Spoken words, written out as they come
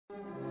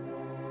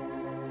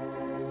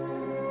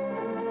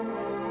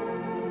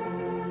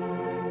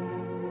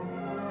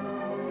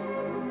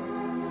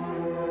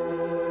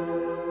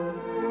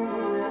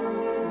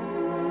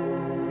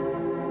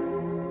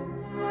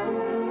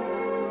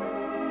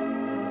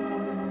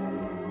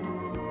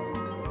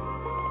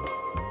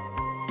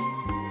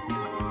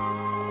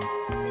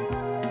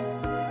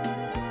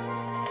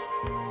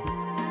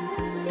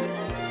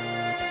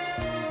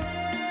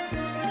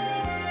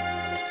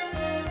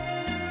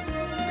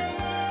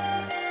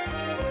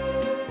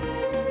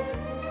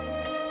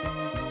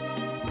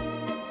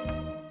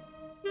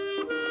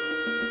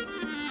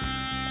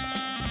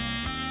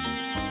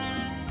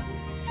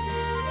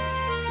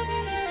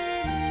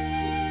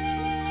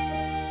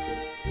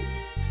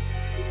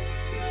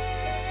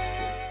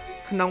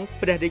ក្នុង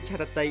ព្រះរាជហ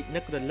ឫទ័យ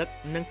នឹករលឹក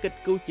និងគិត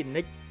គូរជា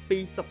និច្ចពី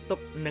សុខទុ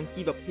ក្ខនិង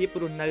ជីវភាព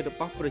រស់នៅរ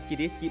បស់ប្រជា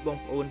រាស្ត្រជាបង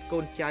ប្អូនកូ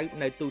នចៅ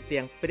នៅទូ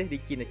ទាំងព្រះរា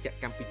ជាណាច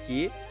ក្រកម្ពុជា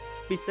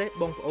ពិសេស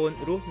បងប្អូន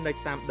រស់នៅ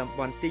តាមតំប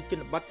ន់ទីជ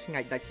នបទឆ្ងា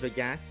យដាច់ស្រ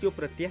យាលជួប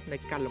ប្រទះនូ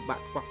វការលំបាក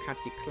ខ្វះខាត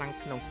ជាខ្លាំង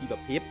ក្នុងជីវ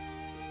ភាព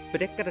ព្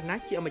រះករុណា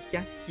ជាអម្ចា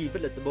ស់ជីវិ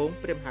តល្បូង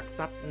ព្រះមហាក្ស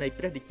ត្រនៃ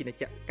ព្រះរាជាណា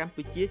ចក្រកម្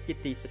ពុជាជា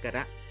ទីសក្កា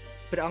រៈ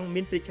ព្រះអង្គ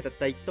មានព្រះចរិត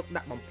ទុក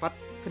ដាក់បំផុត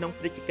ក្នុង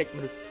ព្រះកិច្ចម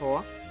នុស្សធ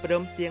ម៌ព្រ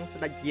មទាំង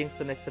ស្ដេចយាង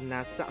សនេសនា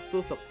សាក់សួ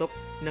រសុខទុក្ខ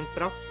និង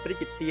ប្រោសព្រះ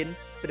ជទាន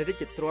ព្រះរា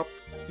ជទ្រព្យ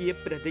ជា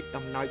ព្រះរាជ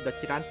អំណោយដ៏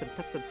ច្រើនសន្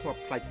ធឹកសន្ធាប់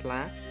ថ្លៃថ្លា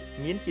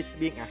មានជាស្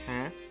បៀងអាហា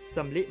រស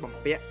ម្លៀកបំ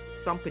ពាក់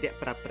សម្ភារៈ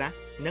ប្រើប្រាស់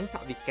និងថ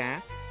វិកា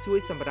ជួយ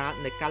សម្រាល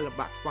នៅការលំ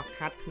បាកខ្វះ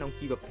ខាតក្នុង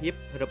ជីវភាព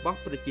របស់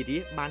ប្រជារា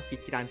ស្ត្របានជា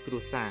ច្រើនគ្រួ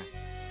សារ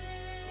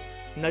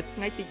នៅថ្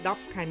ងៃទី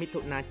10ខែមិថុ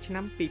នាឆ្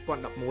នាំ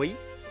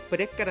2011ព្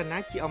រះករុណា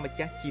ជាអម្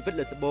ចាស់ជីវិត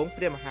លើត្បូង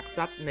ព្រះមហាក្ស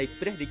ត្រនៃ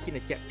ព្រះរាជា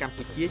ណាចក្រកម្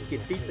ពុជាជា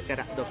ទីសក្កា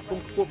រៈដ៏គ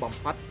ង់ខ្ពស់បំ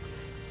ផុត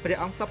ព្រះ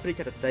អង្គសពព្រះ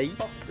ចរិតី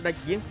ស្ដេច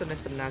យាងសនេ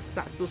សនា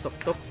សាក់សួរសុខ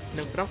ទុក្ខ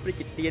និងប្រោសព្រះ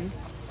ជទាន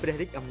ព្រះ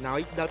រាជអំណោយ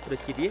ដល់ប្រ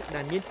ជារាស្ត្រ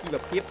ដែលមានជីវ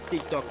ភាពទី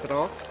ក្រីក្រ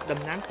តំ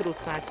ណាងគ្រួ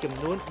សារចំ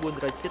នួន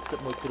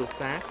471គ្រួ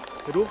សារ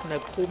រស់នៅ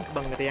ភូមិ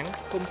បឹងរាំង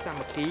ឃុំសា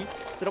មគ្គី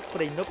ស្រុកព្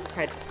រៃនប់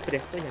ខេត្តព្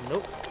រះសីហនុ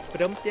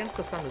ព្រមទាំង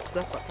សិស្សានុ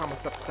សិស្សបឋម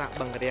សិក្សា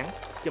បឹងរាំង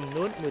ចំ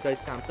នួន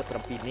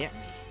137នាក់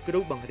គ្រូ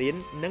បង្រៀន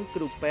និងគ្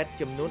រូពេទ្យ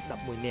ចំនួន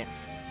11នាក់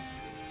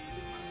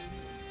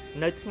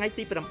នៅថ្ងៃ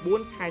ទី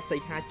9ខែសី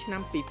ហាឆ្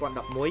នាំ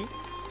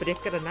2011ព្រះ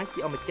ករុណាជា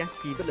អម្ចាស់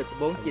ជីវិតលើត្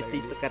បូងជាទី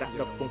សក្ការៈ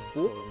ដ៏គង់ខ្ព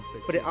ស់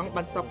ព្រះអង្គ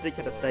បានសពព្រះច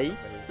រិតី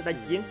ស្ដេច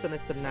យាងសនេ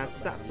សនា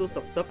សាក់សួរ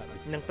សុខទុក្ខ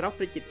និងប្រោស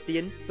ព្រះជទា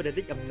នព្រះ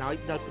រាជអំណោយ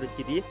ដល់ប្រ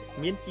ជារាស្ត្រ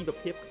មានជីវ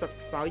ភាពខ្សត់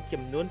ខ្សោយ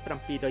ចំនួន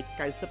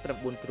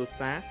799គ្រួ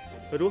សារ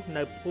រស់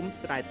នៅភូមិ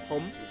ស្រែ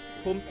ធំ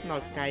ភូមិថ្ន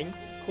ល់កែង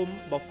ឃុំ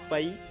បោះ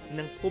ប៉ៃ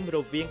និងភូមិរ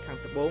វៀងខាង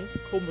ត្បូង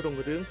ឃុំរង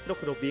រឿងស្រុក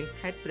រវៀង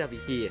ខេត្តព្រះវិ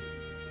ហារ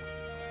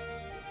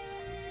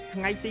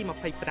ថ្ងៃទី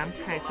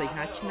25ខែសី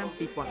ហាឆ្នាំ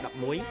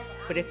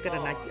2011ព្រះក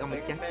រុណាជាអ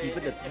ម្ចាស់ជីវិ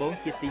តលើត្បូង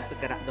ជាទីស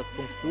ក្ការៈដ៏គ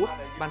ង់ខ្ពស់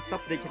បានសព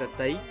ព្រះចរិ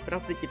តីប្រោស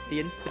ព្រះជទា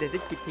នព្រះរា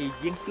ជពិធី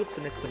យាងជួបស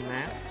នេសនា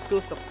សួ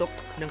រសុខទុក្ខ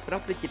និងប្រោស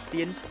ព្រះជ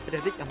ទានព្រះ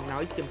រាជអំណោ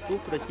យចំពោះ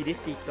ប្រជារាស្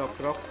ត្រទីក្រី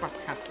ក្រខ្វះ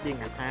ខាតស្បៀង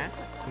អាហារ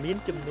មាន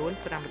ចំនួន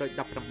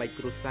518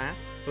គ្រួសារ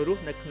រ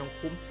ស់នៅក្នុង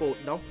ភូមិពោ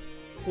ដោះ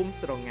ភូមិ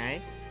ស្រងែ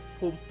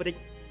ភូមិព្រិច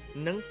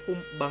និងភូ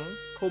មិបឹង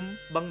ឃុំ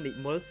បឹងនិ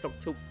មលស្រុក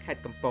ឈូកខេត្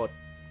តកំពត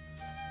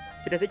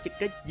ព្រះរាជ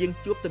កិច្ចយាង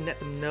ជួបទំនាក់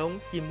ទំនង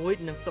ជាមួយ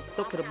នឹងសុខ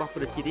ទុក្ខរបស់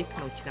ប្រជារាស្ត្រក្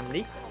នុងឆ្នាំ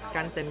នេះ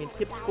កាន់តែមាន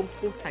ភាពគង់ខ្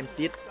ពស់ថែម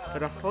ទៀត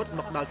រហូតម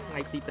កដល់ថ្ងៃ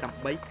ទី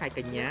8ខែក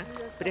ញ្ញា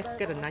ព្រះ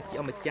ករុណាជា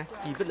អម្ចាស់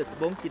ជីវិតលើត្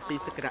បូងជាទី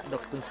សក្ការៈ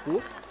ដ៏គង់ខ្ព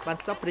ស់បាន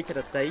សពព្រះច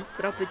រិតី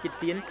ប្រោសព្រះជ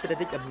ទានព្រះ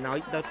រាជអំណោយ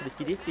ដល់ប្រ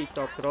ជារាស្ត្រទីក្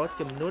រីក្រ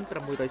ចំនួន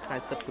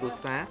640គ្រួ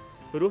សារ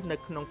រស់នៅ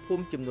ក្នុងភូ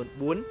មិចំនួន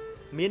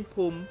4មាន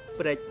ភូមិ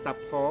ព្រែកតា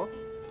ផ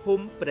ភូ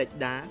មិព្រែក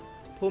ដា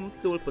ភូមិ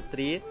ទួលពុទ្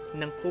រា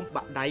និងភូមិ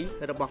បាក់ដៃ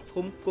របស់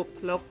ភូមិគោក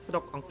ធ្លោកស្រុ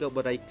កអង្គរ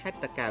បូរីខេត្ត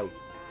តាកែវ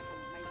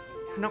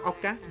ក្នុងឱ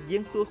កាសយា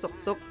ងសួរសុខ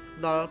ទុក្ខ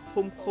ដល់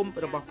ភូមិឃុំ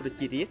របស់ប្រ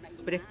ជារាស្ត្រ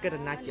ព្រះក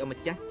រុណាជាអម្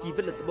ចាស់ជី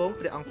វិតលើត្បូង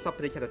ព្រះអង្គសព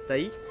ព្រះចរិតី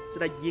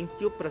ស្ដេចយាង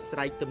ជួបប្រស្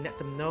រ័យទំនាក់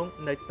ទំនង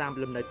នៅតាម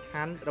លំនៅ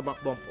ឋានរបស់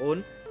បងប្អូន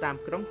តាម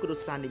ក្រុមគ្រួ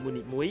សារនី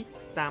មួយៗ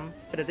តាម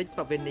ព្រះរាជ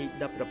ប្រវេណី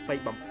ដ៏ប្រពៃ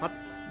បំផុត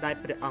ដែល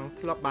ព្រះអង្គ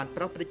ធ្លាប់បាន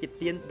ប្រោសព្រះជ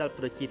ទានដល់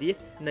ប្រជារាស្ត្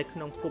រនៅក្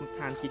នុងភូមិ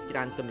ឋានជាច្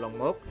រើនកន្លង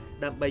មក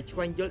ដើម្បីស្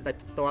វែងយល់ដោយ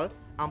ផ្ទាល់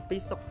អំពី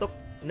សុខទុក្ខ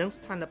និង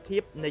ស្ថានភា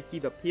ពនៃជី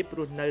វភាពរ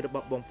ស់នៅរប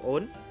ស់បងប្អូ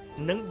ន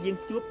និងយាង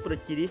ជួបប្រ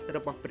ជារាស្ត្ររ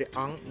បស់ព្រះអ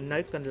ង្គនៅ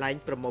កន្លែង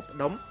ប្រមូលផ្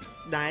ដុំ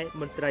ដែល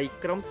មន្ត្រី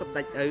ក្រុមសម្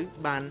ដេចឪ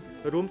បាន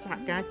រួមសហ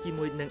ការជា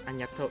មួយនឹងអាជ្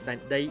ញាធរដែន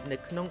ដីនៅ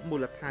ក្នុងមូ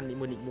លដ្ឋាននី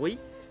មួយៗ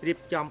រៀប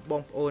ចំប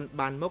ងប្អូន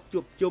បានមកជួ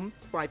បជុំ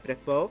ថ្វាយព្រះ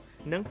ពរ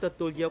និងទ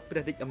ទួលយកព្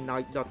រះរាជអំណោ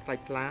យដ៏ថ្លៃ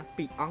ថ្លា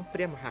ពីអង្គព្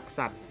រះមហាក្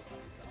សត្រ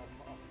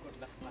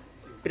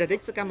ព្រះរា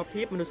ជសកម្ម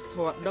ភាពមនុស្សធ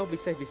ម៌ដ៏វិ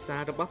សេសវិសា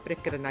លរបស់ព្រះ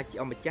ករុណាជា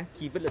អម្ចាស់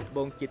ជីវិតលើត្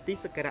បូងជាទី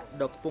សក្ការៈ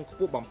ដ៏ខ្ពង់ខ្ព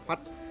ស់បំផុត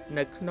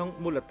នៅក្នុង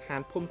មូលដ្ឋា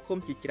នភូមិឃុំ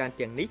ជាច្រើន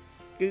ទាំងនេះ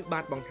គឺបា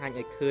នបង្ហាញ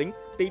ឲ្យឃើញ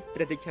ពីព្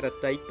រះរាជហឫ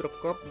ទ័យប្រ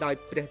កបដោយ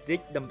ព្រះរា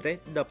ជតម្រិះ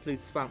ដ៏ភ្លឺ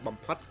ស្វាងបំ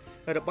ផុត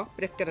របស់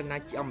ព្រះករុណា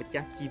ជាអម្ចា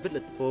ស់ជីវិត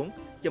លើត្បូង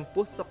ចំ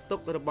ពោះសុខទុ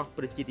ក្ខរបស់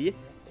ប្រជារាស្ត្រ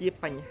ជា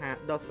បញ្ហា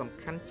ដ៏សំ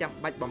ខាន់ចាំ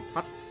បាច់បំ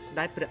ផុត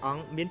ដែលព្រះអង្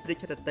គមានព្រះ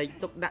ចរិតី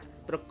ទុកដាក់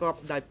ប្រកប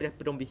ដោយព្រះ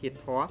ព្រហ្មវិហារ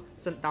ធម៌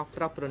សន្តោស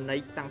ប្រោសប្រណី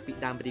តាំងពី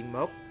ដើមរៀងម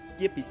ក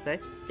ជាពិសេស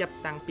ចាប់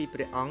តាំងពីព្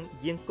រះអង្គ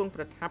យាងគង់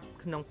ប្រថាប់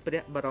ក្នុងព្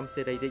រះបរម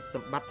សារីរិកស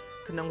ម្បត្តិ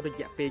ក្នុងរ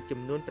យៈពេលចំ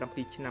នួន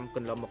7ឆ្នាំក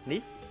ន្លងមក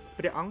នេះ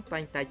ព្រះអង្គតែ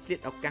ងតែឆ្លៀត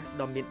ឱកាស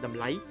ដ៏មានតម្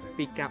លៃ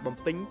ពីការបំ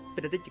ពេញ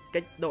ព្រះរាជកិ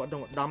ច្ចដ៏ឧ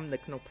ត្តមនៅ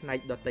ក្នុងផ្នែក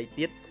ដទៃ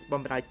ទៀតប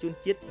ម្រើជូន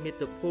ជាតិមា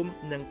តុភូមិ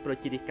និងប្រ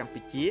ជារាស្ត្រកម្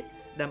ពុជា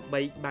ដើម្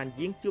បីបាន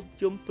យាងជួប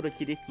ជុំប្រ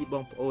ជារាស្ត្រជាប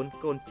ងប្អូន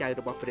កូនចៅ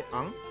របស់ព្រះអ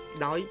ង្គ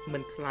ដោយមិ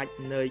នខ្លាច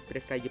នៅព្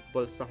រះកាយព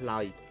លសោះ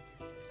ឡើយ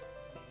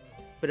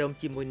ព្រម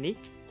ជាមួយនេះ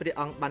ព្រះ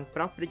អង្គបានប្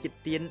រោសព្រះជ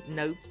ទាន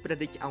នៅព្រះ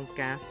រាជអង្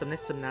ការសនេ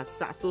សនា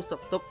សាក់សួរសុ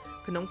ខទុក្ខ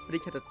ក្នុងព្រះរា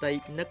ជហឫទ័យ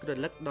នឹករ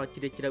លឹកដ៏ជ្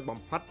រាលជ្រៅបំ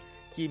ផុត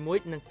ជាមួយ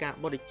នឹងការ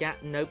បរិច្ចាគ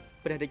នៅ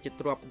ព្រះរាជ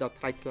ទ្រព្យដ៏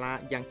ថ្លៃថ្លា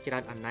យ៉ាងច្រើ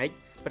នអនេក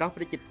ប្រោស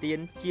ព្រះជទាន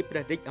ជាព្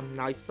រះរាជអំ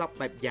ណោយសព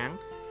បែបយ៉ាង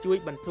ជួយ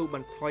បន្ធូរប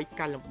ន្ថយ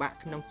ការលំបាក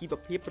ក្នុងជីវ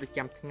ភាពប្រ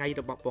ចាំថ្ងៃ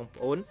របស់បង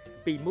ប្អូន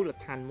ពីមូល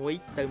ដ្ឋានមួយ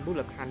ទៅមូ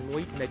លដ្ឋានមួ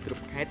យនៅគ្រ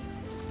ប់ខេត្ត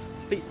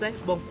ពិសេស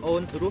បងប្អូ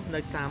នរស់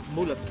នៅតាម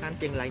មូលដ្ឋាន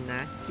ទាំងឡាយណា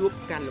ជួប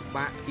ការលំ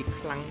បាកជា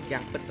ខ្លាំងយ៉ា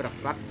ងពិតប្រា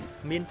កដ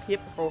មានភាព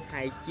ហូរ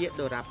ហែជា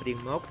ដរាបរៀង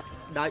មក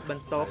ដោយប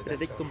ន្តព្រះ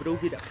រាជគំរូ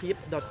វីរភាព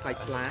ដ៏ថ្លៃ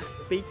ថ្លា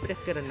ពីព្រះ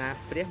ករុណា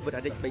ព្រះវរ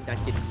រាជបិតា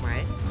ជាតិខ្មែ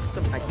រស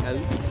ម្ដេចឪ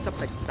សម្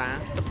ដេចតា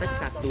សម្ដេច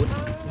តាទួត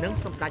និង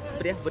សម្ដេច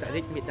ព្រះវរ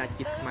រាជមេដា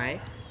ជាតិខ្មែរ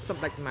ស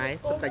ម្ដេចម៉ែ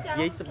សម្ដេច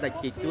យាយសម្ដេច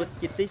យាយទួត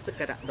ជាទីសក្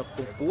ការៈដ៏ខ្ព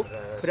ង់ខ្ពស់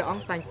ព្រះអ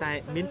ង្គតែងតែ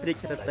មានព្រះរាជ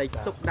ហឫទ័យ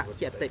ទុកដាក់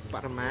ជាអតិប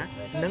រមា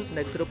និង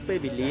នៅគ្រប់ពេល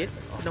វេលា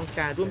ក្នុង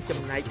ការរួមចំ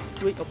ណែក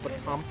ជួយឧបត្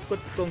ថម្ភផ្គ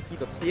ត់ផ្គង់ជី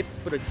វភាព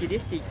ប្រជារា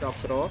ស្ត្រទីត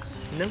ក្រ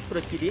និងប្រ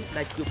ជារាស្ត្រ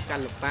ដែលជួបការ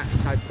លំបាក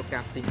ដោយប្រកា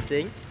រផ្សេ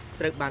ងៗ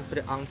ត្រូវបានព្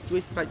រះអង្គជួ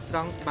យស្រោចស្រ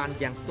ង់បាន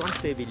យ៉ាងទាន់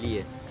ពេលវេលា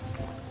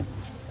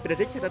ព្រះ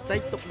រាជហឫទ័យ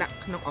ទុកដាក់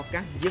ក្នុងឱកា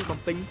សយាងបំ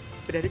ពេញ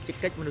ព្រះរាជ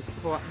កិច្ចមនុស្ស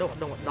ធម៌ដក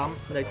ដងឧត្តម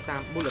នៅតា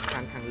មមូលដ្ឋា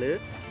នខាងលើ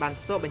បាន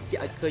សរបញ្ជា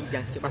ក់ឲ្យឃើញ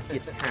យ៉ាងច្បាស់ទៀ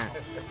តថា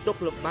ទុក្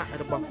ខលំបាក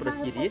របស់ប្រ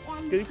ជារាស្ត្រ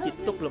គឺជា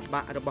ទុក្ខលំ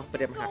បាករបស់ព្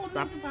រះមហាក្ស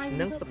ត្រ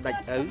និងសម្ដេច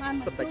ឪ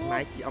សម្ដេចម៉ែ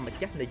ជាអម្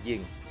ចាស់នៃយើ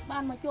ង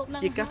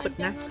ជាការពិត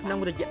ណាស់ក្នុង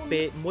រយៈ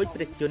ពេលមួយព្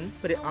រះជន្ម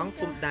ព្រះអង្គ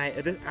ពុំដែល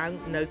រើសអើង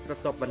នៅស្រ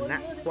ទាប់វណ្ណៈ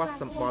ពណ៌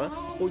សម្បុរ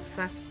ពូជ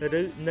សាសន៍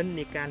ឬនិន្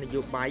នាការន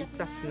យោបាយ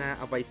សាសនា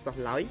អ្វីសោះ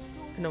ឡើយ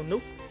ក្នុង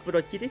នោះប្រ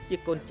ជារាស្ត្រជា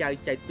កូនចៅ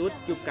ចៅទួត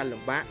ជួបការ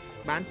លំបាក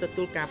បានទ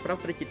ទួលការប្រោស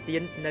ប្រជាទា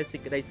ននៅសេច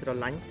ក្តីស្រ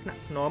ឡាញ់ថ្នា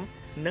ក់ថ្នម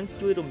និង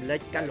ជួយរំលែក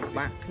ការលំ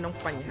បាកក្នុង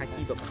បញ្ហា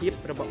ជីវភាព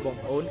របស់បង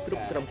ប្អូនគ្រ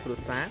ប់ក្រុមគ្រួ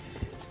សារ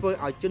ធ្វើ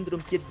ឲ្យជនរួ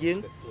មជាតិយើង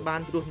បា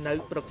នរស់នៅ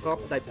ប្រកប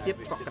ដោយភាព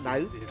កក់ក្ដៅ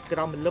ក្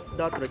រោមម្លប់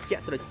ដ៏ត្រជា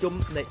ក់ត្រជុំ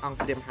នៃអង្គ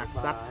ព្រះមហាក្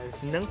សត្រ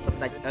និងស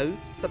ម្ដេចឪ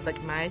សម្ដេច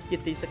ម៉ែជា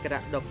ទីសក្កា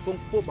រៈដ៏ខ្ពង់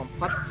ខ្ពស់បំ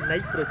ផុតនៃ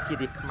ប្រជា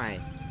រាស្ត្រខ្មែ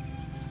រ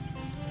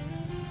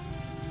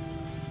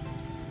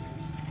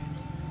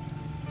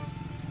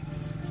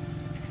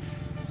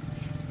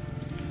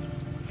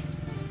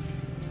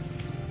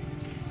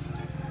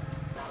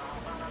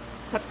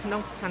ស្ថិតក្នុ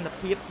ងស្ថាន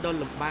ភាពដ៏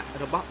លំបាក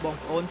របស់បង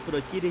ប្អូនប្រ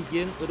ជារាស្ត្រ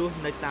យើងរស់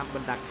នៅតាមប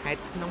ណ្ដាខេត្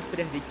តក្នុងព្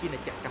រះរាជាណា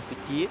ចក្រកម្ពុ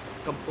ជា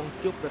កំពុង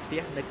ជួបប្រ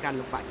ទះនៅការ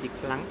លំបាកជា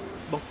ខ្លាំង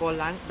បង្ក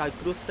ឡើងដោយ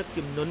គ្រោះទឹក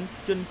ជំនន់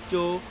ជន់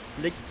ជោរ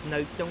លិចនៅ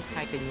ចុង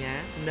ខែកញ្ញា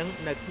និង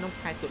នៅក្នុង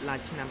ខែតុលា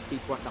ឆ្នាំ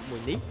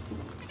2011នេះ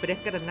ព្រះ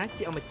ករុណា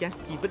ជាអម្ចាស់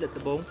ជីវិត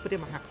ល្បូងព្រះ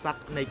មហាក្សត្រ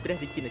នៃព្រះ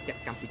រាជាណាចក្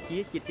រកម្ពុជា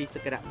ជាទីស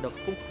ក្ការៈដ៏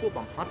ខ្ពង់ខ្ពស់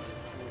បំផុត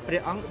ព្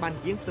រះអង្គបាន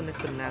យាងសន្និ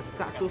សីទ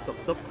សាកសួរសុខ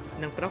ទុក្ខ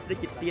និងប្រោសព្រះរា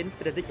ជទាន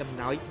ព្រះរាជអំ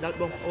ណោយដល់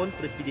បងប្អូន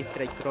ប្រជារាស្ត្រក្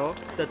រីក្រ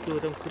ទទួល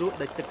រងគ្រោះ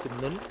ដោយទឹកជំ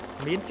នន់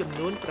មានចំ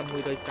នួន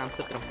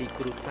637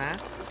គ្រួសារ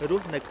រ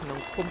ស់នៅក្នុង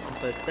ភូមិអំ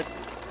ពិលទឹក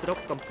ស្រុក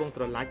កំពង់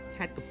ត្រឡាច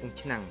ខេត្តកំពង់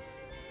ឆ្នាំង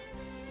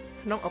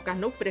ក្នុងឱកាស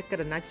នោះព្រះក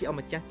រុណាជាអ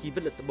ម្ចាស់ជីវិ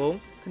តល្បូង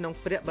ក្នុង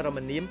ព្រះបរម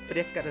នាមព្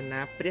រះករុណា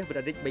ព្រះវរ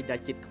រាជបិតា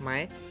ជាតិខ្មែ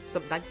រស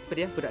ម្ដេចព្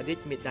រះវររាជ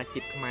មេដាជា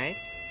តិខ្មែរ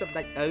សម្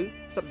ដេចឪ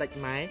សម្ដេច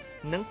ម៉ែ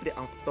និងព្រះ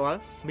អង្គផ្ទាល់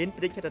មាន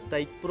ព្រះរាជហឫទ័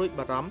យព្រួយ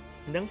បារម្ភ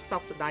និងសោ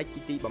កស្ដាយជា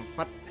ទីបំ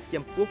ផុត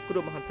ចំពោះគ្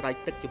រោះមហន្តរាយ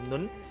ទឹកជំន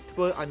ន់ធ្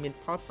វើឲ្យមាន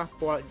ផលប៉ះ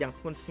ពាល់យ៉ាង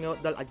ធ្ងន់ធ្ងរ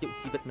ដល់អាយុ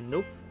ជីវិតមនុ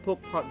ស្សភោគ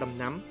ផលដំ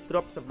ណាំទ្រ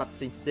ព្យសម្បត្តិ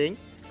ផ្សេងៗ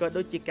ក៏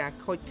ដូចជាការ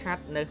ខូចខាត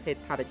នៅហេ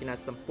ដ្ឋារចនា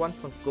សម្ព័ន្ធ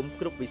សង្គម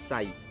គ្រប់វិ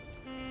ស័យ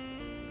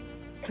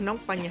ក្នុង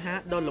បញ្ហា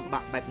ដ៏លំបា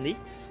កបែបនេះ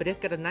ព្រះ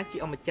ករុណាជា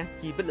អម្ចាស់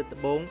ជីវិតល្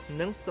បូង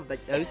និងសម្ដេច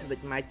ឪសម្ដេច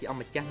ម៉ែជាអ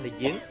ម្ចាស់នៃ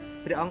យើង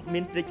ព្រះអង្គមា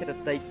នព្រះរាជហឫ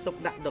ទ័យទុក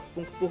ដាក់ដ៏ខ្ព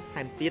ង់ខ្ពស់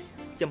ថែមទៀត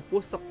ចំពោះ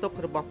សុខទុក្ខ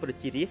របស់ប្រ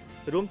ជារាស្ត្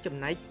ររួមចំ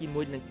ណែកជា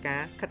មួយនឹងកា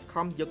រខិត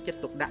ខំយកចិត្ត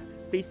ទុកដាក់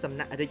ពីសំ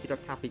ណាក់រាជរ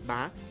ដ្ឋាភិ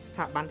បាលស្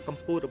ថាប័នក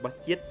ម្ពុជារបស់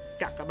ជាតិ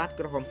កាកបាទ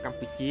ក្រហមកម្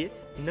ពុជា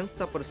និងស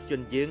ប្បុរសជ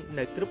នយើង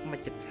នៅគ្រប់ម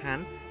ជ្ឈដ្ឋាន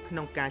ក្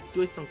នុងការ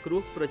ជួយសង្គ្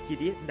រោះប្រជា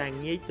រាស្ត្រដែល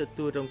ងាយទ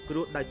ទួលរងគ្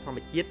រោះដោយធម្ម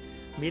ជាតិ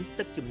មាន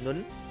ទឹកជំន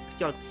ន់ខ្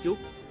យល់ព្យុះ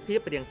ភាព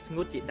រាំងស្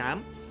ងួតជាដើម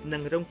និ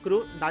ងរងគ្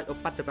រោះដោយឧ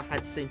បទ្ទវហេ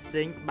តុផ្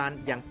សេងៗបាន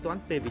យ៉ាងទា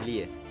ន់ពេលវេ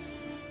លា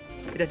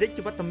ព្រះរាជ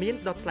វត្តមាន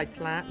ដ៏ថ្លៃ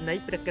ថ្លានៃ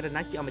ព្រះករុ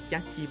ណាជាអម្ចា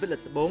ស់ជីវិត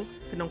ល្បូង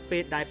ក្នុងពេ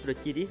លដែលប្រ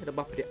ជារាស្ត្ររប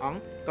ស់ព្រះអង្គ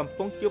កំ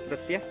ពុងជួបប្រ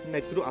ទះនៅ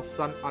គ្រោះអាស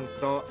ន្នអន់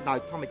ក្រដោយ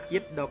ធម្មជា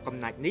តិដ៏កំ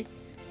ណាចនេះ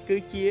គឺ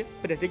ជា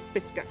ព្រះរាជ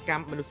បេសកក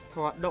ម្មមនុស្សធ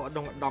ម៌ដ៏ឧត្ត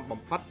មឧត្តមបំ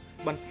ផុត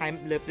បន្ថែម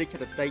លើព្រះរាជហ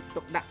ឫទ័យ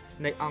ទុកដាក់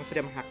នៃអង្គព្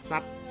រះមហាក្ស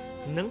ត្រ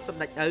និងសម្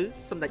ដេចឪ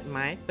សម្ដេច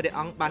ម៉ែព្រះ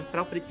អង្គបានប្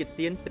រោសព្រះរាជ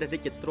ទានព្រះរា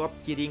ជទ្រព្យ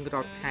ជារៀង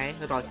រាល់ខែ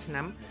រាល់ឆ្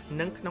នាំ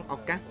និងក្នុងឱ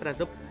កាសប្រា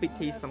រព្ធពិ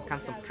ធីសំ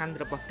ខាន់ៗ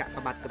របស់កាក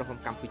បាទក្រហម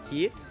កម្ពុ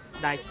ជា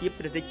ដែលជា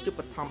ព្រះរាជឧប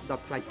ត្ថម្ភដ៏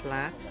ថ្លៃថ្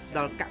លាដ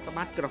ល់កាក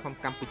បាទក្រហម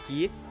កម្ពុជា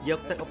យក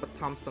ទៅឧបត្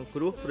ថម្ភសង្គ្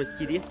រោះប្រ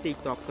ជារាស្ត្រទីត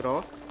ក្រ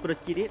ប្រ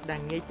ជារាស្ត្រដែល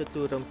ងាយទ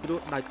ទួលរងគ្រោះ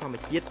ដោយធម្ម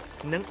ជាតិ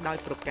និងដោយ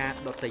ប្រការ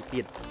ដទៃ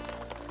ទៀត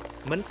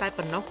មិនតែ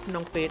ប៉ុណ្ណោះក្នុ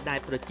ងពេលដែល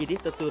ប្រជារា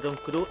ស្ត្រទទួលរង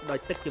គ្រោះដោយ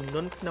ទឹកជំន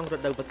ន់ក្នុងរ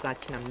ដូវវស្សា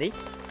ឆ្នាំនេះ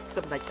ស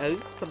ម្ដេចឪ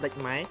សម្ដេច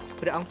ម៉ែ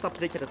ព្រះអង្គសព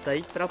ព្រះរាជហឫទ័យ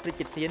ប្រោសព្រះរា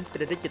ជទានព្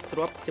រះរាជទ្រ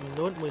ព្យចំ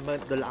នួន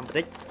$10,000អាមេ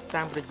រិក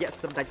តាមរយៈ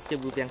សម្ដេចជើ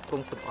ងវាំងគ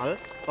ង់សំអល់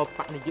ឧប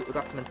នាយករ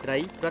ដ្ឋមន្ត្រី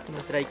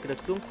ក្រ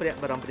សួងព្រះ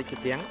បរមរាជ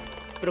វាំង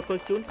ប្រគ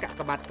ល់ជូនកា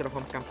កបាទក្រហ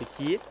មកម្ពុ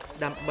ជា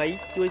ដើម្បី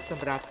ជួយស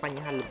ម្រាលប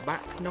ញ្ហាលំបាក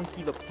ក្នុង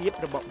ជីវភាព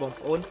របស់បង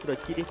ប្អូនប្រ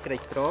ជារាស្ត្រក្រី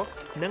ក្រ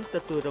និងទ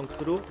ទួលរង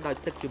គ្រោះដោយ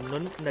ទឹកជំន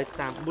ន់នៅ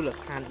តាមមូល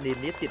ដ្ឋាននា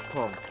នាទៀតផ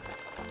ង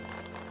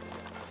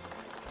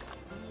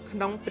ក្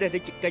នុងព្រះ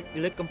រាជកិច្ច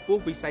លើកកម្ព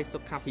ស់វិស័យសុ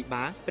ខាភិ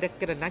បាលព្រះ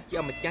ករុណាជា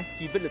អម្ចាស់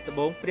ជីវិតល្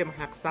បូងព្រះម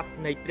ហាក្សត្រ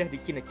នៃព្រះរា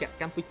ជាណាចក្រ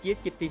កម្ពុជា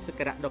ជាទីសក្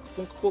ការៈដ៏ខ្ព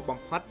ង់ខ្ពស់បំ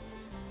ផុត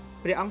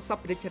ព្រះអង្គសព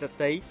រាជរ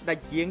តីស្ដេច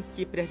យាង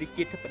ជាព្រះរា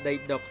ជាធិបតី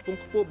ដ៏ខ្ពង់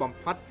ខ្ពស់បំ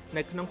ផុត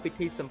នៅក្នុងពិ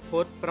ធីសម្ពោ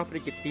ធប្រោស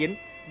រាជទាន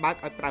បើក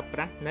ឲ្យប្រើប្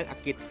រាស់នៅអ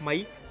គារថ្មី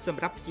ស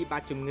ម្រាប់ព្យាបា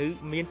លជំងឺ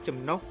មានចំ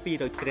ណុះ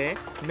200គ្រែ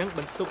និងប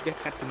ន្ទប់វះ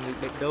កាត់ជំងឺ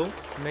បេះដូង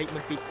នៃម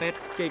ន្ទីរពេទ្យ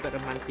ជ័យវ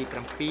រ្ម័នទី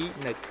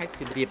7នៅខេត្ត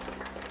សៀមរាប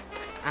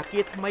អគា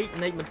រថ្មី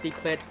នៃមន្ទីរ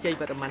ពេទ្យជ័យ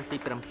វរ្ម័នទី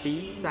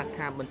7សា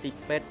ខាមន្ទីរ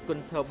ពេទ្យគុណ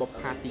ធបុប្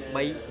ផាទី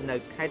3នៅ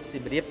ខេត្តសៀ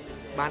មរាប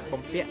បាន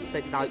បំពាក់ទៅ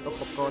ដោយឧ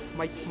បករណ៍ថ្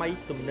មី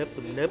ទំ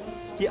នើប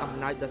ជាអំ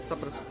ណោយដល់ស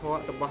ប្បុរសធម៌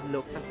របស់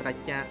លោកសាស្ត្រា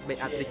ចារ្យ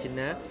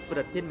Beatrice ប្រ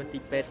ធានមន្ទី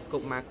រពេទ្យកុ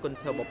មារគុណ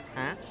ធបុប្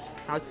ផា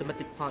ហើយសមិទ្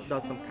ធផល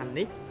ដ៏សំខាន់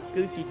នេះ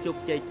គឺជាជោគ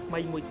ជ័យថ្មី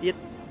មួយទៀត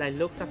ដែល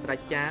លោកសាស្ត្រា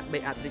ចារ្យ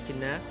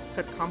Beatrice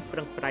ខិតខំប្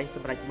រឹងប្រែងស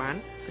ម្រេចបាន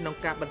ក្នុង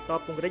ការបន្ត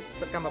ពង្រីក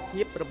សកម្ម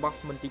ភាពរបស់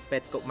មន្ទីរពេ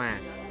ទ្យកុមារ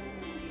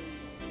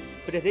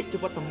ព្រះរាជ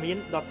វត្តមាន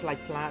ដ៏ថ្លៃ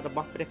ថ្លារប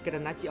ស់ព្រះក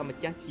រុណាជាអម្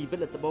ចាស់ជីវិត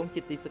ល្ត្បូង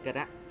ជាទីសក្កា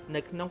រៈ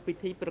នៅក្នុងពិ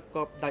ធីប្រក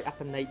បដោយអត្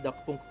ថន័យដ៏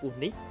ខ្ពង់ខ្ពស់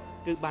នេះ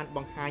គឺបានប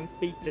ង្ហាញ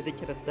ពីព្រះរា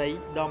ជរតី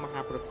ដ៏ម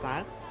ហាប្រសើ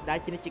រដែល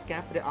ជានិច្ចកា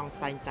រព្រះអង្គ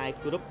តែងតែ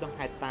គោរពដង្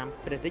ហែតាម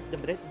ព្រះរាជត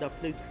ម្រិះដ៏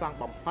ភ្លឺស្វាង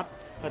បំផុត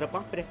រប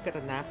ស់ព្រះក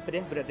រុណាព្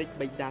រះវររាជ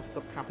បិតា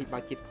សុខាភិបា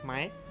លជាតិខ្មែ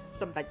រ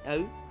សម្ដេចឪ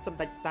សម្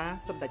ដេចតា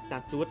សម្ដេចតា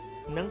ទួត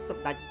និងស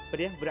ម្ដេចព្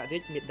រះវររា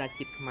ជមាតា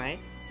ជាតិខ្មែរ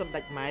សម្ដេ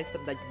ចម៉ែស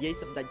ម្ដេចយាយ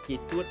សម្ដេចយាយ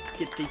ទួត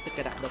ជាទីសក្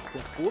ការៈដ៏ខ្ព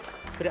ង់ខ្ពស់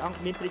ព្រះអង្គ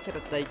មានព្រះច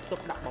រិយាទុក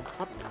ដាក់បំ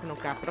ផុតក្នុង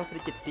ការប្រោសព្រះ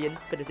រាជទាន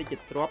ព្រះរាជ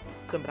ទ្រព្យ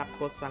សម្រាប់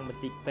កសាងម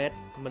ន្ទីរពេទ្យ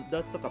មណ្ឌ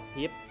លសុខ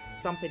ភាព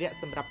សម្ភារៈ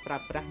សម្រាប់ប្រើ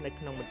ប្រាស់នៅ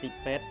ក្នុងមន្ទីរ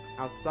ពេទ្យ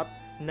ឱសថ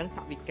និងថ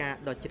វិកា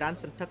ដ៏ច្រើន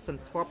សន្ធឹកស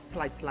ន្ធាប់ថ្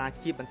លៃថ្លា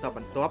ជាបន្តប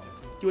ន្ទាប់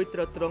ជួយទ្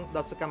រទ្រង់ដ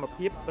ល់សកម្ម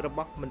ភាពរប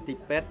ស់មន្ទីរ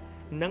ពេទ្យ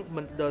និងម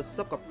ណ្ឌល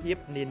សុខភាព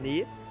នានា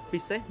ពិ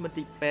សេសមន្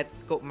ទីរពេទ្យ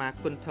កុមារ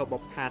គុណធបុ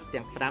ប្ផា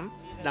ទាំង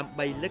5ដើម្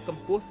បីលើកក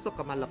ម្ពស់សុ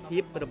ខុមាលភា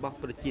ពរបស់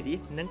ប្រជារាស្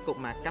ត្រនិងកុ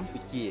មារកម្ពុ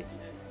ជា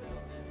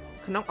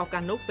ក្នុងឱកា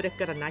សនោះព្រះ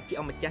ករុណាជា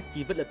អម្ចាស់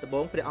ជីវិតល្ត្បូ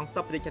ងព្រះអង្គស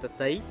ពរាជរ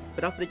តី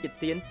ប្រោសព្រះរាជ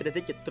ទានព្រះ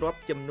រាជទ្រព្យ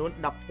ចំនួន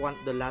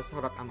$10,000សហ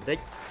រដ្ឋអាមេរិក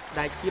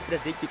ដែលជាព្រះ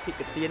រាជពិ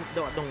ធីទាន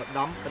ដ៏ឧត្ត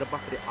មរប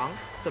ស់ព្រះអង្គ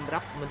សម្រា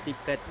ប់មន្ទីរ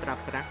ពេទ្យប្រើ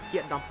ប្រាស់ជា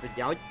ឧត្តមប្រ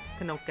យោជន៍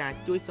ក្នុងការ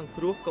ជួយសង្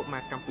គ្រោះកុមា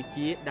រកម្ពុ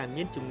ជាដែល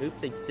មានជំងឺ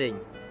ផ្សេង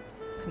ៗ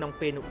ក្នុង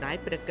ពេលនោះដែរ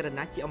ព្រះករុ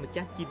ណាជាអម្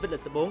ចាស់ជីវិត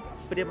ល្ត្បូង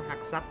ព្រះមហា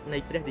ក្សត្រនៃ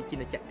ព្រះរាជា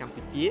ណាចក្រកម្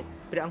ពុជា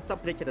ព្រះអង្គសព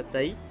រាជរ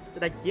តី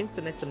ស្ដេចយាងស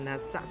នេសនា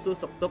សាកសួរ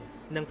សុខទុក្ខ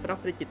និងប្រោស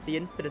ព្រះរាជទា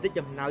នព្រះរាជ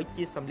អំណោយ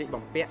ជាសម្លៀក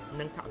បំពាក់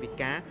និងថវិ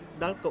កា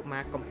ដល់កុមា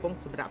រកំពុង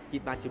សម្រាប់ព្យា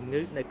បាលជំ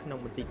ងឺនៅក្នុង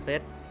មន្ទីរពេ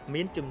ទ្យ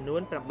មានចំនួ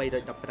ន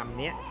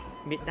815នាក់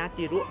មេដា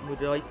ទារក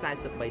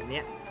143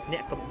នាក់អ្ន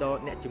កកំដរ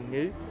អ្នកជំ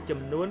ងឺចំ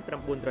នួន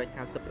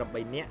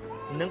958នាក់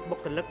និងបុ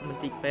គ្គលិកម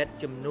ន្ទីរពេទ្យ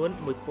ចំនួន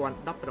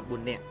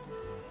1019នាក់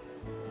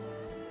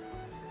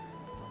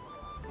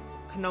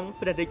ក្នុង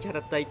ព្រះរាជហ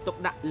ឫទ័យទុក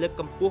ដាក់លើក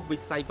កម្ពស់វិ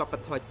ស័យវប្ប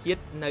ធម៌ជា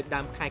តិនៅដើ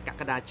មខែកក្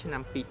កដាឆ្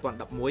នាំ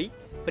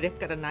2011ព្រះ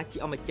ករុណាជា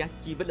អម្ចាស់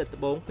ជីវិតល្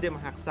ត្បូងព្រះម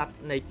ហាក្សត្រ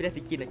នៃព្រះ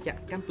រាជាណាច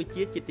ក្រកម្ពុ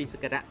ជាជាទីស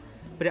ក្ការៈ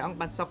ព្រះអង្គ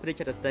បានសពរា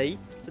ជហឫទ័យ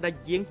ស្ដេច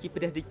យាងជាព្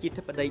រះរាជា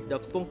ធិបតី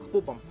ដ៏ខ្ពង់ខ្ព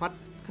ស់បំផុត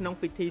ក្នុង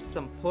ពិធីស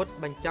ម្ពោធ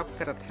បញ្ចប់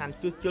ការដ្ឋាន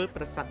ជួសជុល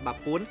ប្រាសាទបា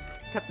ពួន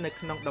ស្ថិតនៅ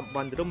ក្នុងតំប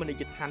ន់រមណី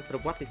យដ្ឋានប្រ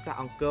វត្តិសាស្ត្រ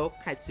អង្គរ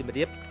ខេត្តសៀម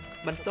រាប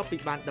បន្ទាប់ពី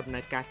បានដំណើ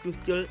រការជួស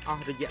ជុលអ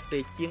ស់រយៈពេ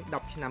លជាង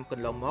10ឆ្នាំក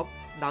ន្លងមក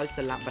ដោយ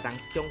សាលាបារាំង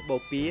ចុងបូ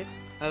ព៌ា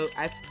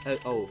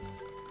EFEO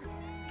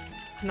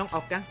ក្នុងឱ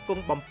កាសគ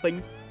ង់បំពេញ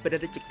ព្រះ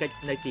រាជកិច្ច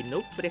នៅទី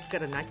នោះព្រះក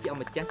រុណាជាអ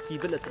ម្ចាស់ជី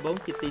វិតល្ត្បូង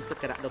ជាទីស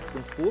ក្ការៈដ៏ខ្ព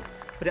ង់ខ្ពស់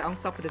ព្រះអង្គ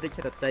សពព្រះរាជ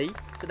ហឫទ័យ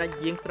ស្ដេច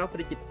យាងប្រោសព្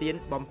រះរាជទាន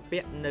បំពា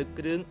ក់នៅ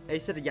គ្រឿងឥ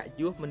ស្សរិយ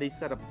យសមនី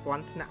សារព័ន្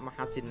ធថ្នាក់ម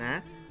ហាសេនា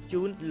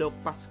ជូនលោក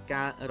ប៉ាស្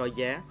កាល់រ៉ូ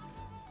យ៉ែ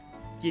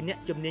ជាអ្នក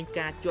ជំនាញ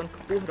ការជាន់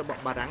ខ្ពស់រប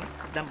ស់បារាំង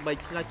ដើម្បី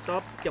ឆ្លើយត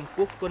បចំ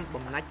ពោះគុណ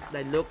បំណាច់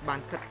ដែលលោកបាន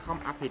ខិតខំ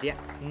អភិរក្ស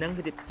និង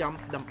រៀបចំ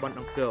តំបន់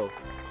អង្គរ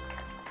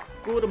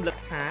គួររំលឹក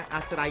ថា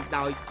អាស្រ័យ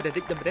ដោយព្រះ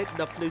រាជតម្រិះ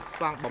ដ៏ភ្លឺស្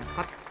វាងបំ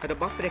ផុតរ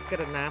បស់ព្រះក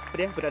រុណាព្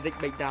រះវររាជ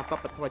បិតាវ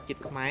ប្បធម៌ជា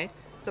តិខ្មែរ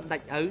សម្ដេ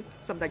ចឪ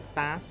សម្ដេច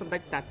តាសម្ដេ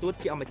ចតាទួត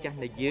ជាអម្ចាស់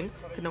នៃយើង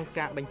ក្នុង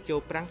ការបញ្ចូល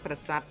ប្រាង្គប្រា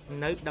សាទ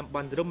នៅតំប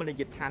ន់រមណី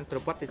យដ្ឋានប្រ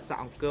វត្តិសាស្ត្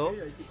រអង្គរ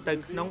ទៅ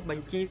ក្នុងប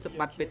ញ្ជីសម្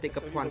បត្តិបេតិក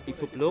ភណ្ឌពិ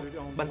ភពលោក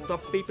បន្ទា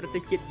ប់ពីប្រទេ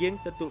សជាតិយើង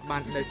ទទួលបា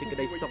ននូវសេចក្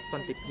តីសុខស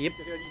ន្តិភាព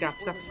ការ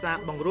ផ្សះផ្សា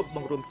បង្រួបប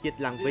ង្រួមជាតិ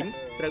ឡើងវិញ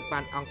ត្រូវបា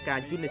នអង្គការ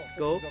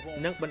UNESCO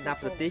និងបណ្ដា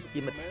ប្រទេសជា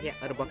មិត្តភ័ក្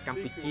តិរបស់ក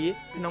ម្ពុជា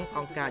ក្នុងអ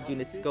ង្គការ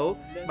UNESCO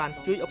បាន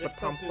ជួយឧបត្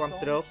ថម្ភគាំ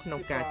ទ្រក្នុ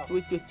ងការជួ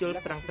យជួសជុល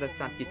ប្រាង្គប្រា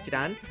សាទជាច្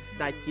រើន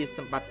ដែលជាស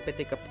ម្បត្តិបេ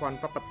តិកភណ្ឌ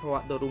វប្បធម៌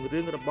ដ៏រុងរឿ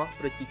ងរបស់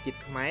ប្រជាជាតិ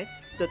ខ្មែរ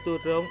ទទួល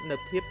រងនូវ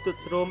ភាពទ្រុឌ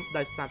ទ្រោម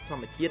ដោយសារធ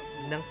ម្មជាតិ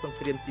និងសង្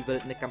គ្រាមស៊ីវិល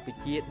នៅកម្ពុ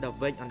ជាដ៏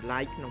វែងអន្លា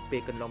យក្នុងពេ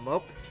លកន្លងម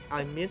ក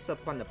ឲ្យមានសោ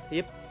ភ័ណភា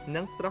ព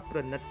និងស្រស់ប្រ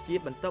ណិតជា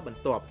បន្តបន្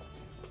ទាប់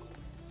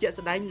ជាក់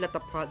ស្ដែងលទ្ធ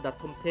ផលដ៏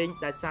ធំធេង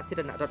ដែលសាធា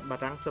រណរដ្ឋបា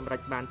រាំងសម្រេច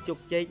បានជោគ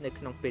ជ័យនៅ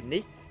ក្នុងពេល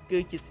នេះគឺ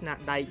ជាស្នា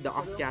ដៃដ៏អ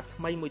ស្ចារ្យ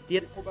ថ្មីមួយទៀ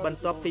តបន្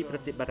ទាប់ពីប្រ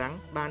ទេសបារាំង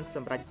បានស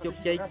ម្រេចជោគ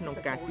ជ័យក្នុង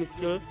ការជួស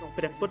ជុល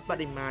ព្រះពុទ្ធប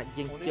ដិមា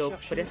យាងចូល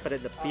ព្រះបរិ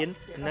និព្វាន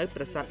នៅ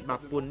ប្រាសាទបា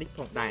ពួននេះផ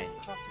ងដែរ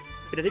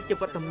ព្រះរាជ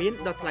វត្តមាន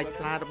ដ៏ថ្លៃ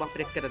ថ្លារបស់ព្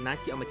រះករុណា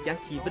ជាអម្ចាស់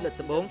ជីវិតល្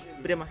ត្បូង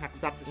ព្រះមហាក្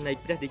សត្រនៃ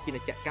ព្រះរាជា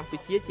ណាចក្រកម្ពុ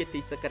ជាជាទី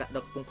សក្ការៈ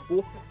ដ៏ខ្ពង់ខ្ព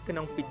ស់ក្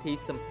នុងពិធី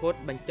សម្ពោធ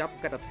បញ្ចប់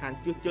ការដ្ឋាន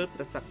ជួសជុលប្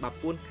រាសាទបា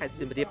ពួនខេត្ត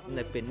សៀមរាប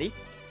នៅពេលនេះ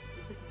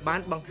បា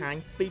នបង្ហាញ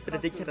ពីព្រះ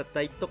រាជហឫ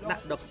ទ័យទុកដា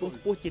ក់ដ៏ខ្ពង់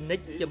ខ្ពស់ជានិ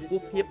ច្ចចំពោះ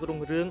ភាពរុង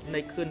រឿងនៃ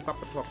ខឿនវប្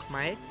បធម៌ខ្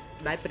មែរ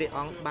ដែលព្រះអ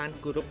ង្គបាន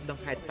គោរពដ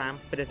ង្ហែតាម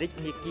ព្រះរាជ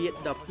មាគ៌ា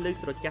ដ៏ភ្លឺ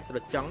ត្រចះត្រ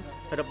ចង់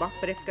របស់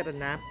ព្រះករុ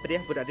ណាព្រះ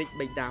វររាជ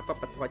បិតាវ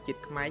ប្បធម៌ជា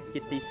តិខ្មែរជា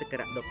ទីសក្កា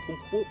រៈដ៏ខ្ពង់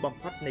ខ្ពស់បំ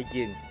ផុតនៃ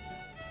យើង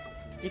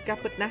ជាការ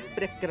ពិតណាស់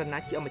ព្រះករុណា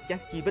ជាម្ចា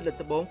ស់ជីវិតលើ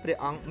ត្បូងព្រះ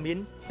អង្គមាន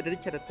ព្រះរា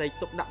ជហឫទ័យ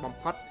ទុកដាក់បំ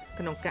ផុត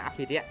ក្នុងការអ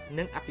ភិរក្ស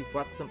និងអភិវ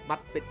ឌ្ឍសម្បត្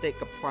តិបេតិ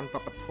កភណ្ឌវ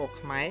ប្បធម៌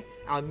ខ្មែរ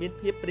ឲ្យមាន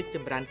ភាពរីកច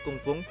ម្រើនគ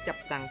ង់វង្សចា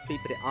ប់តាំងពី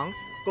ព្រះអង្គ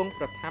គង់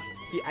ប្រថាប់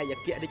ជាឯកអ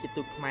គ្គរដ្ឋ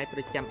ទូតខ្មែរប្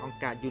រចាំអង្គ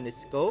ការ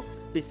UNESCO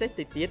ពិសេស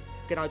ទៅទៀត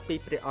ក្រោយពី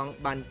ព្រះអង្គ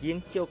បានយាង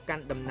ចូលកា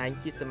ន់តំណែង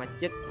ជាសមា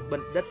ជិកប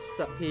ណ្ឌិតស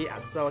ភាអ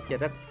ក្សរច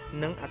រិត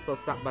និងអក្សរ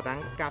សាស្ត្របារាំ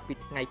ងកាលពី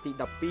ថ្ងៃទី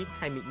12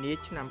ខែមីនា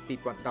ឆ្នាំ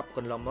2010ក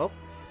ន្លងមក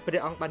ព្រះ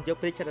អង្គបានយក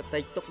ព្រះរាជហឫទ័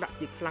យទុកដាក់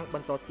ជាខ្លាំងប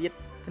ន្តទៀត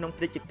ក្នុង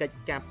ព្រះរាជកិច្ច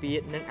ការពារ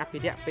និងអភិ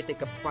រក្សបេតិ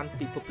កភណ្ឌ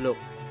ពិភពលោក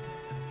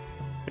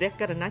ព្រះ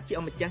ករុណាជា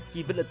ម្ចាស់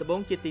ជីវិតលើត្បូង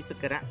ជាទីស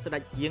ក្ការៈស្ដេ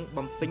ចយាង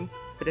បំពេញ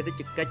ព្រះរា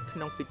ជកិច្ចក្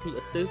នុងពិធី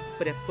ឧទ្ទិស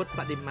ព្រះពុទ្ធ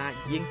បដិមា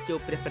យាងចូល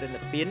ព្រះបរិនិ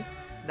ព្វាន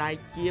ដែល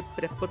ជា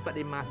ព្រះពុទ្ធប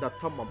ដិមាដ៏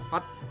ធំបំផុ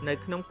តនៅ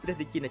ក្នុងព្រះ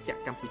រាជាណាចក្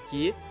រកម្ពុ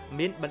ជា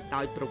មានបណ្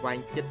ដោយប្រវែង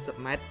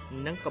70ម៉ែត្រ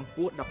និងកម្ព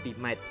ស់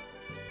12ម៉ែត្រ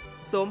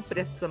សូមព្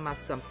រះសម្មា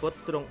សម្ពុទ្ធ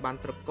ទ្រង់បាន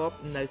ប្រកប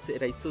នៅសិ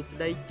រីសួស្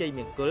តីជ័យម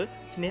ង្គល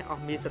ឈ្នះអ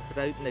ស់មានសត្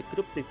រូវនៅគ្រ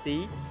ប់ទិសទី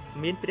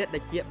មានព្រះដេ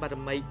ចបារ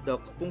មីដ៏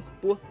ខ្ពង់ខ្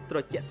ពស់ត្រ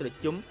ជាក់ត្រ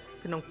ជុំ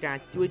ក្នុងការ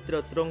ជួយទ្រ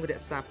ទ្រង់រ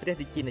ក្សាព្រះ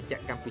រាជាណាច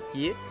ក្រកម្ពុ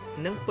ជា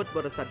និងពុទ្ធប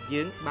រិស័ទ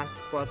យើងបាន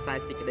ស្គាល់តែ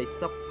សេចក្តី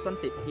សុខសន្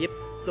តិភាព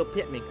សុភ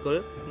មង្គល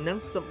និង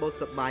សម្បូរ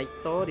សប្បាយ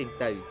តរៀង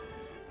ទៅ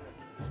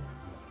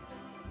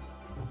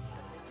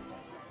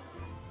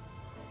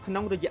ក្នុ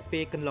ងរយៈពេ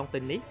លកន្លងទៅ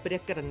នេះព្រះ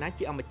ករុណា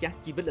ជាម្ចាស់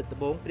ជីវិតលើត្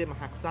បូងព្រះម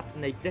ហាក្សត្រ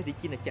នៃព្រះរា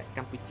ជាណាចក្រក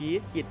ម្ពុជា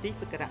ជាទី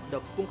សក្ការៈ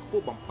ដ៏ខ្ពង់ខ្ព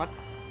ស់បំផុត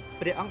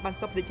ព្រះអង្គបាន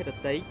សពរាជហឫ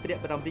ទ័យព្រះ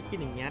បរមរាជា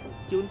នុញ្ញាត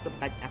ជូនសម្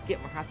ដេចអគ្គ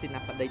មហាសេនា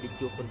បតីតេ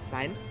ជោហ៊ុន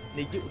សែន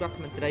នាយករដ្ឋ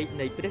មន្ត្រី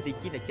នៃព្រះរា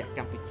ជាណាចក្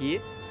រកម្ពុជា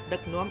ដឹ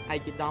កនាំឯ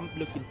កឧត្តម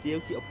លោកជំទាវ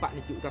ជាឧប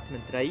នាយករដ្ឋម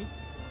ន្ត្រីឯ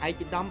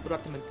កឧត្តមរ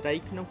ដ្ឋមន្ត្រី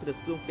ក្នុងក្រ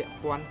សួងពាក់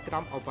ព័ន្ធក្រ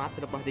មអាវ៉ាត់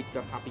របស់រាជរ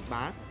ដ្ឋាភិ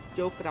បាល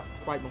ចូលក្រាប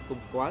ថ្វាយបង្គំ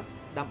គាល់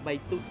ដើម្បី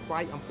ទូលថ្វា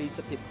យអំពីស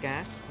ភាពកា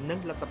រនិង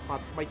លទ្ធផល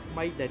ថ្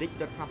មីដែលរាជ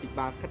រដ្ឋាភិ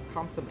បាលខិត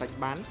ខំសម្រេច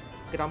បាន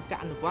ក្រោមការ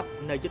អនុវត្ត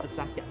នៅយុទ្ធ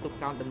សាស្ត្រចតុ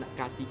កោណដំណាក់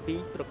កាលទី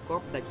2ប្រកប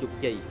ដោយជោគ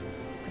ជ័យ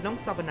ក្នុង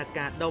សវនក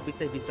ម្មដ៏វិ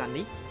សេសវិសាល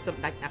នេះស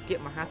ម្ដេចអគ្គ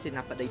មហាសេ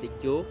នាបតីតេ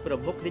ជោប្រ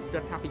មុខរាជរ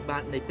ដ្ឋាភិបា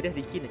លនៃព្រះ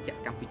រាជាណាចក្រ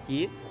កម្ពុជា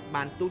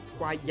បានទូលថ្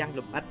វាយយ៉ាង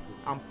លម្អិត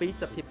អំពី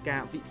សភាពកា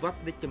រវិវត្ត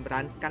រីកចម្រើ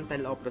នកាន់តែ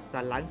ល្អប្រសើ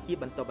រឡើងជា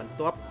បន្តបន្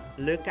ទាប់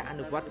លើការអ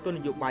នុវត្តគោលន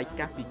យោបាយ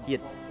ការពារជា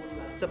តិ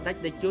សម្ដេច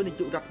តេជោនា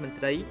យករដ្ឋមន្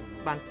ត្រី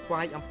បានថ្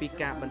វាយអំពី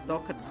ការបន្ត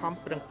ខិតខំ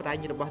ប្រឹងប្រែ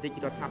ងរបស់រាជ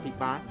រដ្ឋាភិ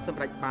បាលសម្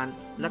រាប់បាន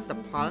លទ្ធ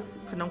ផល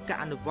ក្នុងការ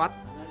អនុវត្ត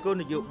គោល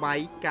នយោបាយ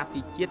ការ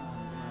ពារជាតិ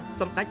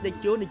សម្ដេចតេ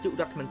ជោនាយក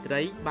រដ្ឋមន្ត្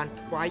រីបាន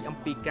ថ្វាយអំ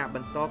ពីការប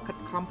ន្តខិត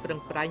ខំប្រឹង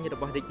ប្រែងរ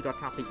បស់រាជរ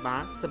ដ្ឋាភិបា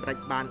លសម្រា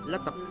ប់បានល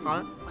ទ្ធផល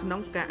ក្នុ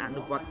ងការអ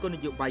នុវត្តគោលន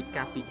យោបាយ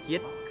ការពារជា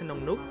តិក្នុង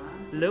នោះ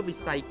លើវិ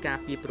ស័យការ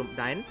ពារព្រំ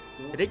ដែន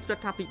រាជរ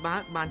ដ្ឋាភិបាល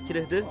បានជ្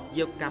រើសរើស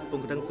យកការព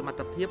ង្រឹងសមត្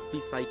ថភាព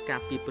វិស័យការ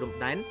ពារព្រំ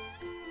ដែន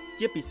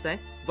ជាពិសេស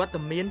វត្ត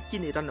មានជា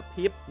និរន្តរ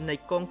ភាពនៃ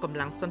កងកម្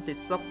លាំងសន្តិ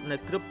សុខនៅ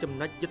គ្រប់ចំ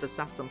ណុចយុទ្ធ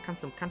សាស្ត្រសំខាន់ៗ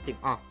ទាំង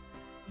អស់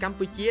កម្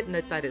ពុជានៅ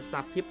តែរក្សា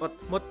ភាពអត់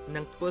ធ្មត់និ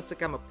ងធ្វើស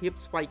កម្មភាព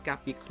ស្វ័យការ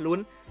ពារខ្លួន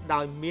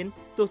ដោយមាន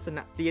ទស្ស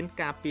នៈទាន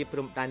ការពារព្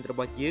រំដែនរប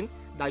ស់យើង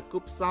ដោយគូ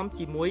ផ្សំ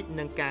ជាមួយ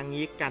នឹងការ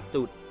ងារការ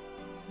ទូត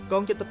ក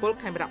ងយុទ្ធពល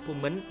ខេមរភូ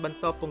មិន្ទបន្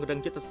តពង្រឹង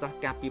យុទ្ធសាស្ត្រ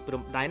ការពារព្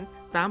រំដែន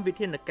តាមវិ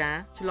ធានការ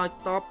ឆ្លើយ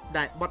តប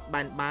ដែលបត់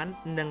បែនបាន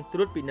និងត្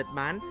រួតពិនិត្យ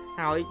បាន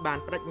ហើយបាន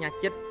បដិញ្ញា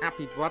ចិត្តអ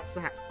ភិវឌ្ឍស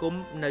ហគម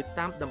ន៍នៅ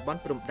តាមតំបន់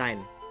ព្រំដែន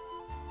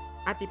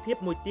អតិភិប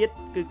មួយទៀត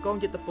គឺកង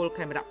យុទ្ធពល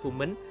ខេមរភូ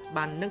មិន្ទ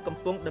បាននឹងកំ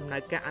ពុងដំណើ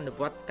រការអនុ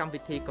វត្តកម្មវិ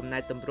ធីកំណែ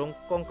តម្រង់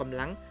កងកម្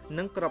លាំង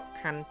និងក្រប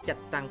ខ័ណ្ឌចា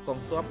ត់តាំងកង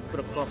ទ័ពប្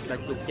រកបដោយ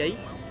ជោគជ័យ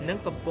និង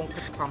កំពុង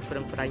ខិតខំប្រឹ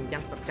ងប្រែងយ៉ា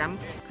ងសកម្ម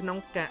ក្នុង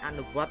ការអ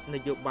នុវត្តន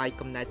យោបាយ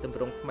កំណែតម្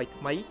រង់ថ្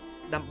មីៗ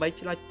ដើម្បី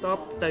ឆ្លើយតប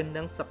ទៅ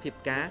នឹងសភាព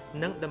ការ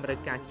និងតម្រូវ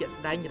ការជាក់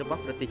ស្ដែងរប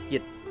ស់ប្រទេសជា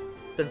តិ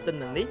ទន្ទឹម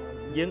នឹងនេះ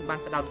យើងបាន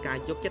ផ្ដោតការ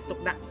យកចិត្តទុក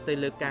ដាក់ទៅ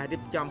លើការរៀ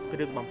បចំគ្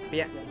រឿងបំ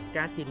ពាក់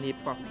ការធានា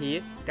ភស្តុភារ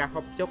ការ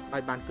ហូបចុកឲ្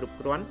យបានគ្រប់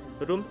គ្រាន់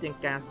រួមទាំង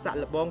ការសាក់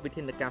លបងវិ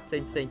ធានការផ្សេ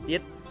ងៗទៀ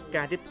ត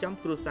ការរៀបចំ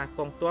គ្រួសារក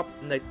ងទ័ព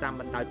នៅតាម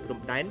បណ្ដោយព្រំ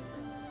ដែន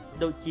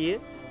ដូចជា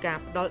ការ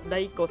ផ្ដល់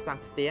ដីកសាង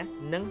ផ្ទះ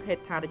និងហេ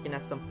ដ្ឋារចនា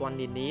សម្ព័ន្ធ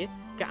នានា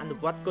ការអនុ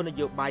វត្តគោលន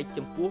យោបាយ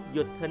ចំពោះ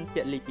យោធិនព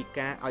លិពិ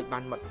ការឲ្យបា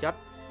នហ្មត់ចត់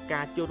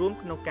ការចូលរួម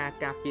ក្នុងការ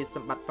ការពារស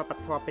ម្បត្តិវប្ប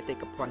ធម៌បេតិ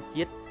កភណ្ឌ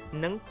ជាតិ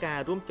និងការ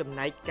រួមចំ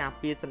ណែកការ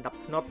ពារសន្តិ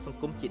ភាពសង្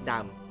គមជាដើ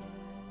ម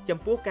ចំ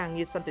ពោះការ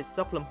ងារសន្តិ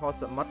សុខលំហ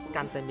សមុទ្រ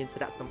កាន់តែមានសា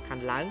រៈសំខា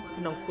ន់ឡើង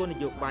ក្នុងគោលន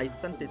យោបាយ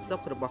សន្តិសុខ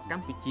របស់ក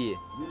ម្ពុជា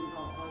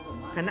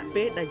ខណៈ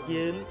ពេលដែល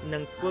យើងនឹ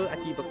ងធ្វើអា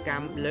ជីវក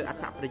ម្មលើអ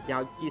ត្ថប្រយោ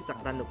ជន៍ជាស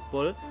ក្តានុព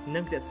លនិ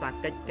ងរក្សា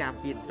កិច្ចការ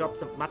ពារទ្រព្យ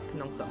សម្បត្តិក្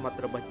នុងសមុទ្រ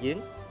របស់យើង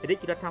រា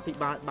ជរដ្ឋាភិ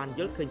បាលបានយ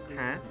ល់ឃើញ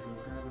ថា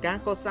ការ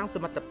កសាងស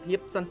មត្ថភាព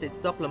សន្តិ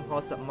សុខលំហ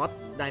សមុទ្រ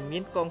ដែលមា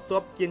នកងទ័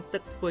ពជើងទឹ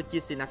កធ្វើជា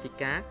សេនាធិ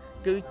ការ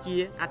គឺជា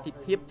អាទិ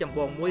ភាពចម្ប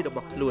ងមួយរប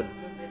ស់ខ្លួន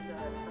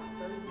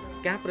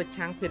ការប្រ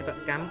ឆាំងភេរវ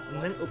កម្ម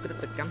និងឧក្រិ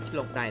ដ្ឋកម្មឆ្ល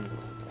ងដែន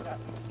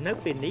នៅ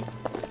ពេលនេះ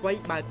អ្វី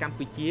បើកម្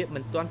ពុជាមិ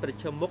នទាន់ប្រ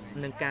ឈមមុខ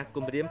នឹងការ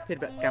គំរាមភេរ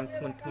វកម្ម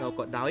ធ្ងន់ធ្ងរ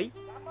ក៏ដោយ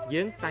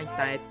យើងតែង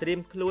តែត្រៀម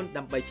ខ្លួន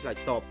ដើម្បីឆ្លើយ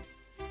តប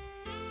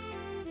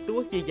ទោះ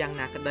ជាយ៉ាង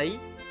ណាក្តី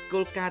គោ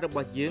លការណ៍រប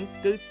ស់យើង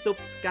គឺទប់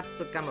ស្កាត់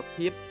សកម្ម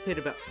ភាពភេរ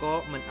វករ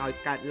មិនឲ្យ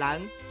កើតឡើង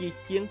ជា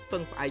ជាងពឹ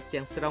ងផ្អែក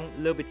ទាំងស្រុង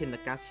លើវិធាន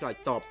ការឆ្លើយ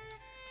តប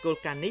គោល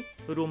ការណ៍នេះ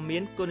រួមមា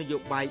នគោលនយោ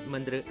បាយមិ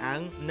នរើសអើ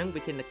ងនិង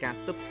វិធានការ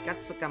ទប់ស្កា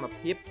ត់សកម្ម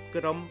ភាព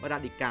ក្រុមរ៉ា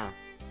ឌីកាល់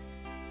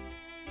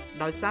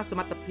ដោយសារសម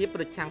ត្ថភាព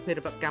ប្រឆាំងភេរ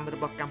វកម្មរ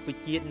បស់កម្ពុ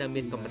ជានៅ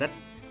មានកម្រិត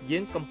យើ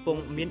ងកំពុង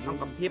មានអង្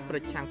គភាពប្រ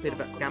ឆាំងភេរ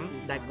វកម្ម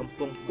ដែលកំ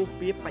ពុងពុះ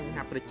ពៀបញ្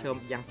ហាប្រឈម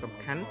យ៉ាងសំ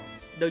ខាន់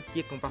ដូច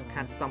ជាកង្វះ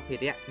ខាតសម្ភា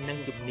រៈនិង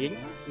ជំនាញ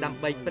ដើម្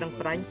បីប្រឹង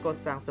ប្រែងក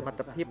សាងសមត្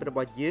ថភាពរប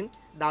ស់យើង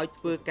ដោយ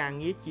ធ្វើការ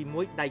ងារជា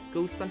មួយដៃ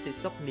គូសន្តិ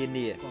សុខនា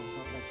នា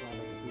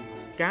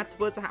ការធ្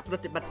វើសហប្រ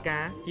តិបត្តិកា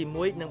រជា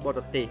មួយនឹងបរ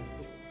ទេស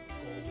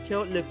ឈ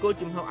លលើគោល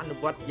ជំហរអនុ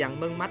វត្តយ៉ាង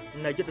ម៉ឺងម៉ាត់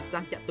នៅយុទ្ធសា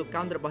ស្ត្រចតុ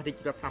កោណរបស់រា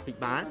ជរដ្ឋាភិ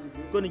បាល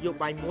គោលនយោ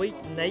បាយមួយ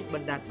នៃប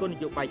ណ្ដាគោលន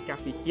យោបាយការ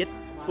ពារជាតិ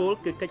គោល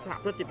គឺកិច្ចសហ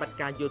ប្រតិបត្តិ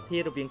ការយោធា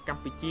រវាងក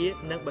ម្ពុជា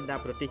និងបណ្ដា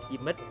ប្រទេសជា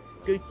មិត្ត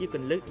គឺជាគ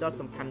ន្លឹះដ៏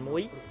សំខាន់មួ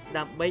យ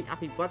ដើម្បីអ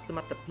ភិវឌ្ឍសម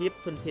ត្ថភាព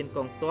ធនធានក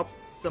ងទ័ព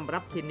សម្រា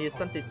ប់ធានា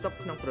សន្តិសុខ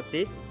ក្នុងប្រ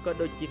ទេសក៏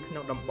ដូចជាក្នុ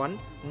ងតំបន់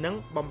និង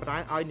បម្រើ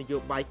ឲ្យនយោ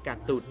បាយការ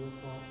ទូត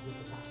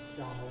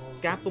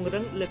ការពង្រឹ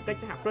ងលើកិច្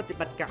ចសហប្រតិ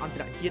បត្តិការអន្ត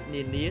រជាតិ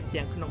នានា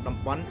ទាំងក្នុងតំ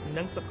បន់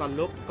និងសកល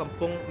លោកកំ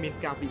ពុងមាន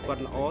ការវិវត្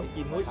តល្អ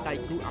ជាមួយដៃ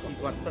គូអភិ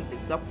វឌ្ឍសន្តិ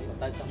សុខ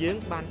យើង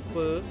បានធ្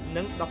វើ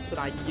និងដោះស្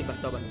រាយជាប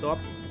ន្តបន្ទា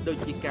ប់ដូច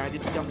ជាការរៀ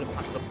បចំលំ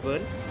ហាត់ប្រព័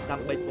ន្ធដើ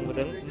ម្បីពង្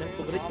រឹងនិងព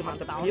ង្រីកសមត្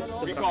ថភាព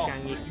សម្រាប់ការ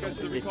ងារក្នុង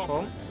ប្រទេសផ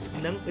ង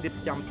និងរៀប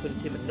ចំធន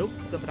ធានមនុស្ស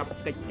សម្រាប់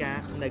កិច្ចការ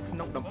នៅក្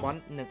នុងតំបន់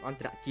និងអន្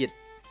តរជាតិ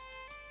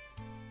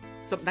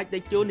សម្ដេចតេ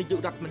ជោនាយក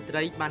រដ្ឋមន្ត្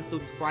រីបានទូ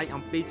លថ្វាយ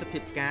អំពីសភា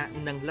ពការ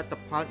និងលទ្ធ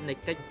ផលនៃ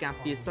កិច្ចការ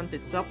ពារសន្តិ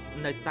សុខ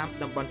នៅតាម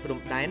តំបន់ព្រំ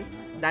ដែន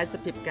ដែលស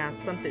ភាពការ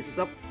សន្តិ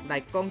សុខដែ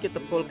លកងយុទ្ធ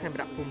ពលខេម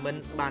រៈភូមិន្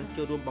ទបាន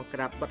ចូលរួមបង្ក្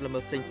រាបបទល្មើ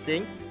សផ្សេ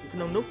ងៗក្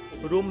នុងនោះ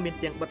រួមមាន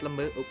ទាំងបទល្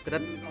មើសឧក្រិ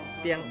ដ្ឋ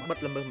ទាំងបទ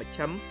ល្មើសមជ្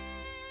ឈិម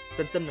ទ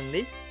ន្ទឹមនឹង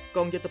នេះក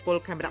ងយុទ្ធពល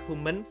ខេមរៈភូ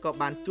មិន្ទក៏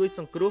បានជួយស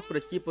ង្គ្រោះប្រ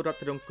ជាពលរដ្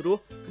ឋរងគ្រោះ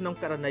ក្នុង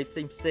ករណីផ្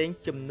សេងៗ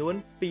ចំនួន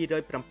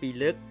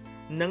207លើក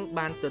និង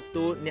បានទ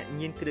ទួលអ្នក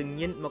ញៀនគ្រឿង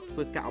ញៀនមកធ្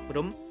វើការអប់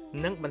រំ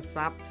និងបន្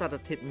សាបសារ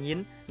ធាតុញៀន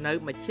នៅ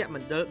មជ្ឈម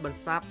ណ្ឌលបន្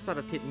សាបសារ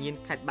ធាតុញៀន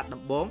ខេត្តបាត់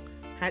ដំបង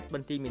ខេត្តប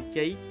ន្ទាយមាន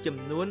ជ័យចំ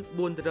នួន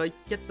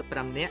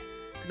475នាក់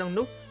ក្នុង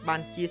នោះបា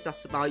នជាសះ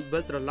ស្បើយវិ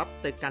លត្រឡប់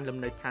ទៅកាន់លំ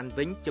នៅឋាន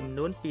វិញចំ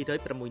នួន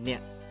206នា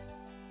ក់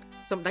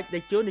សម្ដេចតេ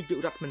ជោនាយក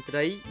រដ្ឋមន្ត្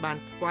រីបាន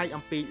ថ្វាយ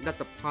អំពីលទ្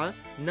ធផល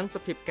និងស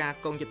ភាពការ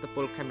កងយុទ្ធព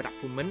លខេមរៈ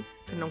ភូមិន្ទ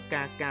ក្នុង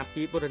ការការ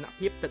ពារបូរណ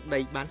ភាពទឹកដី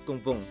បានគ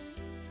ង់វង្ស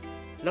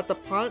លទ្ធ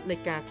ផលនៃ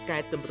ការកែ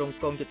តម្រង់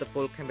កងយុទ្ធព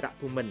លខេមរៈ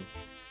ភូមិន្ទ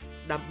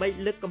ដើម្បី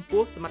លើកកម្ព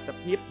ស់សមត្ថ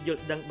ភាពយ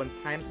ល់ដឹងបន្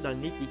ថែមដល់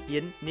នី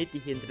តិ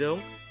ហានរង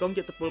កង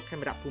យុទ្ធពលខេ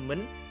មរៈភូមិ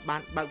ន្ទបា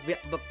នបើកវ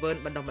គ្គវឹកវើ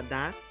បណ្ដុះបណ្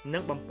ដាលនិ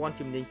ងបំពេញ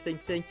ជំនាញផ្សេ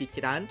ងៗជា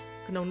ច្រើន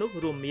ក្នុងនោះ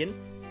រួមមាន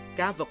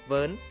ការវឹក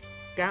វើ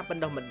ការប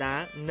ណ្ដុះបណ្ដា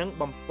លនិង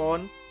បំពេញ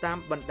តាម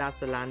បណ្ដា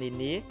សាលានា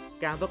នា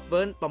ការវឹក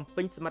វើបំ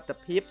ពេញសមត្ថ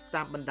ភាព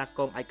តាមបណ្ដាក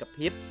ងឯក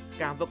ភាព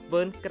ការវឹក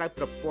វើក្រៅ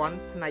ប្រព័ន្ធ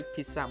ផ្នែក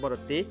ភាសាបរ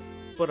ទេស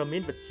ព័ត៌មា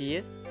នវិទ្យា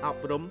អ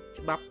ប់រំ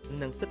ច្បាប់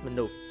និងសិទ្ធិម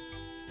នុស្ស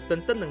ទ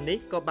ន្ទឹមនឹងនេះ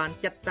ក៏បាន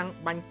ចាត់តាំង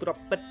បាញ់គ្រា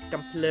ប់ពិត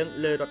កាំភ្លើង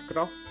លើរថក្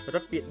រោះរ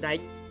ថពាដែក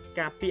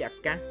ការពារអា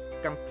កាស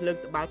កាំភ្លើង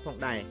ត្បាល់ផង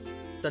ដែរ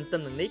ទន្ទឹ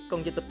មនឹងនេះក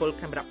ងយុទ្ធពល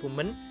ខេមរៈភូ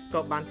មិន្ទ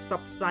ក៏បានផ្ស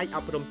ព្វផ្សាយអ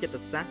ប់រំចិត្ត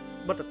សាស្ត្រ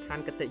បទដ្ឋាន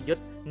គតិយុត្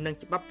តនិង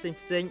ច្បាប់ផ្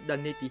សេងៗដ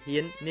ល់នីតិ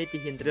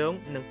ហានរង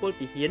និងពល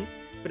ពិហាន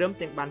ព្រម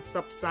ទាំងបានផ្ស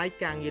ព្វផ្សាយ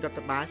ការងាររដ្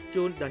ឋបាល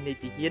ជូនដល់នី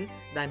តិហាន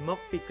ដែលមក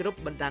ពីគ្រប់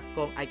បណ្ដាក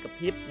ងឯក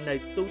ភាពនៅ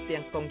ទូទាំ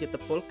ងកងយុទ្ធ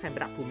ពលខេម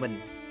រៈភូមិន្ទ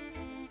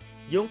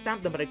យោងតាម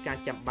តម្រូវការ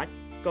ចាំបាច់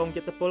កង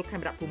យុទ្ធពលខេ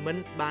មរៈភូមិន្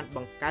ទបានប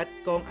ង្កើត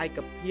កងឯក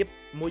ភាព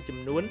មួយចំ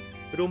នួន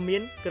រួមមា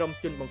នក្រុម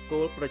ជនបង្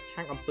គោលប្រ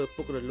ឆាំងអំពើ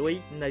ពុករលួយ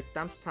នៅ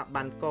តាមស្ថា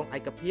ប័នកងឯ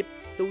កភាព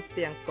ទូ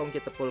ទាំងកងយុ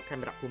ទ្ធពលខេម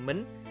រៈភូមិ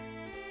ន្ទ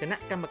គណៈ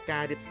កម្មកា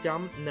ររៀបចំ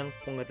និង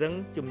ពង្រឹង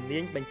ជំនា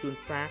ញបញ្ជូន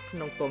សារក្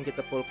នុងកងយុទ្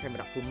ធពលខេម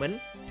រៈភូមិន្ទ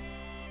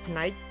ផ្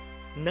នែក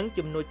និង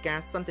ជំនួយការ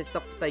សន្តិសុ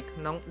ខផ្ទៃក្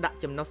នុងដាក់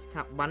ចំណុះស្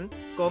ថាប័ន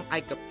កងឯ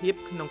កភាព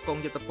ក្នុងកង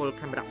យុទ្ធពល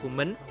ខេមរៈភូ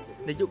មិន្ទ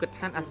នាយកដ្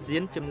ឋានអាស៊ា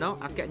នចំណុះ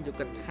អគ្គនាយ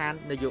កដ្ឋាន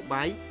នយោ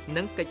បាយ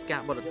និងកិច្ចកា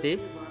របរទេស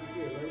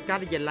កា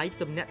រិយាល័យ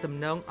ទំនាក់ទំ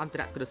នងអន្ត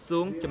រក្រសួ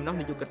ងចំណុះ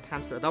នាយកដ្ឋា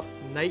នសរុប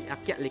នៃអ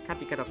គ្គលេខា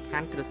ធិការដ្ឋា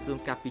នក្រសួង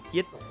ការពារ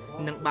ជាតិ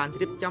និងបាន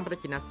រៀបចំរ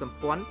ចនាសម្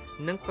ព័ន្ធ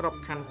និងក្រប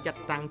ខ័ណ្ឌចាត់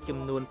តាំងចំ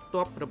នួន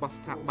ទ័ពរបស់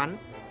ស្ថាប័ន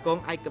កង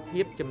ឯក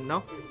ភាពចំ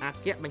ណុះអ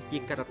គ្គបញ្ជា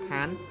ការដ្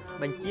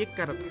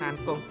ឋាន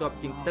កងទ័ព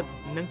ជើងទឹក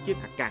និងជើង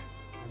អាកាស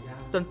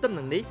ទន្ទឹម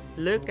នឹងនេះ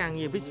លើការ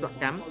ងារវិស្វ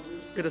កម្ម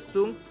ក្រ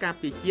សួងការ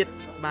ពារជាតិ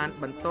បាន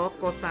បន្ត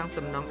កសាង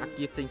សំណង់អ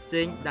គារផ្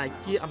សេងៗដែល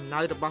ជាអំណោ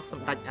យរបស់ស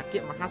ម្ដេចអគ្គ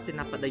មហាសេ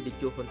នាបតីតេ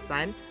ជោហ៊ុន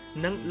សែន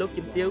និងលោក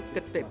ជំទាវ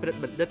គិតតិព្រឹទ្ធ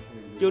បណ្ឌិត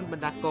ជូនប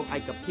ណ្ដាកងឯ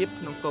កភាព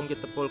ក្នុងកងយុ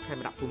ទ្ធពលខេម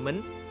រៈភូមិន្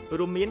ទ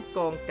រួមមានក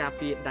ងការ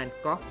ពារដែន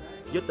កោះ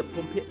យុទ្ធភូ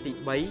មិភាគទី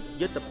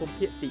3យុទ្ធភូមិ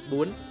ភាគទី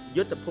4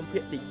យុទ្ធភូមិភា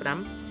គទី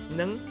5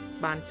និង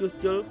បានជួស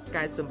ជុល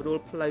កែសម្រួល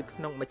ផ្លូវក្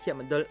នុងមជ្ឈ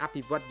មណ្ឌលអ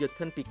ភិវឌ្ឍយោ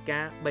ធិនពិកា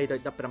រ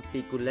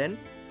317គូលែន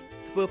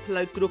ធ្វើផ្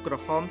លូវគ្រួក្រ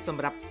ហមស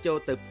ម្រាប់ចូល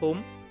ទៅភូ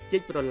មិជី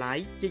កប្រឡាយ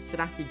ជីកស្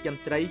រះចិញ្ចឹម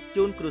ត្រី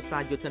ជូនគ្រួសា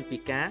រយោធិនពិ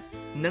ការ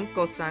និងក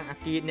សាងអ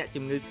គារអ្នក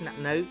ជំងឺស្នាក់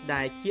នៅ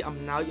ដែលជាអំ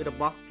ណោយរ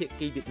បស់ភា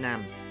គីវៀតណាម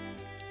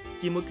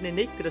ជាមួយគ្នា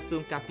នេះក្រសួ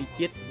ងការពារ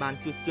ជាតិបាន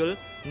ជួសជុល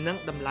និង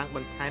ដំឡើងប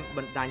ន្ថែមប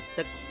ណ្ដាញ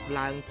ទឹក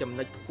ឡើងចំ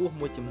ណុចខ្ពស់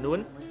មួយចំនួន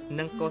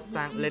និងក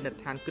សាងលេន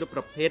ដ្ឋានគ្រប់ប្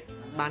រភេទ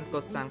បានក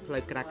សាងផ្លូ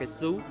វក្រាកេ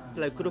ស៊ូ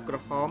ផ្លូវគ្រួសក្រ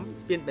ហម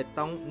ស្ពានបេ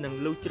តុងនិង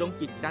លូជ្រុង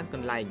ជាច្រើនក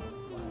ន្លែង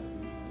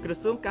ក្រ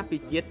សួងការពា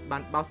រជាតិបា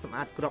នបោសសម្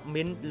អាតគ្រាប់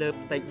មីនលើ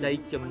ផ្ទៃដី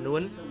ចំនួ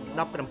ន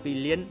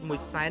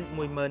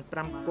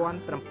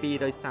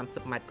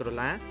 17,115,730 ម៉ែត្រក្រ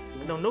ឡា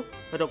ក្នុងនោះ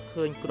រក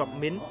ឃើញគ្រាប់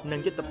មីននិង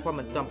យុទ្ធភណ្ឌ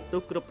មិនទាន់ផ្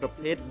ទុះគ្រប់ប្រ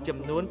ភេទចំ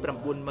នួន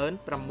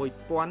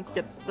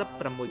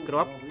 96,076 គ្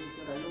រាប់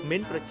មី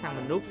នប្រឆាំង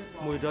មនុស្ស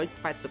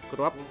 180 គ្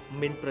រាប់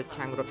មីនប្រ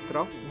ឆាំងរថក្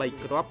រោះ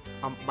 3 គ្រាប់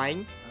អំបែង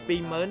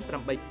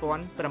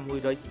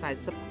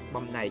 28,640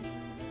 បំណែក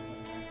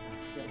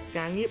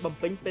ការងារបំ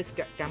ពេញបេសក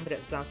កម្មរ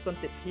ក្សាសន្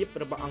តិភាព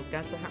របស់អង្គកា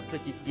រសហប្រ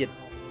ជាជាតិ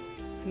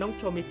ក្នុង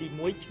ឆមាសទី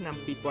1ឆ្នាំ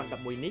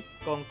2011នេះ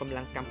កងកម្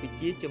លាំងកម្ពុ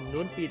ជាចំ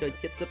នួន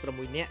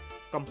276នាក់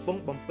កំពុង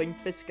បំពេញ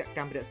បេសកក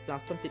ម្មរក្សា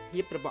សន្តិភា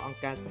ពរបស់អង្គ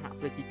ការសហ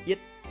ប្រជាជា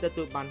តិទ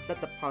ទួលបានល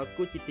ទ្ធផល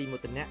គួរជាទីមោ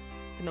ទនៈ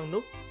ក្នុង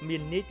នោះមា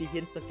ននាយទា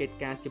ហានសង្កេត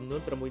ការចំនួន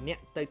6នា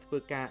ក់ទៅធ្វើ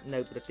ការនៅ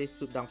ប្រទេស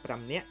ស៊ូដង់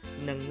5នាក់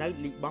និងនៅ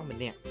លីបង់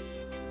1នាក់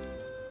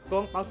ក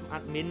ងបោសសម្អា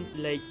តមីន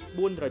លេខ405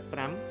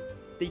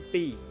ទី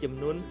2ចំ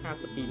នួន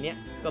52នាក់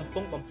កំពុ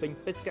ងបំពេញ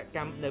បេសកក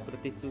ម្មនៅប្រ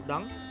ទេសស៊ូដ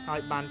ង់ហើយ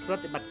បានប្រ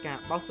តិបត្តិការ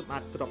បោសសម្អា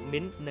តគ្រាប់មី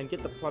ននិងយុ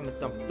ទ្ធភណ្ឌមិន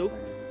ទាន់ផ្ទុះ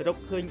រក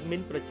ឃើញមី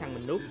នប្រឆាំងម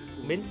នុស្ស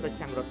មីនប្រ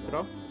ឆាំងរថក្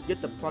រោះយុ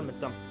ទ្ធភណ្ឌមិន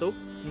ទាន់ផ្ទុះ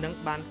និង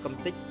បានកំ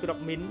ទេចគ្រា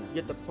ប់មីន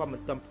យុទ្ធភណ្ឌមិ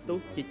នទាន់ផ្ទុះ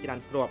ជាច្រើន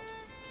គ្រាប់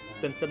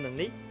ទន្ទឹមនឹង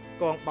នេះ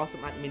កងបោសស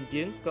ម្អាតមីន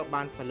យើងក៏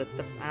បានផលិត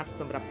ទឹកស្អាត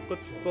សម្រាប់ផ្គ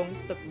ត់ផ្គង់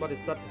ទឹកបរិ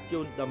សុទ្ធជូ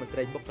នដល់មន្ត្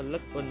រីបុគ្គលិ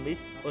កអ៊ុនមីស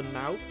អ៊ុន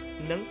ម៉ៅ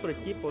និងប្រ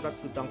ជាពលរដ្ឋ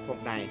ស៊ូដង់ផង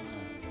ដែរ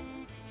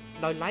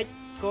ដោយឡែក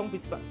កងវិ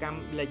ស្វកម្ម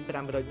លេខ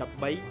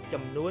513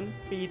ចំនួន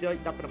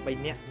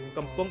218នាក់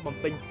កំពុងបំ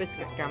ពេញបេស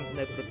កកម្ម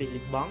នៅប្រទេស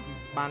លីបង់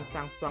បាន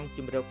សាងសង់ជ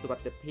ម្រកសុវ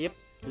ត្ថិភាព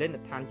លេន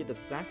ដ្ឋានយុទ្ធ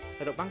សាស្ត្រ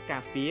របាំងកា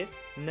រពារ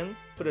និង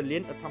ព្រលា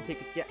នឧទ្ធម្ភាគ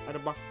ចក្ររ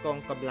បស់កង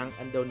កម្លាំង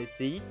ឥណ្ឌូនេ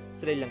ស៊ី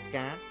ស្រីលង្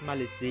កាម៉ា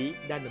ឡេស៊ី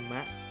ដាណឺ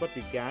ម៉ាកព័រ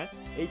ទុយហ្គាល់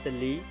អ៊ីតា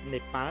លីនេ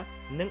ប៉ាល់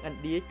និងឥ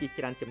ណ្ឌាជា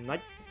ច្រើនចំណុច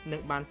និ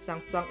ងបានសាង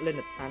សង់លេន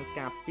ដ្ឋាន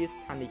ការពារ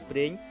ស្ថានីយ៍ប្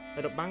រេង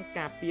របាំង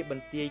ការពារប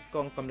ន្ទាយក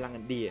ងកម្លាំង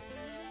ឥណ្ឌា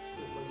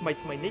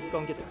ថ្មីនេះក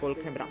ងយុទ្ធពល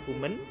ខេមរៈភូ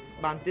មិន្ទ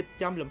បានរៀប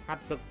ចំលំហា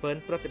ត់ហ្វឹកហ្វឺន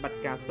ប្រតិបត្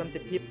តិការសន្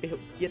តិភាពពហុ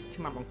ជាតិ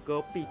ឆ្នាំអង្គរ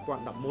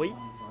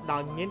2011ដោ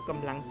យមានក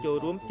ម្លាំងចូល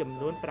រួមចំ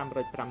នួន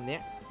505នា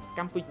ក់ក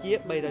ម្ពុជា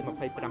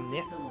325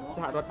នាក់ស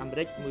ហរដ្ឋអាមេ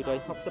រិក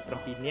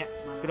167នាក់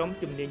ក្រុម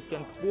ជំនាញជា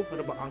ន់ខ្ពស់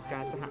របស់អង្គកា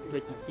រសហប្រ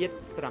ជាជាតិ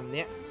5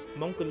នាក់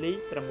ម៉ុងហ្គូលី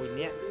6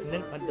នាក់និ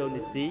ងឥណ្ឌូ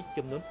នេស៊ី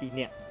ចំនួន2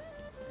នាក់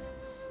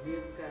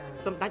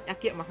សម្ដេចអ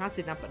គ្គមហា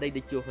សេនាបតី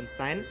តេជោហ៊ុន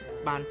សែន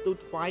បានទូត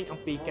ថ្វាយអំ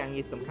ពីការ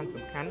ងារសំ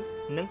ខាន់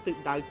និងទិស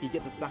ដៅជាយុ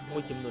ទ្ធសាស្ត្រមួ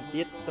យចំនួន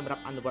ទៀតសម្រា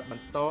ប់អនុវត្តប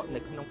ន្តនៅ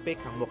ក្នុងពេល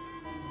ខាងមុខ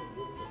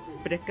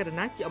ព្រះករុ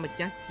ណាជាអម្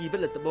ចាស់ជីវិត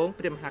ល្បូង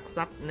ព្រះមហាក្ស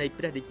ត្រនៃ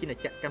ព្រះរាជាណា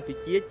ចក្រកម្ពុ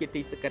ជាជា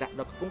ទីសក្ការៈ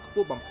ដ៏ខ្ពង់ខ្ព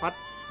ស់បំផុត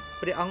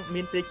ព្រះអង្គ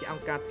មានព្រះជាអ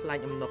ង្គការថ្លែង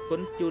អំណរគុ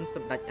ណជូនស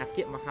ម្ដេចអគ្គ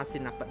មហាសេ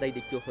នាបតី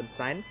តេជោហ៊ុន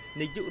សែន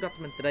នាយករដ្ឋ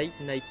មន្ត្រី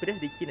នៃព្រះ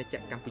រាជាណាចក្រ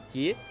កម្ពុ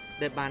ជា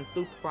ដែលបាន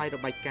ទូតថ្វាយរ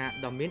បាយការណ៍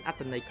ដ៏មានអត្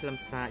ថន័យខ្លឹម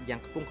សារយ៉ា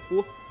ងខ្ពង់ខ្ព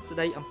ស់ស្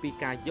ដីអំពី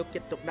ការយកចិ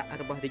ត្តទុកដាក់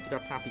របស់រាជរ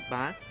ដ្ឋាភិ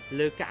បាល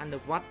លើការអនុ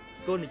វត្ត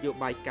គោលនយោ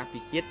បាយការពា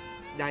រជាតិ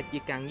ដែលជា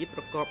ការងារ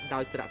ប្រកបដោ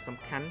យសារៈសំ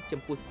ខាន់ចំ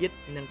ពោះជាតិ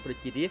និងប្រ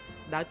ជារាស្ត្រ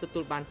ដែលទទួ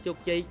លបានជោគ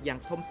ជ័យយ៉ាង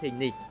ធំធេង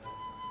នេះ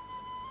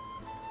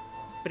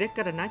ព្រះក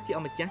រុណាជា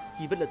អម្ចាស់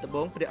ជីវិតល្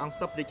បូងព្រះអង្គ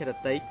សពរាជរ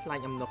ដ្ឋីថ្លែង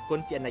អំណរគុណ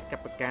ជាអនេក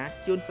ប្រការ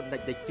ជូនសម្ដេច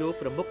តេជោ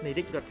ប្រមុខនៃ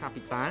រាជរដ្ឋា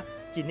ភិបាល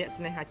ជាអ្នក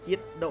ស្នេហាជា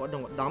តិដ៏ឧត្ត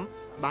មឧត្តម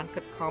បាន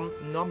ខិតខំ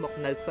នាំមក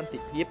នូវសន្តិ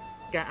ភាព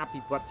ការអ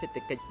ភិវឌ្ឍសេដ្ឋ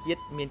កិច្ចជា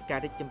តិមានការ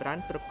រីកចម្រើន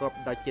ប្រកប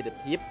ដោយចីរ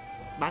ភាព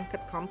បានខិ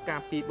តខំកា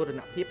រពារបូរ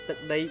ណភាពទឹក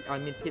ដីឲ្យ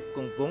មានភាពគ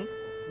ង់វង្ស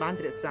បាន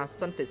រក្សា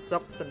សន្តិសុ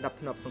ខសណ្ដាប់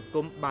ធ្នាប់សង្គ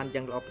មបាន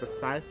យ៉ាងល្អប្រ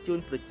សើរជូន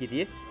ប្រជា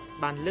រាស្ត្រ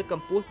បានលើកក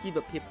ម្ពស់ជីវ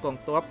ភាពកង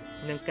ទ័ព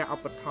និងការឧ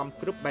បត្ថម្ភ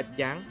គ្រប់បែប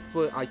យ៉ាងធ្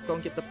វើឲ្យកង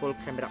យុទ្ធពល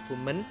ខេមរៈភូ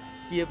មិន្ទ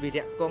ជាវី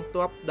រៈកង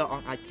ទ័ពដ៏អ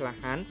ង់អាចក្លា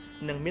ហាន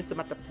និងមានស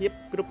មត្ថភាព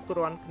គ្រប់គ្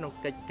រាន់ក្នុង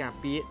កិច្ចការ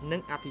ពារនិ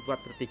ងអភិវឌ្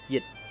ឍប្រទេសជា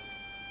តិ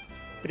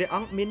ព្រះអ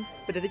ង្គមាន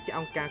ព្រះរាជអ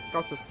ង្គការ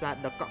កោតសរសើរ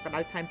ដ៏កក់ក្ដៅ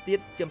ថែមទៀត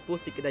ចំពោះ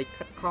សេចក្តី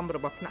ខិតខំរ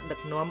បស់ថ្នាក់ដឹក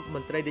នាំម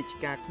ន្ត្រីរាជ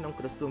ការក្នុង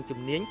ក្រសួងជំ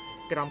នាញ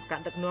ក្រោមការ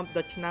ដឹកនាំ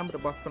ដ៏ឆ្នើមរ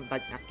បស់សម្ដេ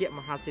ចអគ្គម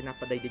ហាសេនា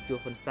បតីតេជោ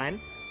ហ៊ុនសែន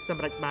ស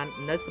ម្រាប់បាន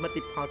នូវសមិទ្ធ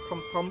ផលធំ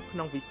ក្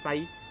នុងវិស័យ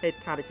ហេ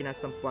ដ្ឋារចនា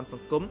សម្ព័ន្ធស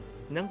ង្គម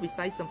និងវិ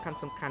ស័យសំ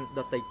ខាន់ដ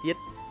ទៃទៀត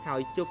ហើ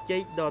យជោគជ័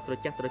យដ៏ត្រ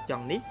ចះត្រច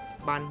ង់នេះ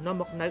បាននាំ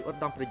មកនូវឧត្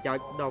តមប្រយោជ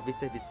ន៍ដ៏វិ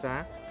សេសវិសាល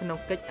ក្នុង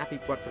កិច្ចអភិ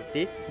វឌ្ឍប្រ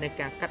ទេសនិង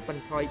ការកាត់ប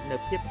ន្ថយនូវ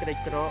ភាពក្រី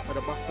ក្ររ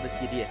បស់ប្រ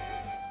ជារាស្ត្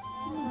រ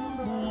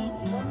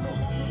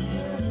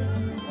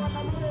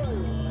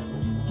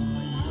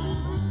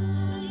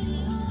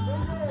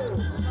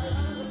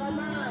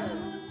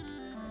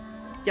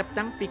ចាប់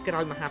តាំងពីក្រោ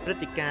យមហាព្រឹ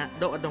ត្តិការណ៍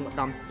ដ៏ឧត្តមឧត្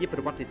តមជាប្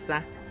រវត្តិសា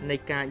ស្ត្រនៃ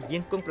ការយា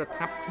ងគង់ប្រ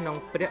ថាប់ក្នុង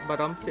ព្រះប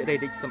រមសិរី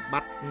រិទ្ធសម្ប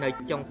ត្តិនៅ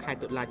ចុងខែ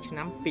តុលាឆ្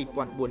នាំ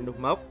2004នោះ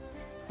មក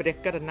ព្រះ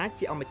ករុណា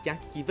ជាអម្ចាស់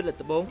ជីវិត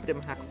ល្បូងព្រះ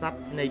មហាក្សត្រ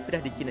នៃព្រះ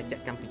រាជាណាចក្រ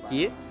កម្ពុ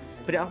ជា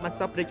ព្រះអង្គបាន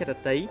សពរាជរ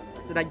ដ្ឋី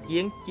ស្ដេចយា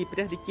ងជាព្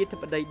រះរាជាធិ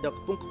បតីដ៏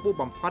ខ្ពង់ខ្ពស់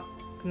បំផុត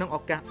ក្នុងឱ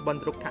កាសបុណ្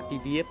យរុក្ខទិ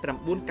វា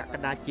9កក្ក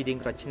ដាជារៀង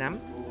រាល់ឆ្នាំ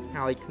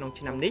ហើយក្នុង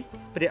ឆ្នាំនេះ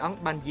ព្រះអង្គ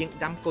បានយាង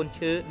ដាំកូន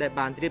ឈើដែល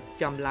បានរៀប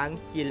ចំឡើង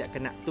ជាលក្ខ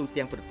ណៈទូ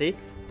ទាំងប្រទេស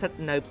ថិត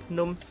នៅភ្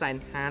នំសែន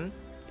ហាន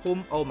ភូ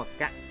មិអូម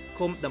កៈ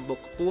ឃុំដំបូក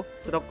ខ្ពស់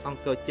ស្រុកអ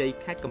ង្គរជ័យ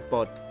ខេត្តកំព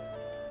ត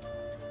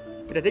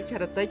ព្រះរាជហ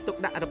ឫទ័យទុក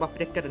ដាក់របស់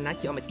ព្រះករុណា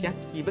ជាអម្ចាស់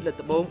ជីវិតលើ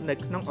ត្បូងនៅ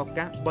ក្នុងឱ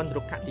កាសបុណ្យ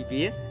រុក្ខទិ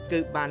វាគឺ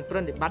បានប្រ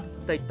ណិប័ត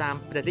ទៅតាម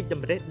ព្រះរាជត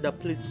ម្រិះដ៏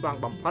ភ្លឺស្វាង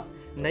បំផុត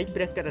នៃព្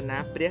រះករុណា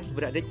ព្រះវ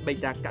ររាជបិ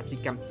តាកសិ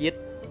កម្មជាតិ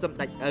សម្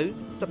ដេចឪ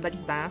សម្ដេច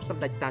តាស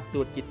ម្ដេចតា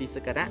ទួតជាទីស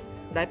ក្ការៈ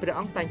ដែលព្រះ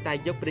អង្គតែងតែ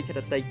យកព្រះរាជហ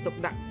ឫទ័យទុក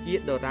ដាក់ជា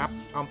ដរាប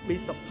អំពី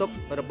សុខទុក្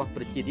ខរបស់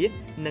ប្រជារាស្ត្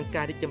រនិង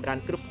ការរីកចម្រើន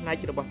គ្រប់ផ្នែ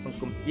ករបស់សង្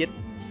គមជាតិ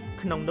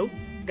ក្នុងនោះ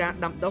ការ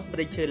ដាំដុះព្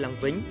រៃឈើឡើង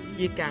វិញ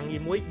ជាការងា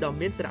រមួយដ៏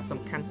មានសារៈសំ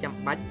ខាន់ចាំ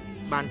បាច់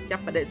បានចា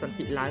ប់បដិសន្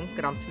ធិឡើង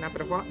ក្រោមស្នា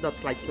ព្រះហស្ថដ៏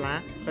ថ្លៃថ្លា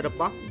រ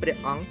បស់ព្រះ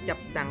អង្គចា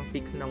ប់តាំងពី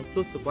ក្នុងទ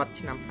សវត្សរ៍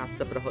ឆ្នាំ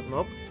50រហូតម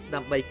កដើ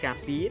ម្បីការ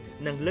ពារ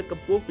និងលើកក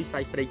ម្ពស់វិស័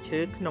យព្រៃឈើ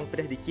ក្នុងព្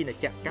រះរាជាណា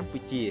ចក្រកម្ពុ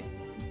ជា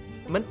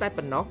មិនតែ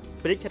ប៉ុណ្ណោះ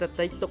ព្រះរាជហឫ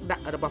ទ័យទុកដា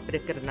ក់របស់ព្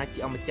រះករុណាជា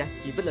អម្ចាស់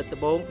ជីវិតលើត្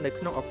បូងនៅ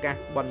ក្នុងឱកាស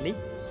បុណ្យនេះ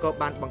ក៏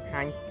បានបង្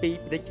ហាញពី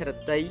ព្រះរាជហឫ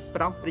ទ័យ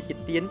ប្រោសព្រះរាជ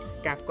ទាន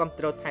ការគ្រប់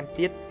គ្រងថែម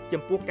ទៀត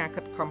ចំពោះការ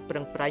ខិតខំប្រឹ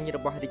ងប្រែងរ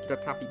បស់រាជរ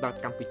ដ្ឋាភិបាល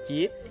កម្ពុជា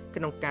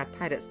ក្នុងការ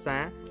ថែរក្សា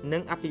និ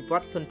ងអភិវ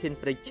ឌ្ឍធនធាន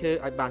ព្រៃឈើ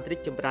ឲ្យបានរីក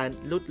ចម្រើន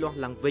លូតលាស់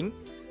ឡើងវិញ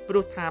ព្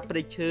រោះថាព្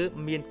រៃឈើ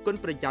មានគុណ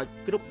ប្រយោជន៍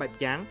គ្រប់បែប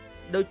យ៉ាង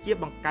ដូចជា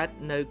បង្កើត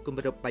នៅគ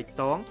ម្របបៃ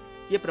តង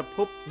ជាប្រភ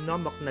ពនាំ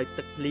មកនៅ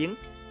ទឹកភ្លៀង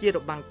ជារ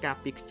បាំងការ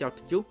ពារខ្យល់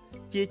ព្យុះ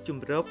ជាជ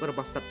ម្រករប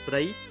ស់សត្វព្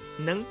រៃ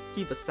និង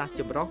ជីវសាស្ត្រ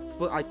ចម្រុះធ្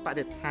វើឲ្យប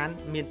រិស្ថាន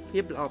មានភា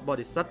ពល្អប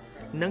រិសុទ្ធ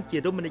និងជា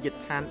រមណីយ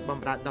ដ្ឋានប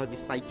ម្រើដល់វិ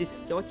ស័យទេស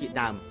ចរជា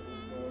ដើម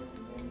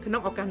ក្នុ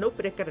ងឱកាសនោះ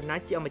ព្រះករុណា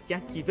ជាអម្ចា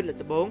ស់ជីវិតលើ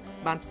ត្បូង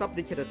បានសព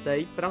រាជហឫទ័យ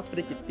ប្រោសព្រះ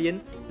រាជទាន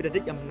ព្រះ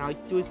រាជអំណោយ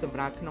ជួយសម្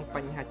រាលក្នុងប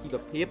ញ្ហាជីវ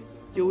ភាព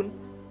ជូន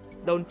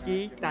ដូនជី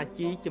តា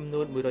ជីចំ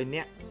នួន100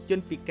នាក់ជន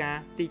ពិការ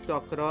ទីត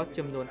ក្រ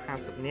ចំនួន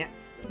50នាក់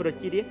ប្រ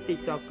ជារាស្ត្រទី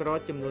តក្រ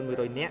ចំនួន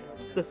100នាក់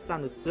សិស្សា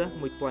នុសិស្ស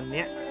1000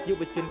នាក់យុ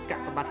វជនកា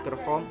កបាទក្រ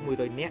ហម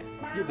100នាក់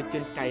យុវជ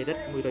នកៃរិត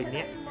100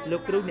នាក់លោ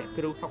កគ្រូអ្នក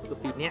គ្រូ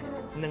62នាក់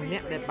និងអ្ន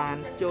កដែលបាន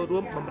ចូលរួ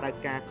មបម្រើ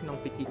ការក្នុង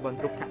ពិធីបុណ្យ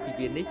រុក្ខទិ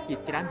វានេះជា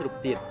ច្រើនរូប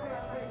ទៀត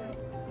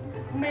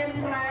មាន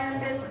ផ្លែ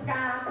មានផ្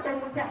កាចុង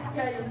ចាក់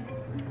ជ័យ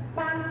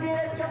បានជា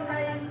ចំណៃ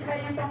ឆៃ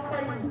បំពេ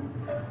ញ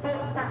ពុ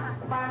ទ្ធសាស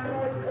បាន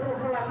រួចរ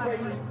ស់ឡើងវិ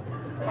ញ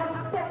បន្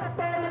ទុក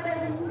ពេលនេះ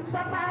ស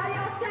ប្បាយ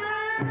អស្ចារ្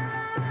យ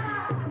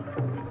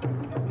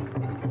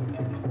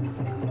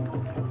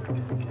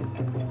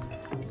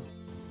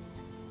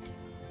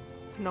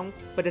ក្នុង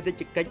ព្រះរា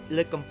ជកិច្ច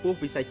លើកកម្ពស់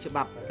វិស័យច្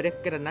បាប់ព្រះ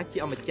ករុណាជា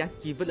អម្ចាស់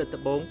ជីវិតលើ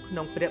ត្បូងក្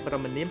នុងព្រះបរ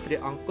មនាមព្រះ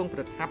អង្គគង់ប្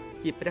រថាប់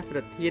ជាព្រះប្រ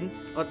ធាន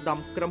ឧត្តម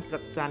ក្រុមប្រឹ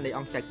ក្សានៃ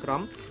អង្គចៅក្រ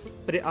ម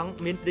ព្រះអង្គ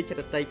មានព្រះរាជហ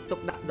ឫទ័យទុក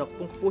ដាក់ដ៏ខ្ព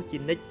ង់ខ្ពស់ជា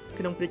និច្ច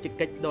ក្នុងព្រះរាជ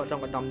កិច្ចដ៏ឧ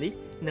ត្តមនេះ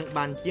និង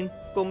បានយាង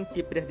គង់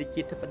ជាព្រះរា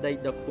ជាធិបតី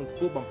ដ៏ខ្ពង់ខ្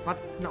ពស់បំផុត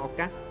ក្នុងឱ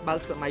កាសបើក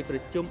សម័យប្រ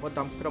ជុំឧត្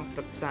តមក្រុមប្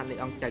រឹក្សានៃ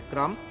អង្គចៅក្រ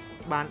ម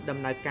បានដំ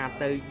ណើរការ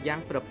ទៅយ៉ាង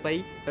ប្រពៃ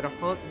រ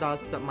ហូតដល់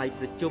សម័យ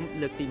ប្រជុំ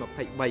លើកទី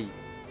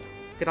23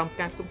ក្រោម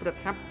ការគង់ប្រ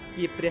ថាប់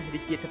ជាព្រះរា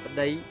ជាធិប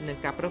តីនិង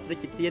ការប្រោសព្រះរា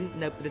ជទាន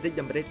នៅព្រះរាជ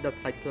តម្រិះដ៏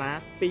ថ្លៃថ្លា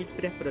ពី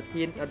ព្រះប្រ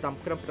ធានឧត្តម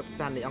ក្រុមប្រឹក្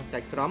សានៃអង្គចៅ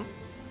ក្រម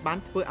បាន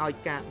ធ្វើឲ្យ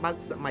ការបើក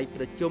សម័យ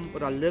ប្រជុំ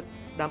រាល់លើក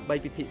ដើម្បី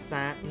ពិភាក្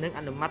សានិង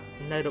អនុម័ត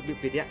នៅរបៀប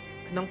វិរៈ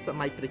ក្នុងស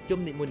ម័យប្រជុំ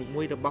នី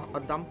មួយៗរបស់ឧ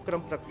ត្តមក្រុ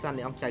មប្រឹក្សា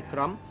នៃអង្គចៅក្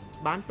រម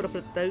បានប្រព្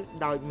រឹត្តទៅ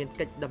ដោយមាន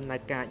កិច្ចដំណើរ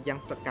ការយ៉ាង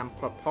សកម្ម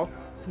ផុតផុស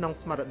ក្នុង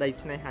ស្មារតី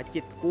ស្នេហា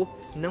ជាតិខ្ពស់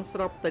និងស្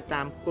របទៅ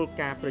តាមគោល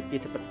ការណ៍ប្រជា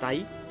ធិបតេយ្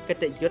យគ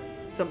តិយុត្ត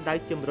សម្ដៅ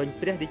ជំរុញ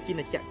ព្រះរាជា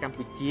ណាចក្រកម្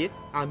ពុជា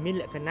ឲ្យមាន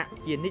លក្ខណៈ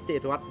ជានីតិ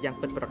រដ្ឋយ៉ាង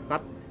ពិតប្រាក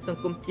ដស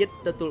ង្គមជាតិ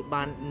ទទួល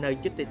បាននូវ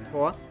យុត្តិធ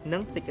ម៌និ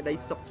ងសេចក្តី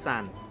សុខសា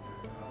ន្ត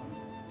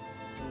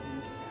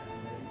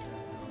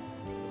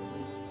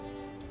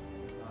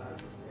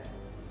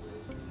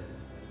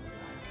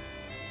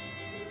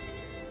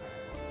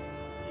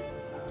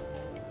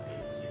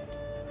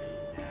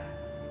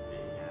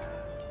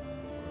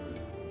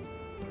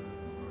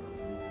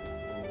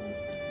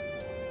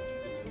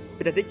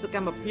ព្រះរាជសក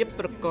ម្មភាព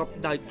ប្រកប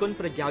ដោយគុណ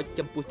ប្រយោជន៍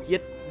ចំពោះជា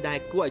តិដែល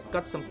គួរឲ្យក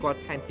ត់សម្គាល់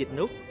ថែមទៀត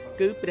នោះ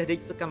គឺព្រះរាជ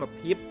សកម្ម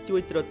ភាពជួ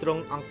យទ្រទ្រ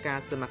ង់អង្គការ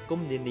សមាគម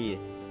នានា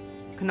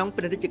ក្នុង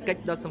ព្រះរាជកិច្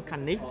ចដ៏សំខា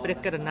ន់នេះព្រះ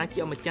ករុណាជា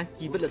អម្ចាស់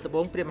ជីវិតលើត្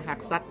បូងព្រះមហា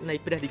ក្សត្រនៃ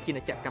ព្រះរាជា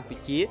ណាចក្រកម្ពុ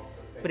ជា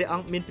ព្រះអ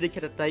ង្គមានព្រះរាជ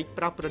ហឫទ័យ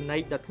ប្រោសប្រណី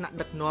ដល់ថ្នាក់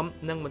ដឹកនាំ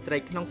និងមន្ត្រី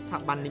ក្នុងស្ថា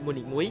ប័ននី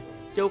មួយៗ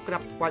ចូលក្រា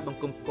បថ្វាយប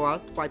ង្គំគាល់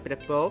ថ្វាយព្រះ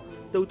ពរ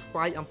ទូលថ្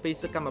វាយអំពី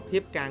សកម្មភា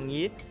ពការ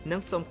ងារនិ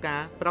ងសូមកា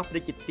រប្រោសព្រះ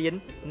រាជទាន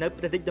នៅ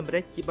ព្រះរាជតម្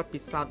រិះជាបទពិ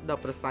សោធន៍ដ៏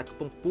ប្រសើរខ្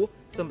ពង់ខ្ពស់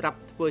សម្រាប់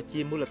ធ្វើ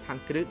ជាមូលដ្ឋាន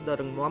គ្រឹះដ៏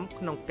រឹងមាំ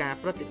ក្នុងការ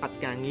ប្រតិបត្តិ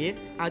ការងារ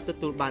ឲ្យទ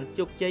ទួលបាន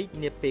ជោគជ័យ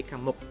នាពេលខា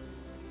ងមុខ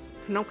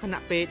ក្នុងខ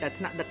ណៈពេលដែល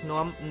ថ្នាក់ដឹក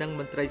នាំនិង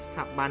មន្ត្រីស្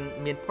ថាប័ន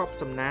មានភ័ព្វ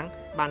សំណាង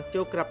បាន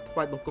ចូលក្រាបថ្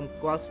វាយបង្គំ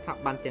គាល់ស្ថា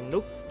ប័នទាំង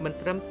នោះមិន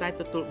ត្រឹមតែ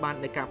ទទួលបាន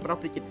នូវការប្រោស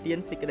ព្រះរាជទាន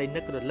សេចក្តី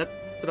នឹករលឹក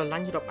ស្រឡា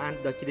ញ់រាប់អាន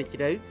ដ៏ជ្រាល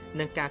ជ្រៅ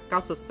និងការកោ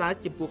តសរសើរ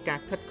ចំពោះការ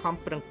ខិតខំ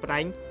ប្រឹងប្រែ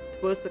ង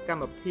ធ្វើសក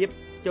ម្មភាព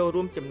ចូល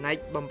រួមចំណែក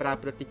បម្រើ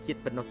ប្រទេសជាតិ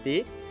ប៉ុណ្ណោះទេ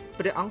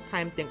ព្រះអង្គ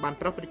ថែមទាំងបាន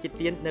ប្រោសព្រះរាជ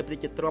ទាននៅព្រះរា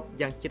ជទ្រព្យ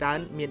យ៉ាងច្រើន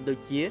មានដូច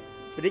ជា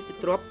ព្រះរាជ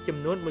ទ្រព្យចំ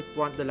នួន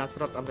$1000សហ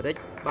រដ្ឋអាមេរិក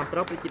បានប្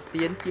រោសព្រះរាជ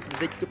ទានជាព្រះ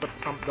រាជឧបត្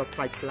ថម្ភដ៏ថ្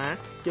លៃថ្លា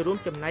ចូលរួម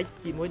ចំណែក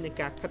ជាមួយនឹង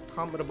ការខិត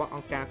ខំរបស់អ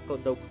ង្គការកូ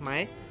ដូខ្មែ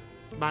រ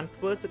បាន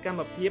ធ្វើសកម្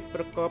មភាព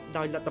ប្រកប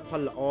ដោយលទ្ធផ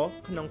លល្អ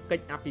ក្នុងកិ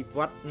ច្ចអភិវ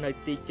ឌ្ឍនៅ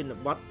ទីជន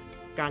បទ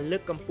ការលើ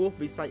កកម្ពស់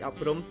វិស័យអ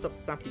ប់រំសិ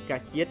ក្សាធិកា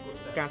រជាតិ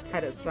ការថែ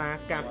រក្សា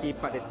ការពារ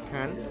បរិស្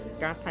ថាន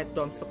ការថែ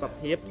ទាំសុខ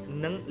ភាព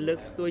និងលើក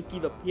ស្ទួយជី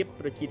វភាព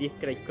ប្រជារាស្ត្រ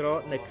ក្រីក្រ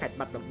នៅខេត្ត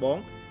បាត់ដំបង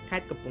ខេ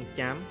ត្តកំពង់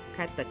ចាម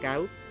ខេត្តតាកែវ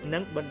និ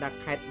ងបណ្ដា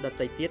ខេត្តដ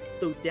ទៃទៀត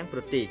ទូទាំងប្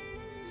រទេស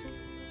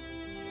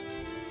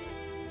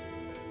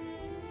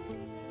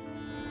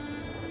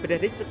ព្រះ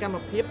រាជសកម្ម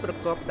ភាពប្រ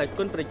កបដោយ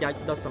គុណប្រយោជន៍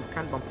ដ៏សំ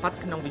ខាន់បំផុត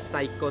ក្នុងវិ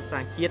ស័យកសា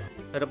ងជាតិ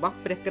របស់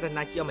ព្រះករុ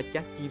ណាជាម្ចា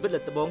ស់ជីវិតលើ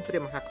ត្បូងព្រះ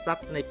មហាក្សត្រ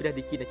នៃព្រះ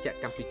រាជាណាចក្រ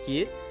កម្ពុជា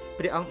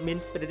ព្រះអង្គមាន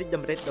ព្រះរាជត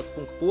ម្រិះដ៏ខ្ព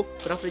ង់ខ្ពស់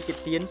ប្រោសព្រះជា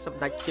ទានសម្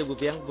ដេចជ័យវ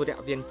រៈ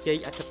វាងជ័យ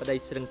អធិបតី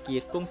ស្រឹងគា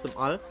គង់សំ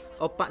អល់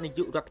ឧបនាយ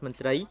ករដ្ឋមន្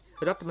ត្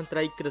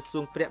រីក្រសួ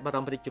ងព្រះបរ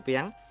មរាជ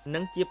វាំងនិ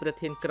ងជាប្រ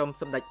ធានក្រុម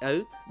សម្ដេចឪ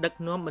ដឹក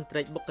នាំមន្ត្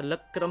រីបុគ្គលិក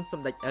ក្រុមស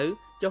ម្ដេចឪ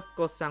ចុះ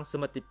កសាងស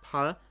មិទ្ធផ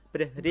លព្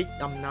រះរាជ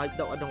អំណោយ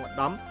ដ៏ឧត្តមឧត្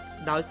តម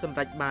ដោយសម្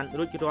រេចបាន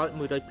រួចរាល់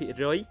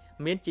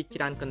 100% មានជាច្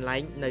រើនកន្លែ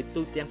ងនៅ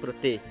ទូទាំងប្រ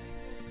ទេស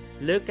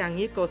លើការ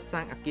ងារកសា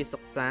ងអគារសិ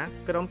ក្សា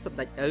ក្រុមសម្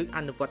ដេចឪអ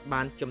នុវត្ត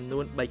បានចំនួ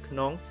ន3ខ្ន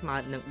ងស្មើ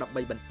នឹង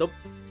13បន្ទប់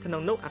ក្នុ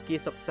ងនោះអគារ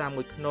សិក្សា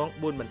1ខ្នង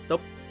4បន្ទ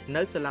ប់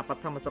នៅសាលាប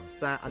ឋមសិក្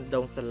សាអណ្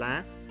ដូងសាលា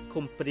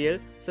ឃុំព្រាល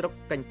ស្រុក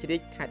កញ្ជ្រៀក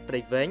ខេត្តព្រៃ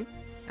វែង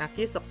អ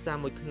គារសិក្សា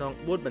1ខ្នង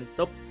4បន្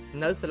ទប់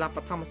នៅសាលាប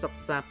ឋមសិ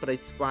ក្សាព្រៃ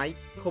ស្វាយ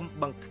ឃុំ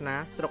បឹងខ្នា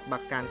ស្រុកបា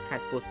កានខេ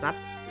ត្តពោធិ៍សាត់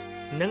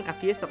និងអ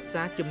គារសិក្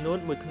សាចំនួន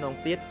1ខ្នង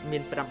ទៀតមា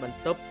ន5បន្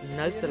ទប់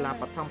នៅសាលា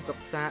បឋមសិ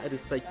ក្សាឫ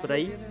ស្សីព្រៃ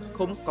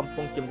ឃុំកំព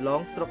ង់ចម្ល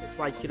ងស្រុកស្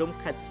វាយជ្រុំ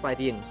ខេត្តស្វាយ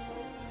រៀង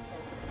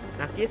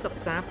អគារសិ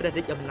ក្សាព្រះ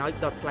រាជអំណោយ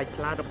ដ៏ថ្លៃ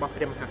ថ្លារបស់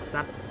ព្រះមហាក្ស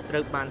ត្រត្រូ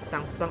វបានសា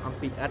ងសង់អំ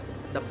ពីឥដ្ឋ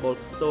ដំបូល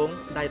ខ្ទង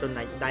ដៃរ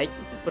ណៃដែក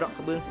ប្រក់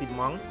ក្បឿងស៊ី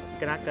ម៉ង់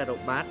ក្រាការ៉ូ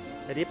បាត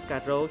រៀបកា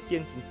រ៉ូជា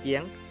ងជញ្ជាំ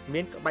ង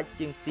មានក្បាច់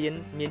ជាងទៀន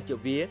មានច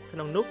វាក្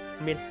នុងនោះ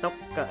មានតុ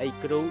កៅអី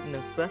គ្រូនិ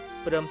ងសិស្ស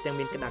ព្រមទាំង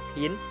មានក្តារ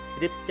ខៀន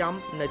រៀបចំ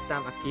នៅតា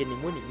មអគារនី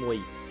មួយ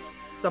ៗ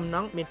សំណ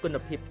ង់មានគុណ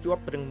ភាពជា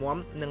ប់រឹងមាំ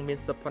និងមាន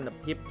សោភ័ណ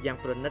ភាពយ៉ាង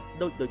ប្រណិត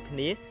ដូចគ្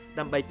នា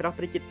ដើម្បីប្រោស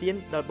ព្រះជាទាន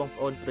ដល់បង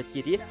ប្អូនប្រជា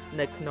រាស្ត្រ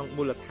នៅក្នុង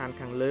មូលដ្ឋាន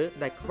ខាងលើ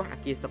ដែលខ្វះអ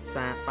គារសិក្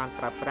សាបាន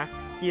ប្រើប្រាស់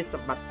ជាស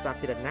ម្បត្តិសា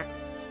ធារណៈ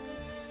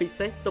ពិ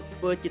សេសទុក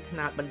ធ្វើជាថ្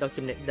នាលបណ្ដុះ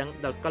ចំណេះដឹង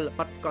ដល់កុល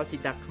បុត្រកុលធី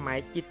តាខ្មែរ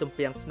ជាទំ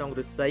ពាំងស្នងឫ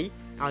ស្សី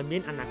ឲ្យមា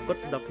នអនាគត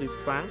ដ៏ភ្លឺ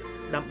ស្វាង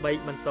ដើម្បី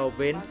បន្ត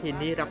វេនធា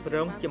នារ៉ាប់រ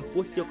ងចំ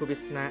ពោះជោគវា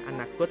សនាអ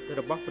នាគតរ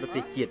បស់ប្រ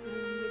ទេសជាតិ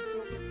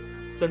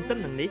ទន្ទឹម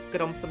នឹងនេះក្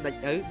រុមសម្ដេច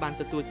ឪបាន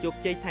ទទួលជោគ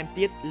ជ័យថែម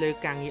ទៀតលើ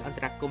ការងារអន្ត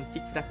រាគមន៍ជី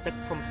កស្រះទឹក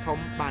ធំ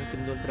បាន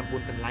ចំនួន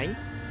9កន្លែង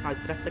ហើយ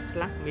ស្រះទឹកខ្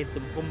លះមាន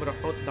ទំហំរ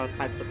ហូតដល់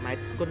80ម៉ែត្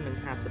រគុណនឹង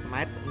50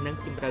ម៉ែត្រនិង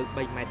ជម្រៅ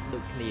3ម៉ែត្រដូ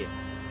ចគ្នា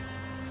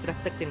ស្រះ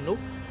ទឹកទាំងនោះ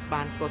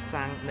បានក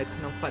សាងនៅ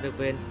ក្នុងបរិ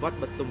វេណវត្ត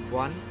បទុម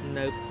វ័ន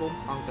នៅភូមិ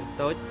អង្គកន្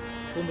តោច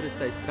ភូមិឫស្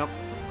សីស្រុក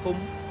ឃុំ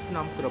ស្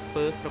នំក្រ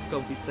ពើស្រុកកោ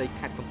ងវិស័យ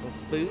ខេត្តកំពង់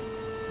ស្ពឺ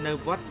នៅ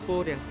វត្តពោ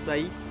ធិ៍រាំងសី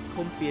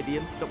ឃុំពីរៀ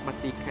មស្រុកបា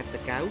ទីខេត្ត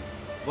តាកែវ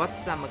វត្ត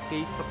សាមគ្គី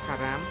សុខា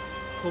រាម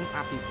ឃុំអ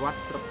ភិវឌ្ឍ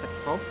ស្រុកទឹក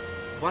កោះ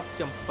វត្ត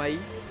ចំបៃ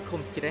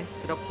ឃុំជ្រេះ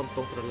ស្រុកកំព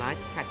ង់ត្រឡាច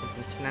ខេត្តកំព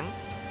ង់ឆ្នាំង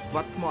វ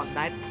ត្តថ្មអណ្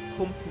ដែត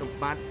ឃុំភ្នំ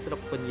បាទស្រុក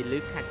ពញាលឺ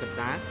ខេត្តកណ្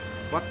ដាល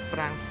វត្តប្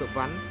រាង្គសវ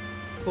ណ្ណ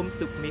ឃុំ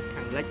ទឹកមាស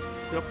ខាងលិច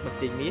ស្រុកបន្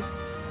ទាយមាស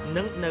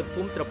និងនៅ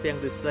ភូមិត្រពាំង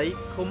ឫស្សី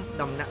ឃុំ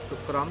ដំណាក់សុ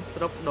ក្រំ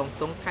ស្រុកដង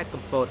តុងខេត្ត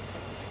កំពត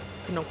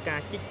ក្នុងកា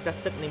រជីកស្រះ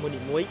ទឹកនី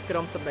មួយៗក្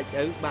រុមសម្ដេច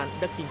ឪបាន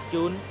ដឹកជញ្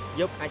ជូន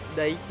យកអាច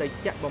ដីទៅ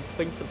ចាក់បំ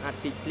ពេញសម្អាត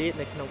ទីធ្លា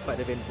នៅក្នុងប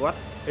រិវេណវត្ត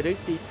ឬ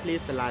ទីធ្លា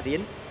សាលារៀ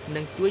ន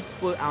និងជួយ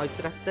ធ្វើឲ្យ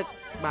ស្រះទឹក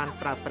បាន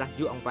ប្រើប្រាស់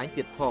យូរអង្វែង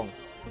ទៀតផង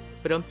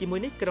ព្រមជាមួយ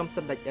នេះក្រុមស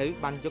ម្ដេចឪ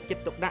បានយកចិត្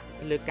តទុកដាក់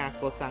លើការ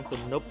កសាង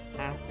ទំនប់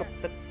អាងស្តុក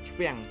ទឹកឆ្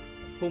វាំង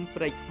ភូមិ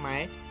ព្រៃខ្មែ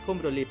រឃុំ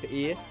រលាផ្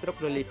អៀស្រុក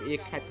រលាផ្អៀ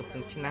ខេត្តកំព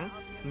ង់ឆ្នាំង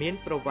មាន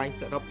ប្រវែង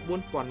សរុប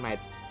4000ម៉ែ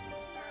ត្រ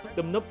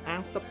ទំនប់អា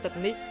ងស្តុកទឹក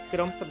នេះក្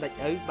រុមសម្ដេច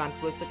ឪបាន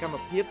ធ្វើសកម្ម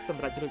ភាពស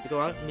ម្រាប់រួច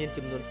រាល់មាន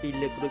ចំនួន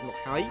2លើករួចមក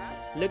ហើយ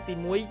លើកទី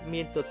1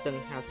មានទទឹង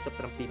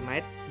57ម៉ែ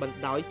ត្របណ្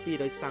ដោយ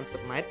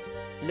230ម៉ែត្រ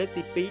លើក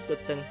ទី2ទ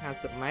ទឹង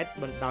50ម៉ែត្រ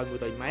បណ្ដោយ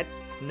100ម៉ែត្រ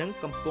និង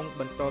កំពុង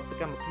បន្តស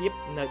កម្មភាព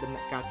នៅដំ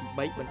ណាក់កាលទី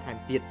3បន្ថែម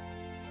ទៀត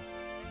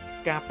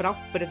ការប្រោស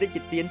ព្រះរាជ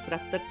ទានស្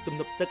រះទឹកទំ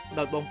នប់ទឹកដ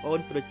ល់បងប្អូន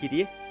ប្រជា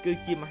រាស្ត្រគឺ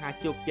ជាមហា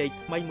ជោគជ័យ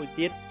ថ្មីមួយ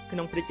ទៀតក្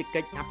នុងព្រះរាជកិ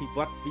ច្ចអភិវ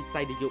ឌ្ឍវិស័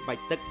យនយោបាយ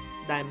ទឹក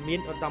ដែលមាន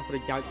ឧត្តមប្រ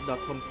យោជន៍ដ៏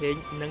ធំធេង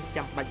និង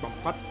ចាំបាច់បំ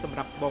ផុតសម្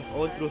រាប់បងប្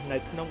អូនរស់នៅ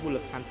ក្នុងមូល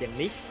ដ្ឋានទាំង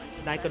នេះ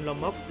ដែលកន្លង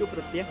មកជួបប្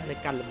រទះនឹង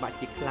ការលំបាក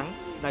ជាខ្លាំង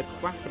ដោយ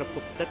ខ្វះប្រភ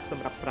ពទឹកស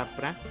ម្រាប់ប្រើ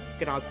ប្រាស់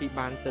ក្រោយពី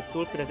បានទទួ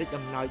លព្រះរាជ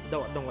អំណោយ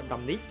ដ៏ឧត្តមឧត្ត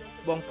មនេះ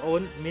បងប្អូ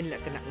នមានល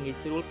ក្ខណៈងាយ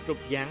ស្រួលគ្រ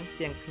ប់យ៉ាង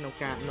ទាំងក្នុង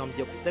ការនាំ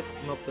យកទឹក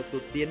មកទទួ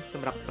លទានស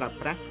ម្រាប់ប្រើ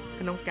ប្រាស់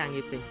ក្នុងការ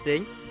ងារផ្សេង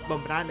ៗប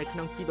ម្រើនៅក្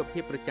នុងជីវភា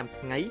ពប្រចាំ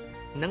ថ្ងៃ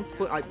និងធ្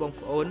វើឲ្យបង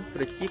ប្អូន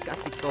ប្រជាក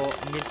សិករ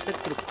មានទឹក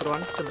គ្រប់គ្រា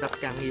ន់សម្រាប់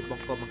ការងារប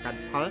ង្កបង្កើន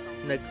ផល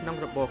នៅក្នុង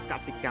របរក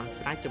សិកម្ម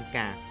ស្រែចម្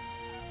ការ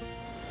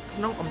ក្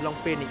នុងអំឡុង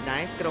ពេលនេះដែ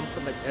រក្រុមស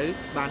ម្ដេចឪ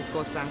បានក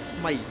សាងថ្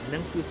មីនិ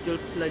ងជួសជុល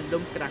ផ្លូវ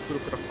លំក្រាស់គ្រូ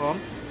ក្រហម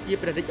ជា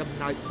ព្រះរាជអំ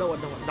ណោយដ៏ឧ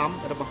ត្តមឧត្តម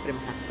របស់ព្រះម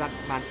ហាក្សត្រ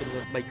បានចំនួ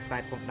ន3ខ្សែ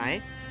ផងដែរ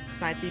ខ្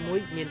សែទី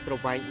1មានប្រ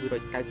វែង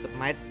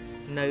190ម៉ែត្រ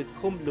នៅ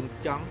ឃុំលំ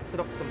ចង់ស្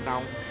រុកសំរោ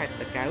ងខេត្ត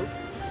តាកែវ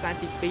ខ្សែ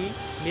ទី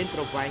2មានប្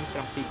រវែង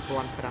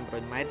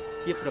7500ម៉ែត្រ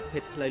ជាប្រភេ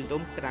ទផ្លូវ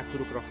លំក្រាស់គ្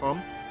រូក្រហម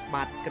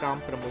បាតក្រោម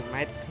6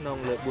ម៉ែត្រខ្នង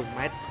លើ4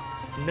ម៉ែត្រ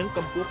និងក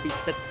ម្ពស់ពី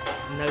ទឹក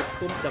នៅ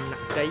ភូមិដំណា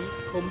ក់កៃ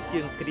ឃុំ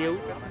ជើងគ្រាវ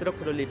ស្រុក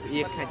រលីផ្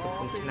អៀខេត្តកំព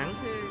ង់ឆ្នាំង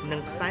និ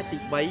ងខ្សែទី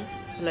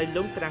3ផ្លូវ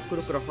លំក្រាស់គ្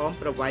រួក្រហម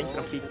ប្រវែង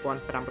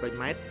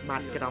 7500 ម៉ែត្របា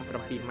តក្រោម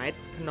 7 ម៉ែត្រ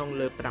ក្នុង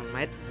លើ 5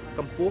 ម៉ែត្រក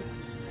ម្ពស់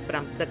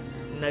 5 ទឹក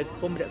នៅ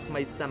ឃុំរស្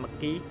មីសាមគ្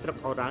គីស្រុក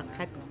អូរ៉ាល់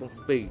ខេត្តកំពង់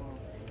ស្ពឺ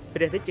ព្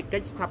រះរាជកិ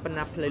ច្ចស្ថាប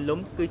នាផ្លូវលំ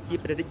គឺជា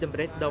ព្រះរាជតម្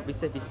រិះដ៏វិ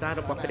សេសវិសាល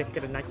របស់ព្រះក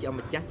រុណាជា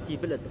ម្ចាស់ជី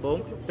វិតល្ត្បូង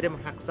ព្រះម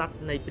ហាក្សត្រ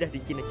នៃព្រះ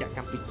រាជាណាចក្រក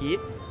ម្ពុជា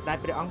ដែល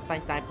ព្រះអង្គតែ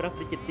ងតែប្រោស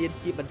ព្រះរាជទាន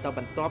ជាបន្តប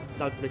ន្ទាប់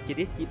ដល់ប្រជា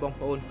រាស្ត្រជាបង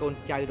ប្អូនកូន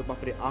ចៅរបស់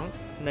ព្រះអង្គ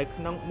នៅ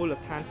ក្នុងមូល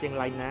ដ្ឋានទាំង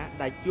ឡាយណា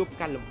ដែលជួប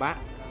ការលំបាក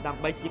ដើ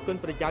ម្បីជាគុណ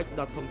ប្រយោជន៍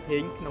ដ៏ធំធេ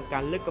ងក្នុងកា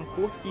រលើកកម្ព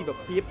ស់ជីវ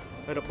ភាព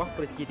របស់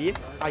ប្រជារាស្ត្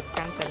រឲ្យ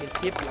កាន់តែមាន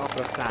ភាពល្អ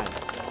ប្រសើរ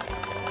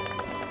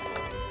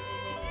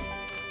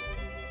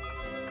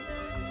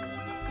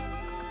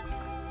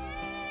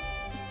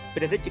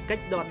ព្រះរាជកិ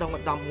ច្ចដ៏ដងឧ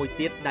ត្តមមួយ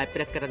ទៀតដែលព្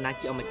រះករុណា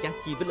ជាម្ចាស់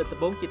ជីវិតល្ត្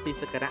បូងជាទី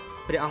សក្ការៈ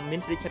ព្រះអង្គមាន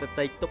ព្រះចរិត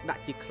ទុកដា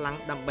ក់ជាខ្លាំង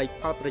ដើម្បី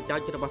ផលប្រយោ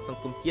ជន៍របស់ស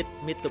ង្គមជាតិ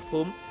មាតុ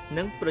ភូមិ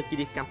និងប្រជា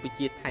រាស្ត្រកម្ពុ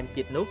ជាថែម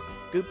ទៀតនោះ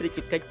គឺព្រះរាជ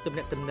កិច្ចទំ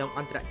នាក់ទំនងអ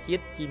ន្តរជា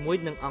តិជាមួយ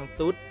នឹងអង្គ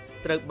ទូត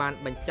ត្រូវបាន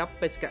បញ្ចប់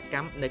បេសកក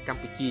ម្មនៅក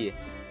ម្ពុជា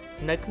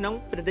នៅក្នុង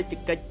ព្រះរាជ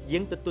កិច្ចយើ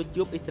ងទទួល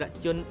ជួបឥស្សរ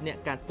ជនអ្នក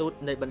ការទូត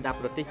នៃបណ្ដា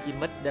ប្រទេសជា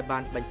មិត្តដែលបា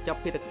នបញ្ចប់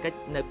ភារកិច្ច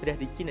នៅព្រះ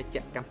រាជាណាចក្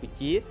រកម្ពុ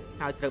ជា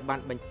ហើយត្រូវបាន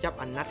បញ្ចប់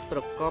អាណត្តិប្រ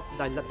កប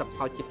ដោយលទ្ធផ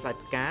លជាផ្លែ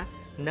ផ្កា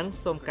និង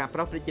សូមការប្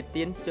រោសព្រះរាជ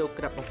ទានចូល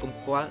ក្រាបបង្គំ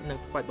គាល់និង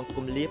ថ្វាយបង្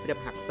គំលាព្រះម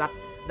ហាក្សត្រ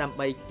ដើម្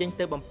បីចេញ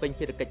ទៅបំពេញ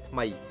ភារកិច្ចថ្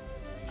មី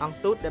អង្គ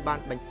ទូតដែលបាន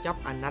បញ្ចប់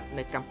អាណត្តិ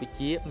នៅកម្ពុ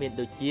ជាមាន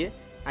ដូចជា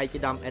ឯកឧ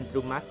ត្តម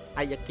Andrew Mas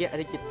ឯកអគ្គ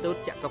រដ្ឋទូត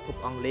ចក្រភព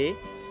អង់គ្លេស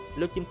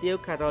លោកជំទាវ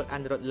Carol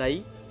Ann Rodley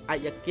ឯក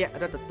អគ្គ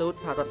រដ្ឋទូត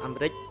សហរដ្ឋអាមេ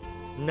រិក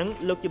និង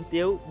លោកជំ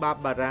ទាវ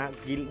Barbara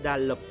Gilda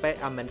Lopez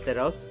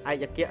Armenteros ឯក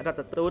អគ្គរដ្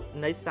ឋទូត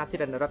នៃសាធា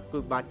រណរដ្ឋគូ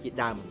បាជា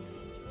ដើម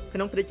ក្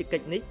នុងព្រះរាជកិ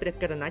ច្ចនេះព្រះ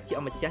ករុណាជា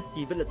ម្ចាស់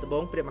ជីវិតល្ត្បូ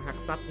ងព្រះមហា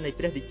ក្សត្រនៃ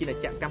ព្រះរាជាណា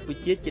ចក្រកម្ពុ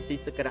ជាជាទី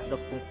សក្ការៈដ៏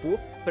ខ្ពង់ខ្ពស់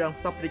ព្រះអង្គ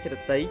សពព្រះចរិ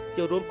ត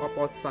ចូលរួមអប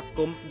អរស្វាគ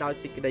មន៍ដោយ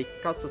សេចក្តី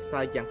កោតសរសើ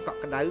រយ៉ាងកក់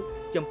ក្ដៅ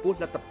ចំពោះ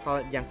លទ្ធផល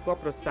យ៉ាងគប្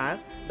ប្រសើរ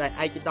ដែល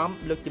ឯកឧត្តម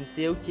លោកជំ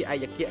ទាវជាឯក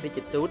អគ្គរដ្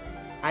ឋទូត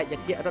ឯកអ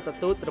គ្គរដ្ឋ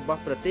ទូតរបស់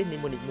ប្រទេសនី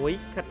មួយៗ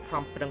ខិត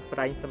ខំប្រឹងប្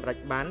រែងសម្រេច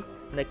បាន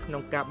នៅក្នុ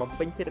ងការបំ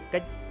ពេញភារកិ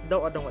ច្ចដ៏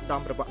ឧត្តមឧត្ត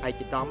មរបស់ឯ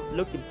កឧត្តម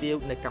លោកជំទាវ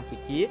នៅកម្ពុ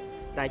ជា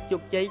ដែលជោ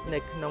គជ័យនៅ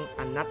ក្នុង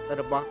អាណត្តិ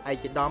របស់ឯ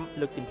កឧត្តម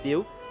លោកជំទាវ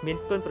មាន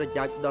គុណប្រ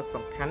យោជន៍ដ៏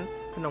សំខាន់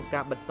ក្នុងកា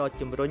របន្ត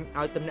ជំរុញ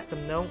ឲ្យទំនាក់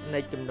ទំនងនៃ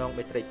ចំណង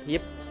មេត្រីភាព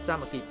សា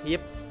មគ្គីភាព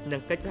និ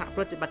ងកិច្ចសហ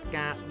ប្រតិបត្តិ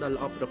ការដ៏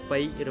ល្អប្រពៃ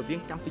រវាង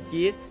កម្ពុ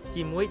ជា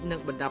ជាមួយនឹង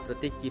បណ្ដាប្រ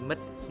ទេសជាមិត្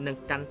តនឹង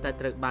កាន់តែ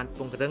ត្រូវបានព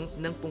ង្រឹង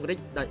និងពង្រីក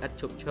ដោយឥត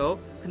ឈប់ឈរ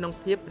ក្នុង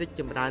ភាពរីក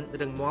ចម្រើន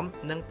រឹងមាំ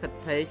និងឋិត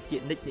ថេរជា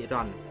និច្ចនិរ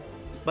ន្តរ៍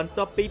បន្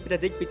ទាប់ពីព្រះ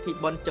រាជពិធី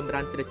បុណ្យចម្រើ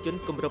នព្រះជន្ម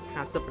គម្រប់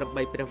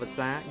58ព្រះវស្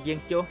សាយាង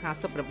ចូល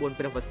59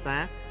ព្រះវស្សា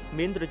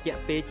មានរយៈ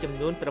ពេលចំ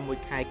នួន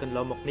6ខែកន្ល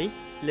ងមកនេះ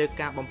លើ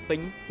ការបំពេញ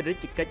ព្រះរា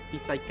ជកិច្ចវិ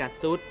ស័យការ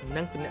ទូត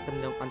និងទំនាក់ទំ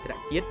នងអន្តរ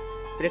ជាតិ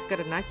ព្រះក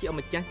រុណាជា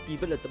ម្ចាស់ជី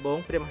វិតល្ត្បូង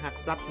ព្រះមហា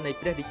ក្សត្រនៃ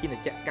ព្រះរាជាណា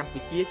ចក្រកម្ពុ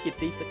ជាជា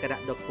ទីសក្ការៈ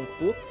ដ៏ខ្ពង់ខ្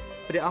ពស់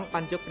ព្រះអង្គបា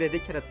នយកព្រះរា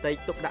ជហឫទ័យ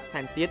ទុកដាក់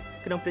ថែមទៀត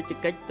ក្នុងព្រះរាជ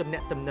កិច្ចទំនា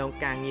ក់ទំនង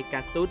ការងារកា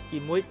រទូតជា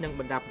មួយនឹង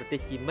បណ្ដាប្រទេស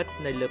ជាមិត្ត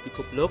នៅលើពិភ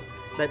ពលោក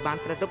ដោយបាន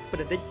ប្រារព្ធព្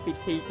រះរាជពិ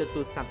ធីទ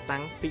ទួលស័ក្តិតាំ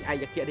ងពីឯក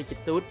អគ្គរដ្ឋ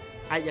ទូត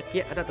ឯកអគ្គ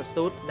រដ្ឋ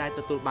ទូតដែល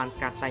ទទួលបាន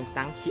ការតែង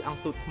តាំងជាអង្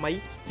គទូតថ្មី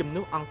ជំ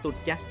នួសអង្គទូត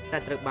ចាស់ដែ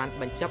លត្រូវបាន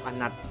បញ្ចប់អា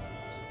ណត្តិ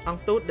អង្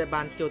គទូតដែល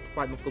បានចូលថ្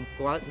វាយបង្គំ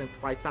គាល់និង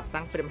ថ្វាយស័ក្តិ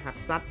តាំងព្រះមហា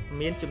ក្សត្រ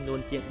មានចំនួន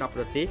ជាង10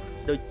ប្រទេស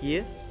ដូចជា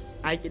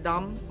ឯកឧត្ត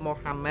ម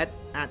Mohammed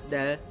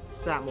Adel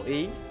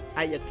Samoei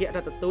ឯកអគ្គរ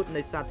ដ្ឋទូត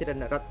នៃសាធារ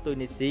ណរដ្ឋទូ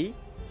នីស៊ី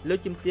លោក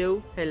ជំទាវ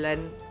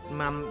Helen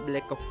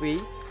Mamlekovi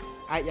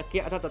ឯកអគ្គ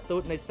រដ្ឋទូ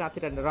តនៃសា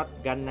ធារណរដ្ឋ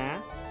ហ្គាណា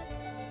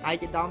ឯ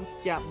កឧត្តម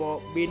Jabor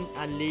bin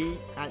Ali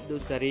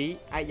Al-Dusari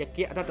ឯកអគ្គ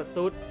រដ្ឋ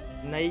ទូត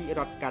នៃរ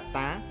ដ្ឋកា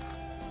តា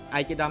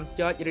ឯកឧត្តម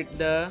George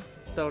Ritter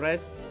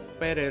Torres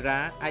Pereira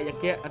ឯកអ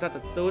គ្គរដ្ឋ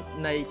ទូត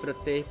នៃប្រ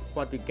ទេស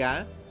ប៉ូទុយហ្គា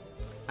ល់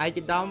ឯក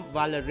ឧត្តម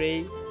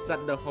Valerie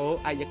Sandoho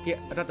ឯកអគ្គ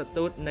រដ្ឋ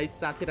ទូតនៃ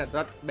សាធារណរ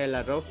ដ្ឋបេ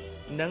ឡារុស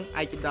និង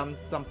ឯកឧត្តម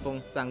Sampong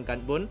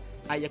Sangganbun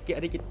ឯកអគ្គ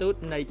រដ្ឋទូត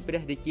នៃព្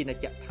រះរាជាណា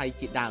ចក្រថៃ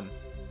ជាដើម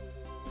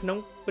ក្នុង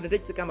ព្រះរា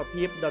ជសកម្ម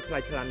ភាពដ៏ថ្លៃ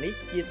ថ្លានេះ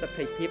ជាសក្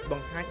ខីភាពប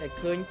ង្ហាញឲ្យ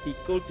ឃើញពី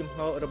គោលជំហ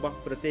ររបស់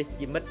ប្រទេស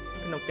ជាមិត្ត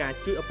ក្នុងការ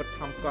ជួយឧបត្ថ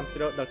ម្ភគាំទ្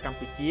រដល់កម្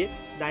ពុជា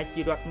ដែល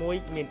ជារដ្ឋមួយ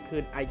មានខឿ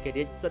នឯក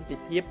រាជ្យសន្តិ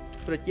ភាព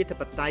ប្រជាធិ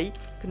បតេយ្យ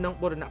ក្នុង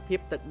បូរណភាព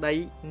ទឹកដី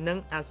និង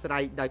អាស្រ័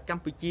យដោយក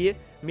ម្ពុជា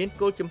មាន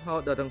គោលជំហរ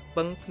ដ៏រឹង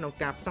ប៉ឹងក្នុង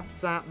ការផ្សះផ្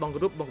សាបង្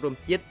រួបបង្រួម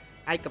ជាតិ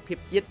ឯកភាព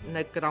ជាតិ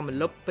នៅក្រោមម្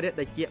លប់ព្រះ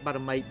តេជៈបារ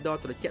មីដ៏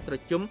ត្រជាក់ត្រ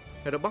ជុំ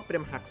របស់ព្រះ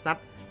មហាក្សត្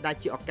រដែល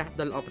ជាឱកាស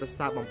ដ៏ល្អប្រ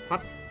សើរបំផុ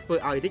តធ្វើ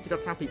ឲ្យរាជរ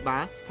ដ្ឋាភិបា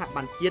លស្ថា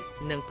ប័នជាតិ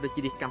និងប្រ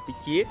ជារាស្ត្រកម្ពុ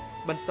ជា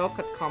បន្ត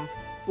ខិតខំ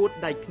ពួត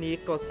ដៃគ្នា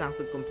កសាង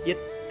សង្គមជាតិ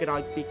ក្រោ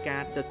យពីកា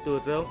រទទួល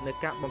រងនៃ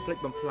ការបំផ្លិច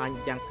បំផ្លាញ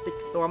យ៉ាងខ្ទេច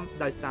ខ្ទាំ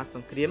ដោយសារស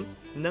ង្គ្រាម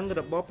និង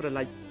របបប្រ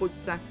ល័យពូជ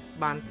សាសន៍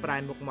បានប្រែ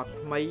មុខមាត់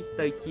ថ្មី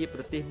ទៅជាប្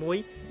រទេសមួយ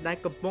ដែល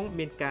កំពុង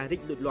មានការរី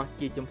កលូតលាស់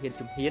ជាជំហាន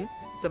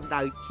សម្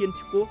ដៅឈាន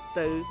ឆ្ពោះ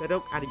ទៅរ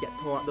កអរិយ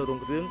ធម៌ដ៏រុង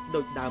រឿង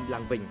ដូចដើមឡើ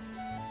ងវិញ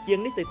ជាង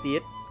នេះទៅទៀ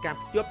ត ការ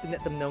ភ្ជាប់ទំនា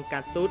ក់ទំនងកា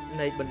រទូត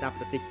នៃបណ្ដា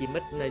ប្រទេសជាមិ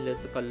ត្តនៅលើ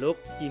សកលលោក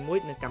ជាមួយ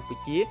នឹងកម្ពុ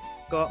ជា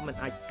ក៏មិន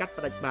អាចកាត់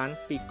ផ្តាច់បាន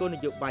ពីគោលន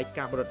យោបាយ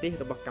ការបរទេស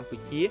របស់កម្ពុ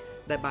ជា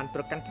ដែលបានប្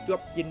រកាន់ភ្ជា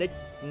ប់ជានិច្ច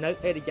នៅ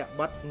អេរយា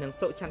ប័តនិង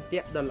សុឆន្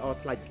ទៈដ៏ល្អ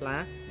ថ្លៃថ្លា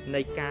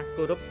នៃការ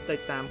គោរពទៅ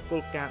តាមគោ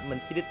លការណ៍មិន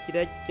ជ្រៀតជ្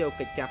រែកចូល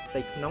កិច្ចការផ្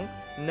ទៃក្នុង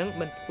និង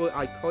មិនធ្វើ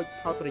ឲ្យខូច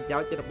ផលប្រយោ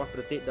ជន៍របស់ប្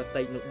រទេសដ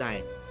ទៃនោះដែរ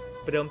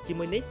ព្រមជា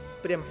មួយនេះ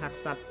ព្រះមហា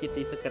ក្សត្រជា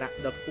ទីសក្ការៈ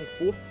ដ៏ខ្ពង់ខ្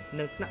ពស់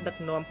និងថ្នាក់ដឹក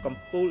នាំក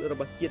ម្ពុជារ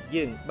បស់ជាតិ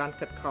យើងបាន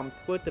ខិតខំ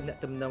ធ្វើទំនាក់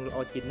ទំនងល្អ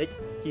ជានិច្ច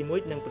ជាមួយ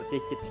នឹងប្រទេ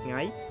សជិតឆ្ងា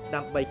យ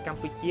ដើម្បីកម្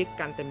ពុជា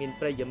កាន់តែមាន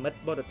ប្រិយមិត្ត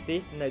បរទេស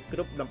នៅគ្រ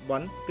ប់តំប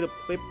ន់គ្រប់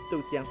ទ្វីបទូ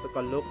ទាំងសក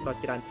លលោកដ៏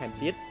ច្រើនថែម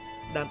ទៀត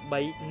ដើម្បី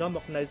នាំម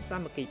កនូវសា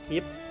មគ្គីភា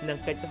ពនិង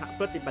កិច្ចសហ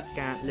ប្រតិបត្តិ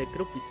ការលើគ្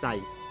រប់វិស័យ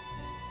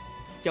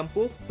ចំ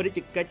ពោះព្រះរាជ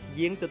កិច្ច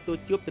យើងទទួល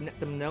ជួបទំនាក់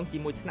ទំនងជា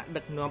មួយថ្នាក់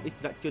ដឹកនាំអិស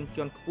រាជជន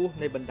ជាន់ខ្ពស់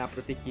នៃបណ្ដាប្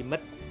រទេសជាមិ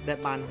ត្តដែល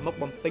បានមក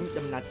បំពេញ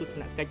ដំណើរទស្ស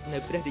នកិច្ចនៅ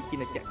ព្រះរាជា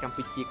ណាចក្រកម្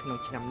ពុជាក្នុង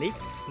ឆ្នាំនេះ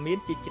មាន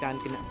ជាច្រើន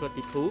គណៈប្រ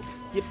តិភូ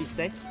ជាពិ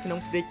សេសក្នុង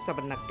ព្រះរាជសវ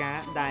នកម្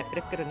មដែលព្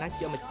រះករុណា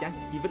ជាម្ចាស់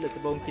ជីវិតលើ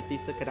ត្បូងជាទី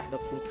សក្ការៈ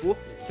ដ៏ខ្ពង់ខ្ពស់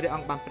ព្រះអ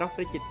ង្គបានប្រោស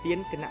ព្រះជាទាន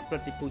គណៈប្រ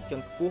តិភូជា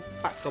ន់ខ្ពស់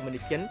បកកុម្មុយនី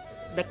សចិន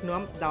ដឹក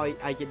នាំដោយ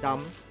ឯកឧត្តម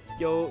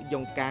ជោយ៉ុ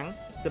ងកាង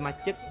សមា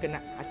ជិកគ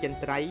ណៈអចិន្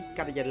ត្រៃយ៍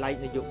ការិយាល័យ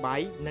នយោបា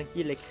យនិង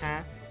ជាលេខា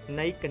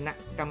នៃគណៈ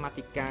កម្មា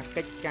ធិការ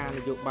កិច្ចការន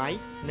យោបាយ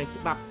និង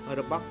ច្បាប់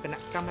របស់គណៈ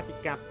កម្មាធិ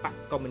ការបក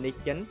កុម្មុយនីស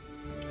ចិន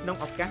ក្នុង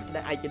ឱកាស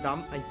ដែលឯកឧត្តម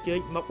អញ្ជើញ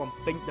មកបំ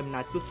ពេញដំណើ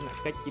រទស្សន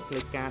កិច្ចជាផ្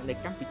លូវការនៅ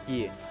កម្ពុជា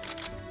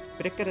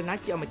ព្រះករុណា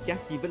ជាម្ចា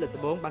ស់ជីវិតលើ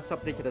ត្បូងបានសព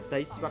រាជរដ្ឋី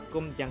ស្វាគ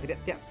មន៍យ៉ាងរា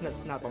ក់ទាក់ស្និទ្ធ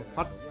ស្នាលបំ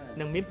ផុត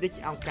និងមានព្រះរាជ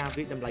អង្គការ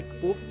វិតម្លៃខ្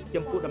ពស់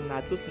ចំពោះដំណើ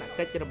រទស្សន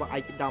កិច្ចរបស់ឯ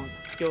កឧត្តម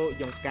ជោ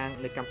យ៉ុងកាង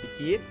នៅកម្ពុ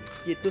ជា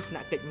ជាទស្សន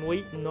កិច្ចមួយ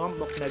នាំ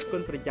មកនូវគុ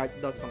ណប្រយោជន៍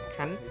ដ៏សំ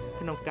ខាន់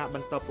ក្នុងការប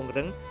ន្តពង្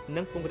រឹង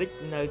និងពង្រីក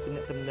នៅទំ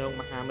នាក់ទំនង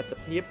មហាមិត្ត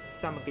ភាព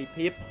សាមគ្គី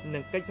ភាពនិ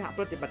ងកិច្ចសហ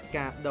ប្រតិបត្តិ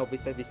ការដ៏វិ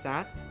សេសវិសា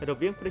លរ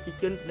វាងប្រជា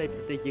ជននៃប្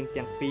រទេសយើង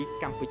ទាំងពីរ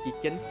កម្ពុជា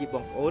ចិនជាប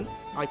ងប្អូន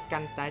ឲ្យកា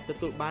ន់តែទ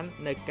ទួលបាន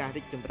នូវការ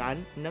រីកចម្រើន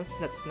និងស្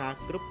និទ្ធស្នាល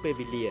គ្រប់ពេល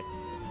វេលា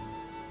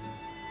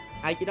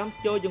ឯកឧត្តម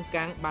ជោយ៉ុង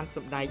កាងបានស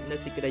ម្ដែងនៅ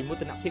សេចក្តីមោ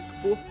ទនភាពខ្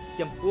ពស់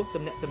ចំពោះ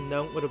ទំនាក់ទំន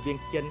ងរវាង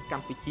ចិនក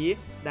ម្ពុជា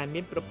ដែលមា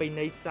នប្រពៃ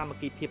ណីសាម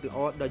គ្គីភាពល្អ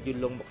ដ៏យូរ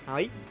លង់មកហើ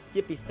យជា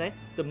ពិសេស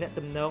ទំនាក់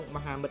ទំនងម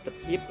ហាមិត្ត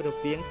ភាពរ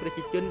វាងប្រ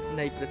ជាជន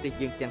នៃប្រទេស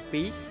យើងទាំង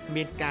ពីរ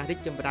មានការរីក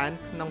ចម្រើន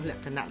ក្នុងល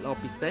ក្ខណៈល្អ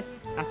ពិសេស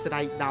អាស្រ័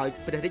យដោយ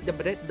ព្រះរាជត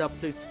ម្រិះដ៏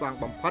ភ្លឺស្វាង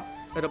បំផុត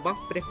របស់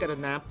ព្រះករុ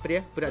ណាព្រះ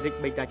វររាជ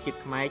បិតាជាតិ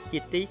ខ្មែរជា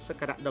ទីសក្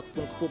ការៈដ៏ខ្ព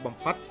ង់ខ្ពស់បំ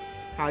ផុត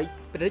ហើយ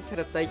ព្រះរាជ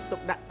រដ្ឋីទុក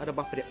ដាក់រប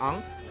ស់ព្រះអង្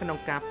គក្នុង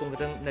ការពង្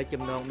រឹងនៅ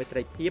ចំណងមេត្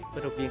រីភាព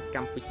រវាងក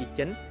ម្ពុជា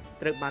ចិន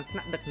ត្រូវបានថ្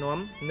នាក់ដឹកនាំ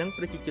និង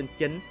ប្រជាជន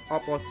ចិនអ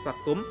បអរស្វា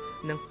គមន៍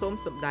និងសូម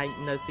សម្ដែង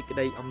នៅសេចក្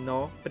តីអំណ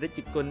រព្រះរាជ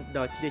គុណ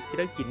ដ៏ជ្រាលជ្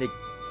រៅជានិច្ច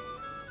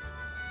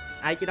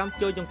ឯកឧត្តម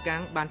ជោយ៉ុងកា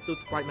ងបានទូល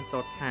ថ្វាយបន្ត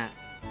ថា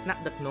ថ្នា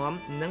ក់ដឹកនាំ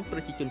និងប្រ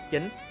ជាជនចិ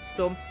ន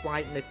សូមថ្វា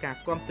យនៅការ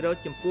គាំទ្រ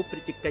ចំពោះព្រះ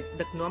រាជកិច្ច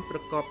ដឹកនាំប្រ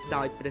កប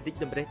ដោយព្រះរាជ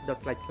តម្រិះដ៏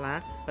ថ្លៃថ្លា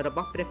រប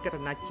ស់ព្រះក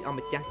រុណាជា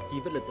ម្ចាស់ជី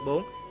វិតលើត្បូ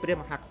ងព្រះ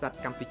មហាក្សត្រ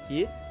កម្ពុជា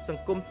ស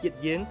ង្គមជាតិ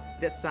យើង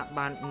រក្សា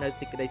បាននូវ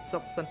សេចក្តីសុ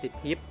ខសន្តិ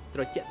ភាពត្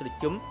រជាក់ត្រ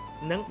ជុំ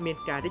និងមាន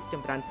ការរីកច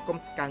ម្រើនស្គម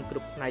ស្កើងគ្រ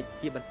ប់ផ្នែក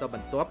ជាបន្តប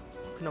ន្ទាប់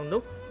ក្នុង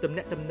នោះទំ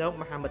នាក់ទំនង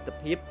មហាមិត្ត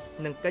ភាព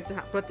និងកិច្ចសហ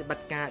ប្រតិបត្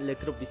តិការលើ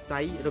គ្រប់វិស័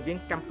យរវាង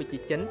កម្ពុជា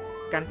ចិន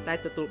កាន់តែ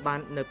ទទួលបាន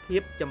នូវភា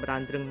ពចម្រើ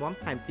នរឹងមាំ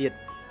ថែមទៀត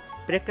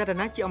ព្រះករុ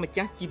ណាជាម្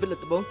ចាស់ជីវិតលើ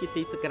ត្បូងជា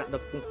ទីសក្ការៈ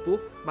ដ៏ខ្ពង់ខ្ព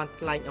ស់បាន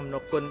ថ្លែងអំណ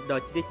រគុណដ៏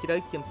ជ្រាលជ្រៅ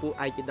ចំពោះ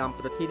ឯកឧត្តម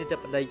ប្រធានាធិប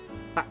តី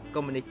បកកុ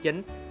ម្មុយនីសចិន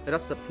រ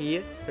ដ្ឋសភារ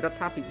ដ្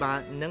ឋាភិបាល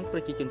និងប្រ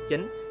ជាជនចិ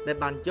នដែល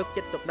បានយក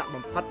ចិត្តទុកដាក់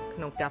បំផុតក្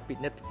នុងការពិ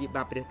និត្យព្យា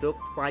បាលព្រះរោគ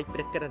ថ្វាយព្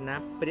រះករុណា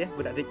ព្រះវ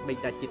ររាជបិ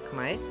តាជាតិខ្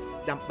មែរ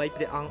ដើម្បី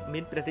ព្រះអង្គមា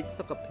នព្រះរាជ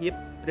សុខភាព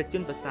ព្រះជ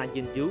ន្មវស្សា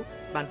យឺនយូរ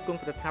បានគង់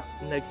ប្រថាប់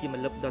នៅជា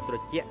ម្លប់ដ៏ត្រ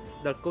ជាក់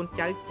ដល់កូន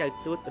ចៅចៅ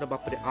ទួតរប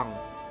ស់ព្រះអង្គ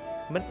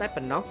មិនតែ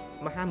ប៉ុណ្ណោះ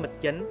មហាមិត្ត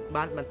ចិន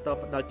បានបន្ត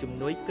ផ្ដល់ជំ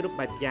នួយគ្រប់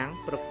បែបយ៉ាង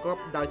ប្រកប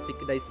ដោយសេច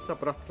ក្តីស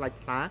ប្បុរសថ្លៃ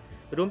ថ្លា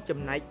រួមចំ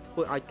ណែកធ្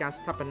វើឲ្យការ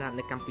ស្ថាបនា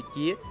នៅកម្ពុ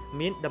ជា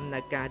មានដំណើ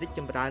រការរីកច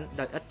ម្រើន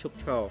ដោយឥតឈប់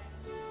ឈរ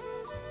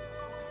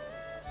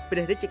ព្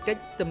រះរាជកិច្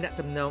ចទំនាក់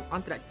ទំនងអ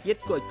ន្តរជាតិ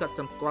គួរឲ្យកត់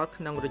សម្គាល់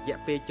ក្នុងរយៈ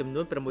ពេលចំ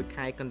នួន6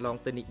ខែកន្លង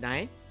ទៅនេះដែ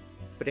រ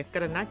ព្រះក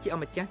រុណាជា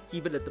ម្ចាស់ជី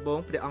វិតលើត្បូង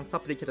ព្រះអង្គស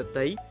ពរាជរដ្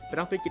ឋីប្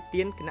រោសព្រះជា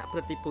ទានគណៈប្រ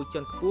តិភូជា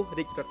ន់ខ្ពស់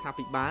រាជរដ្ឋា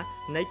ភិបាល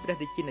នៃព្រះ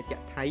រាជាណាចក្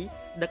រថៃ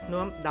ដឹក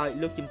នាំដោយ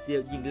លោកជំទាវ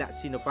យីងឡាក់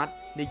ស៊ីណូវ៉ាត់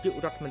នាយក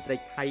រដ្ឋមន្ត្រី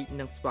ថៃ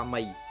និងស្វា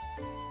មី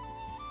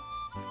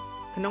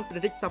ក្នុងព្រះ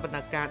រាជសវន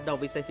កម្មដ៏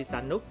វិសេសវិសា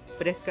លនោះ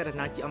ព្រះករុ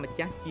ណាជាម្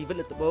ចាស់ជីវិត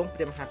លើត្បូងព្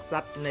រះមហាក្ស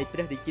ត្រនៃព្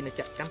រះរាជាណា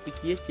ចក្រកម្ពុ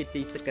ជាជា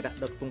ទីសក្ការៈ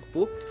ដ៏ខ្ពង់ខ្ព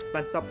ស់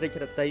បានសពរាជ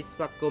រដ្ឋីស្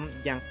វាគមន៍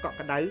យ៉ាងកក់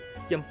ក្ដៅ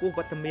ចំពោះវ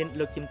ត្តមាន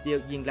លោកជំទាវ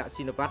យីងឡាក់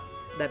ស៊ីណូវ៉ាត់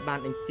ដែលបាន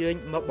អញ្ជើញ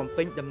មកបំ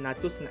ពេញដំណើរ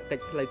ទស្សនកិ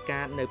ច្ចផ្លូវកា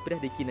រនៅព្រះ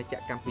រាជាណាចក្រ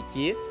កម្ពុ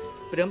ជា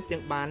ព្រមទាំ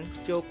ងបាន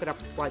ចូលក្រាប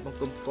ថ្វាយបង្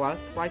គំផ្គាល់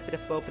ថ្វាយព្រះ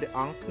ពរព្រះអ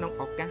ង្គក្នុង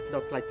ឱកាស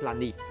ដ៏ថ្លៃថ្លា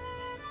នេះ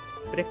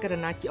ព្រះករុ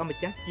ណាជាម្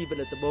ចាស់ជីវិត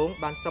លើត្បូង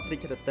បានសពរា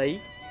ជរដ្ឋី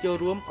ចូល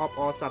រួមអប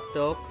អរសាទ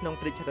រក្នុង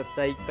ព្រះរាជរដ្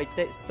ឋីបិ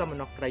តិសម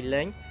នក្រៃ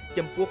លែង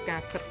ចំពោះកា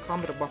រខិតខំ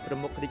របស់ប្រ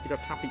មុខរាជរ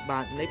ដ្ឋាភិបា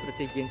លនៃប្រ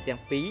ទេសយើងទាំង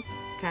ពីរ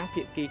ខាង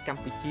ភាគីក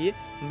ម្ពុជា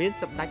មាន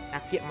សម្ដេចអ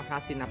គ្គមហា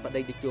សេនាប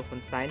តីតេជោហ៊ុ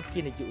នសែនជា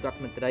នាយករដ្ឋ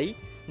មន្ត្រី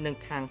និង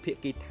ខាងភា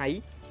គីថៃ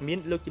មាន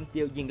លោកជំ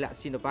ទាវ យីងឡាក់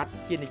ស៊ីណូវ៉ាត់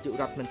ជានាយក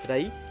រដ្ឋមន្ត្រី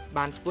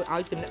បានធ្វើឲ្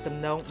យទំនាក់ទំ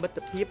នងមិត្ត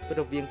ភាព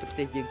រវាងប្រ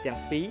ទេសយើងទាំង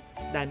ពីរ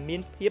ដែលមា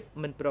នភាព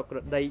មិនប្រក្រ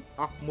តី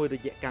អស់មួយរ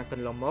យៈកាលក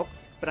ន្លងមក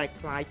ប្រែ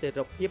ក្លាយទៅរ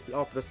កភាពល្អ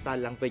ប្រសើរ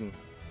ឡើងវិញ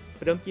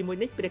ព្រមជាមួយ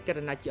នេះព្រះក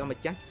រុណាជាអម្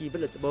ចាស់ជីវិត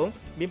លើត្បូង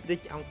មានព្រះ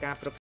ជាអង្គការ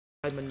ប្រ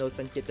ឲ្យមនោ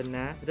សញ្ចេត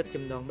នារឹត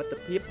ចំណងមិត្ត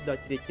ភាពដ៏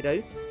ជ្រាលជ្រៅ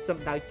ស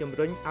ម្ដៅជំ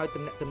រុញឲ្យ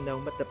ទំនាក់ទំនង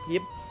មិត្តភា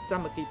ពសា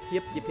មគ្គីភា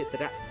ពជាភេ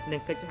រៈនិ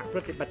ងកិច្ចសហប្រ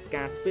តិបត្តិ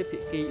ការទ្វេភា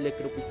គីលើ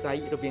គ្រប់វិស័យ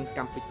រវាងក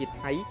ម្ពុជា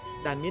ថៃ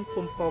ដែលមាន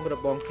ភូមិផងរ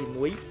បងទី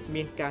1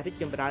មានការរីក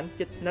ចម្រើន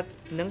ជិតស្និទ្ធ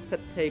និងស្ថិត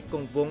ស្ថេរគ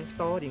ង់វង្ស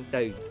តរៀង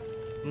ទៅ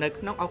នៅ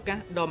ក្នុងឱកាស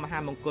ដ៏មហា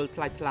មង្គលថ្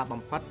លៃថ្លា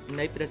បំផុត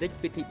នៃព្រះរាជ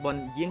ពិធីបុណ្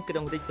យយាងក្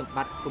រុងរាជសម្ប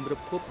ត្តិគម្រ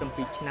ប់ខួប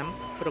7ឆ្នាំ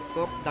ប្រក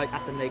បដោយអ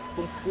ត្ថន័យខ្ព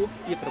ង់ខ្ពស់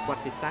ជាប្រវ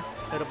ត្តិសាស្ត្រ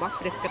របស់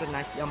ព្រះករុណា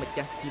ជាអម្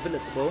ចាស់ជីវិតលើ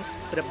ត្បូង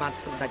ព្រះបាទ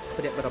សម្ដេច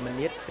ព្រះបរម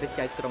នាថព្រះ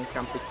ចៅក្រុងក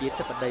ម្ពុជា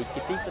ធិបតី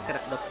ជាទីសក្កា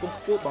រៈដ៏ខ្ពង់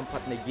ខ្ពស់បំផុ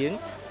តនៃយើង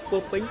ពោ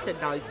ពេញទៅ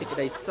ដោយសេចក្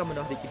តីសោមន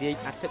ស្សរីករាយ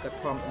អធិក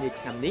ធមនា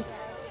ឆ្នាំនេះ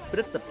ព្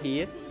រឹទ្ធសភារ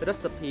ដ្ឋ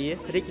សភា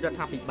រាជរដ្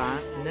ឋាភិបាល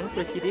និងប្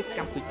រជារាស្ត្រក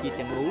ម្ពុជា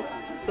ទាំងមូល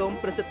សូម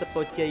ប្រសិទ្ធព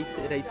រជ័យ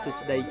សិរីសួ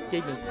ស្តីជ័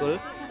យមង្គល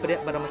ព្រះ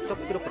បរមសុខ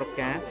គ្រប់ប្រ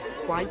ការ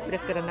ថ្វាយព្រះ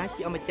ករុណា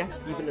ជាអម្ចាស់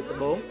ជីវិតលើត្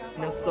បូង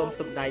និងសូម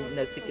សម្ដែង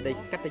នៅសេចក្តី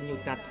កតញ្ញូ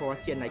តាធម៌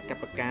ជាអនេក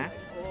ប្បការ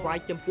ថ្វាយ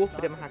ចំពោះ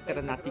ព្រះមហាក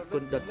រុណាធិគុ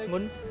ណដ៏ធ្ង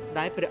ន់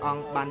ដែលព្រះអ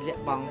ង្គបានលះ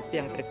បង់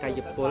ទាំងព្រះកាយ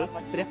ពល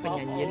ព្រះបញ្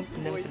ញាញាណ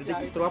និងព្រះរា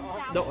ជទ្រព្យ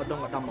ដ៏ឧត្តម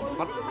ឧត្តមបំ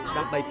ផុត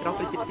ដើម្បីប្រោស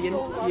ប្រជាទាន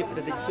ជាព្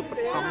រះរាជឧប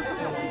ត្ថម្ភ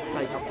ក្នុងវិ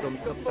ស័យអប់រំ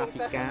សិក្សា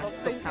ធិការ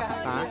សុខាភិ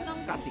បាល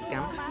កសិក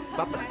ម្ម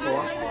វប្បធ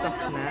ម៌សា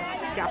សនា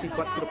ការអភិវ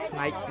ឌ្ឍគ្រប់ផ្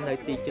នែកនៅ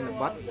ទីជន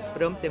បទ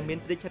ព្រមទាំងមាន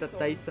ព្រះរាជហឫ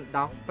ទ័យសន្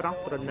តោសប្រោស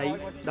ប្រណី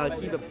ដល់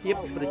ជីវភាព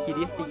ប្រជា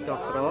រាស្ត្រទីត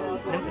ក្រ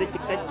និងប្រជា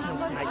កិច្ចក្នុង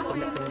ផ្នែកទំ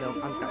នាក់ទំនង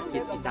អន្តរជា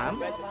តិជាដើម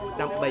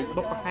ដើម្បី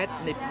បុព្វហេតុ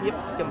នៃភាព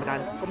ចម្រើ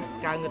នគុំ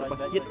កើងរប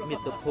ស់ជាតិមា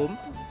តុភូមិ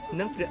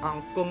និងព្រះអ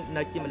ង្គគង់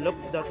នៅជាម្លប់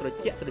ដ៏ត្រ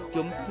ជាក់ត្រ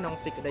ជុំក្នុង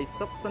សេចក្តី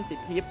សុខសន្តិ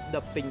ភាព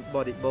ដ៏ពេញប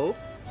រិបូរណ៍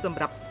សម្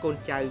រាប់កូន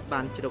ចៅ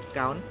បានជ្រក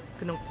កោន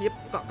ក្នុងភាព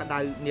កក់ក្ដៅ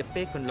នា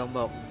ពេលកន្លងម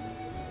ក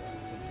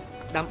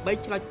ដើម្បី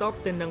ឆ្លើយតប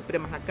ទៅនឹងព្រះ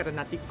មហាករុ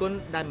ណាធិគុណ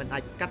ដែលមិនអា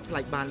ចកាត់ថ្លៃ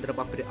បានរប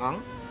ស់ព្រះអង្គ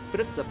ព្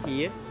រឹទ្ធសភា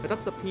រដ្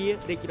ឋសភា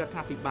រាជរដ្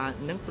ឋាភិបាល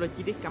និងប្រ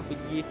ជារាស្ត្រកម្ពុ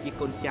ជាជា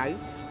កូនចៅ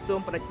សូម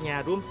បដិញ្ញា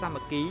រួមសាម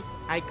គ្គី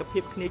ឯកភា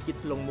ពគ្នាជា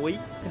ធ្លុងមួយ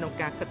ក្នុង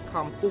ការខិត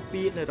ខំពុះ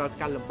ពៀនៅរាល់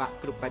ការលំបាក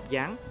គ្រប់បែប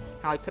យ៉ាង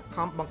ហើយខិត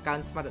ខំបង្កើន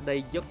ស្មារតី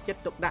យកចិត្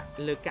តទុកដាក់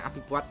លើការអ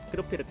ភិវឌ្ឍគ្រ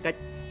ប់ភារកិច្ច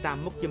តាម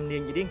មុខជំនា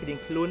ញរៀងៗ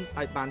ខ្លួន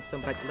ឲ្យបានស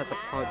ម្រេចលទ្ធ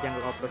ផលយ៉ាង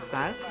ល្អប្រ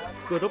សើរ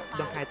គោរព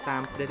ដង្ហែតា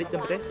មព្រះរាជត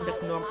ម្រិះដឹក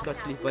នាំដ៏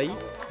ឆ្លៀសវៃ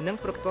និង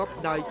ប្រកប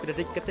ដោយព្រះ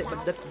រាជគតិប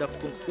ណ្ឌិតដ៏ខ្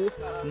ពង់ខ្ពស់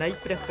នៃ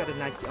ព្រះករុ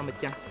ណាជាអម្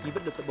ចាស់ជីវិ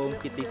តលើត្បូង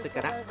ជាទីសក្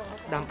ការៈ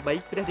ដើម្បី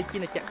ព្រះរាជា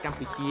ណាចក្រកម្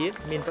ពុជា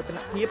មានវឌ្ឍន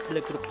ភាព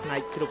លើគ្រប់ផ្នែ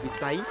កគ្រប់វិ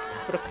ស័យ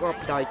ប្រកប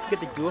ដោយកិ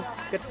ត្តិយស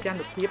កិត្យា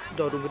នុភាព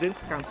ដ៏រុងរឿង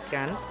ផ្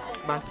កាំ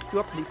បានភ្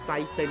ជាប់និស្ស័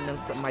យទៅនឹង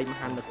សម័យម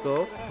ហានគ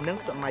រនិង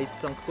សម័យ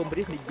សង្គម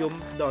រាស្ត្រនិយម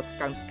ដ៏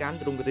ផ្កាំ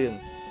រុងរឿង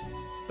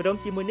ព្រម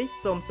ជាមួយនេះ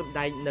សូមសម្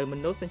ដែងនៅម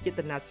នោសញ្ចេត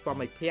នាស្វា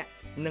មីភក្តិ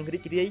និងរី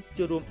ករាយ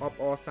ចូលរួមអប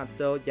អរសា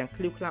ទរយ៉ាង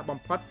ឃ្លាវខ្លាបំ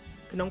ផុត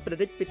ក្នុងព្រះ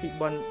រាជពិធី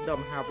បុណ្យដ៏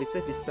មហាវិសេ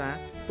សវិសាល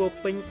ពោ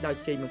ពេញដោយ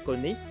ជ័យមង្គល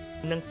នេះ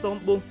និងសូម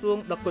បួងសួង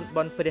ដល់គុណ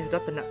បុណ្យព្រះរ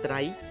តនត្រ័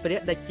យព្រះ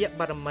ដែលជា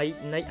បារមី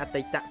នៃអ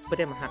តីតព្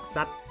រះមហាក្ស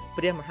ត្រ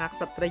ព្រះមហាក្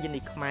សត្រីយនី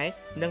ខ្មែរ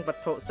និងវ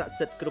ត្ថុស័ក្តិ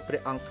សិទ្ធិគ្រប់ព្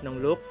រះអង្គក្នុង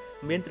លោក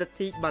មានទ្រ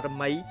ព្យបារ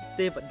មី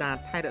ទេវតា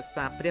ថែរក្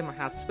សាព្រះម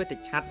ហាស្វេត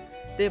ឆ័ត្រ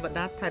ទេវ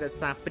តាថែរក្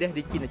សាព្រះ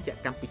រាជាណាច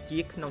ក្រកម្ពុជា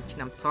ក្នុងឆ្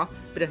នាំថោះ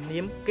ព្រះនា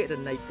មកិរ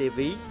ណីទេ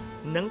វី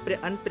និងព្រះ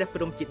អិនព្រះ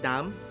ព្រំជាដើ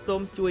មសូ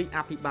មជួយអ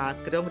ភិបាល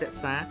គ្រងរក្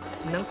សា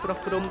និងប្រោះ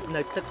ព្រំ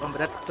នៅទឹកអម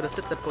រិតប្រ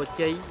សិទ្ធពរ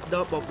ជ័យ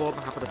ដ៏បវរ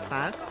មហាប្រ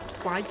សើរ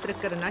ថ្វាយព្រះ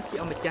ករុណាជា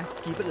អម្ចាស់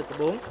ជីវិតលើត្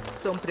បូង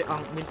សូមព្រះអ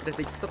ង្គមានព្រះ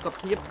រាជសុខ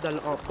ភាពដ៏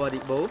ល្អប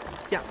រិបូរណ៍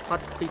ចាក់ផុត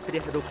ពីព្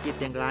រះរោគ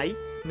ទាំងឡាយ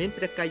មាន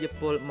ព្រះកាយ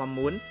ពលម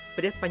មួន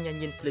ព្រះបញ្ញា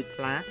ញាណភ្លឺ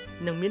ថ្លា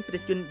និងមានព្រះ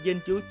ជន្មយឺន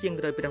យូរជាង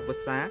100ព្រះវ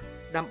ស្សា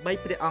ដើម្បី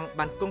ព្រះអង្គ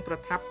បានគង់ប្រ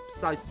ថាប់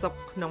សោយសុខ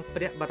ក្នុង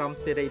ព្រះបរម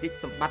សារីរិក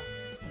សម្បត្តិ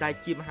ដែល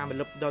ជាមហាម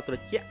លុបដ៏ត្រ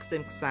ជាក់ក្សេ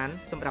មក្សាន្ត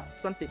សម្រាប់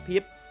សន្តិភា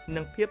ព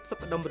និងភាពសុ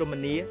ខដុមរម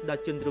នាដ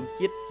ល់ជនរួម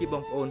ជាតិជាប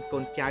ងប្អូនកូ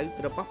នចៅ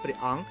របស់ព្រះ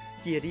អង្គ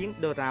ជារៀង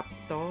ដរាប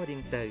តរៀ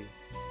ងទៅ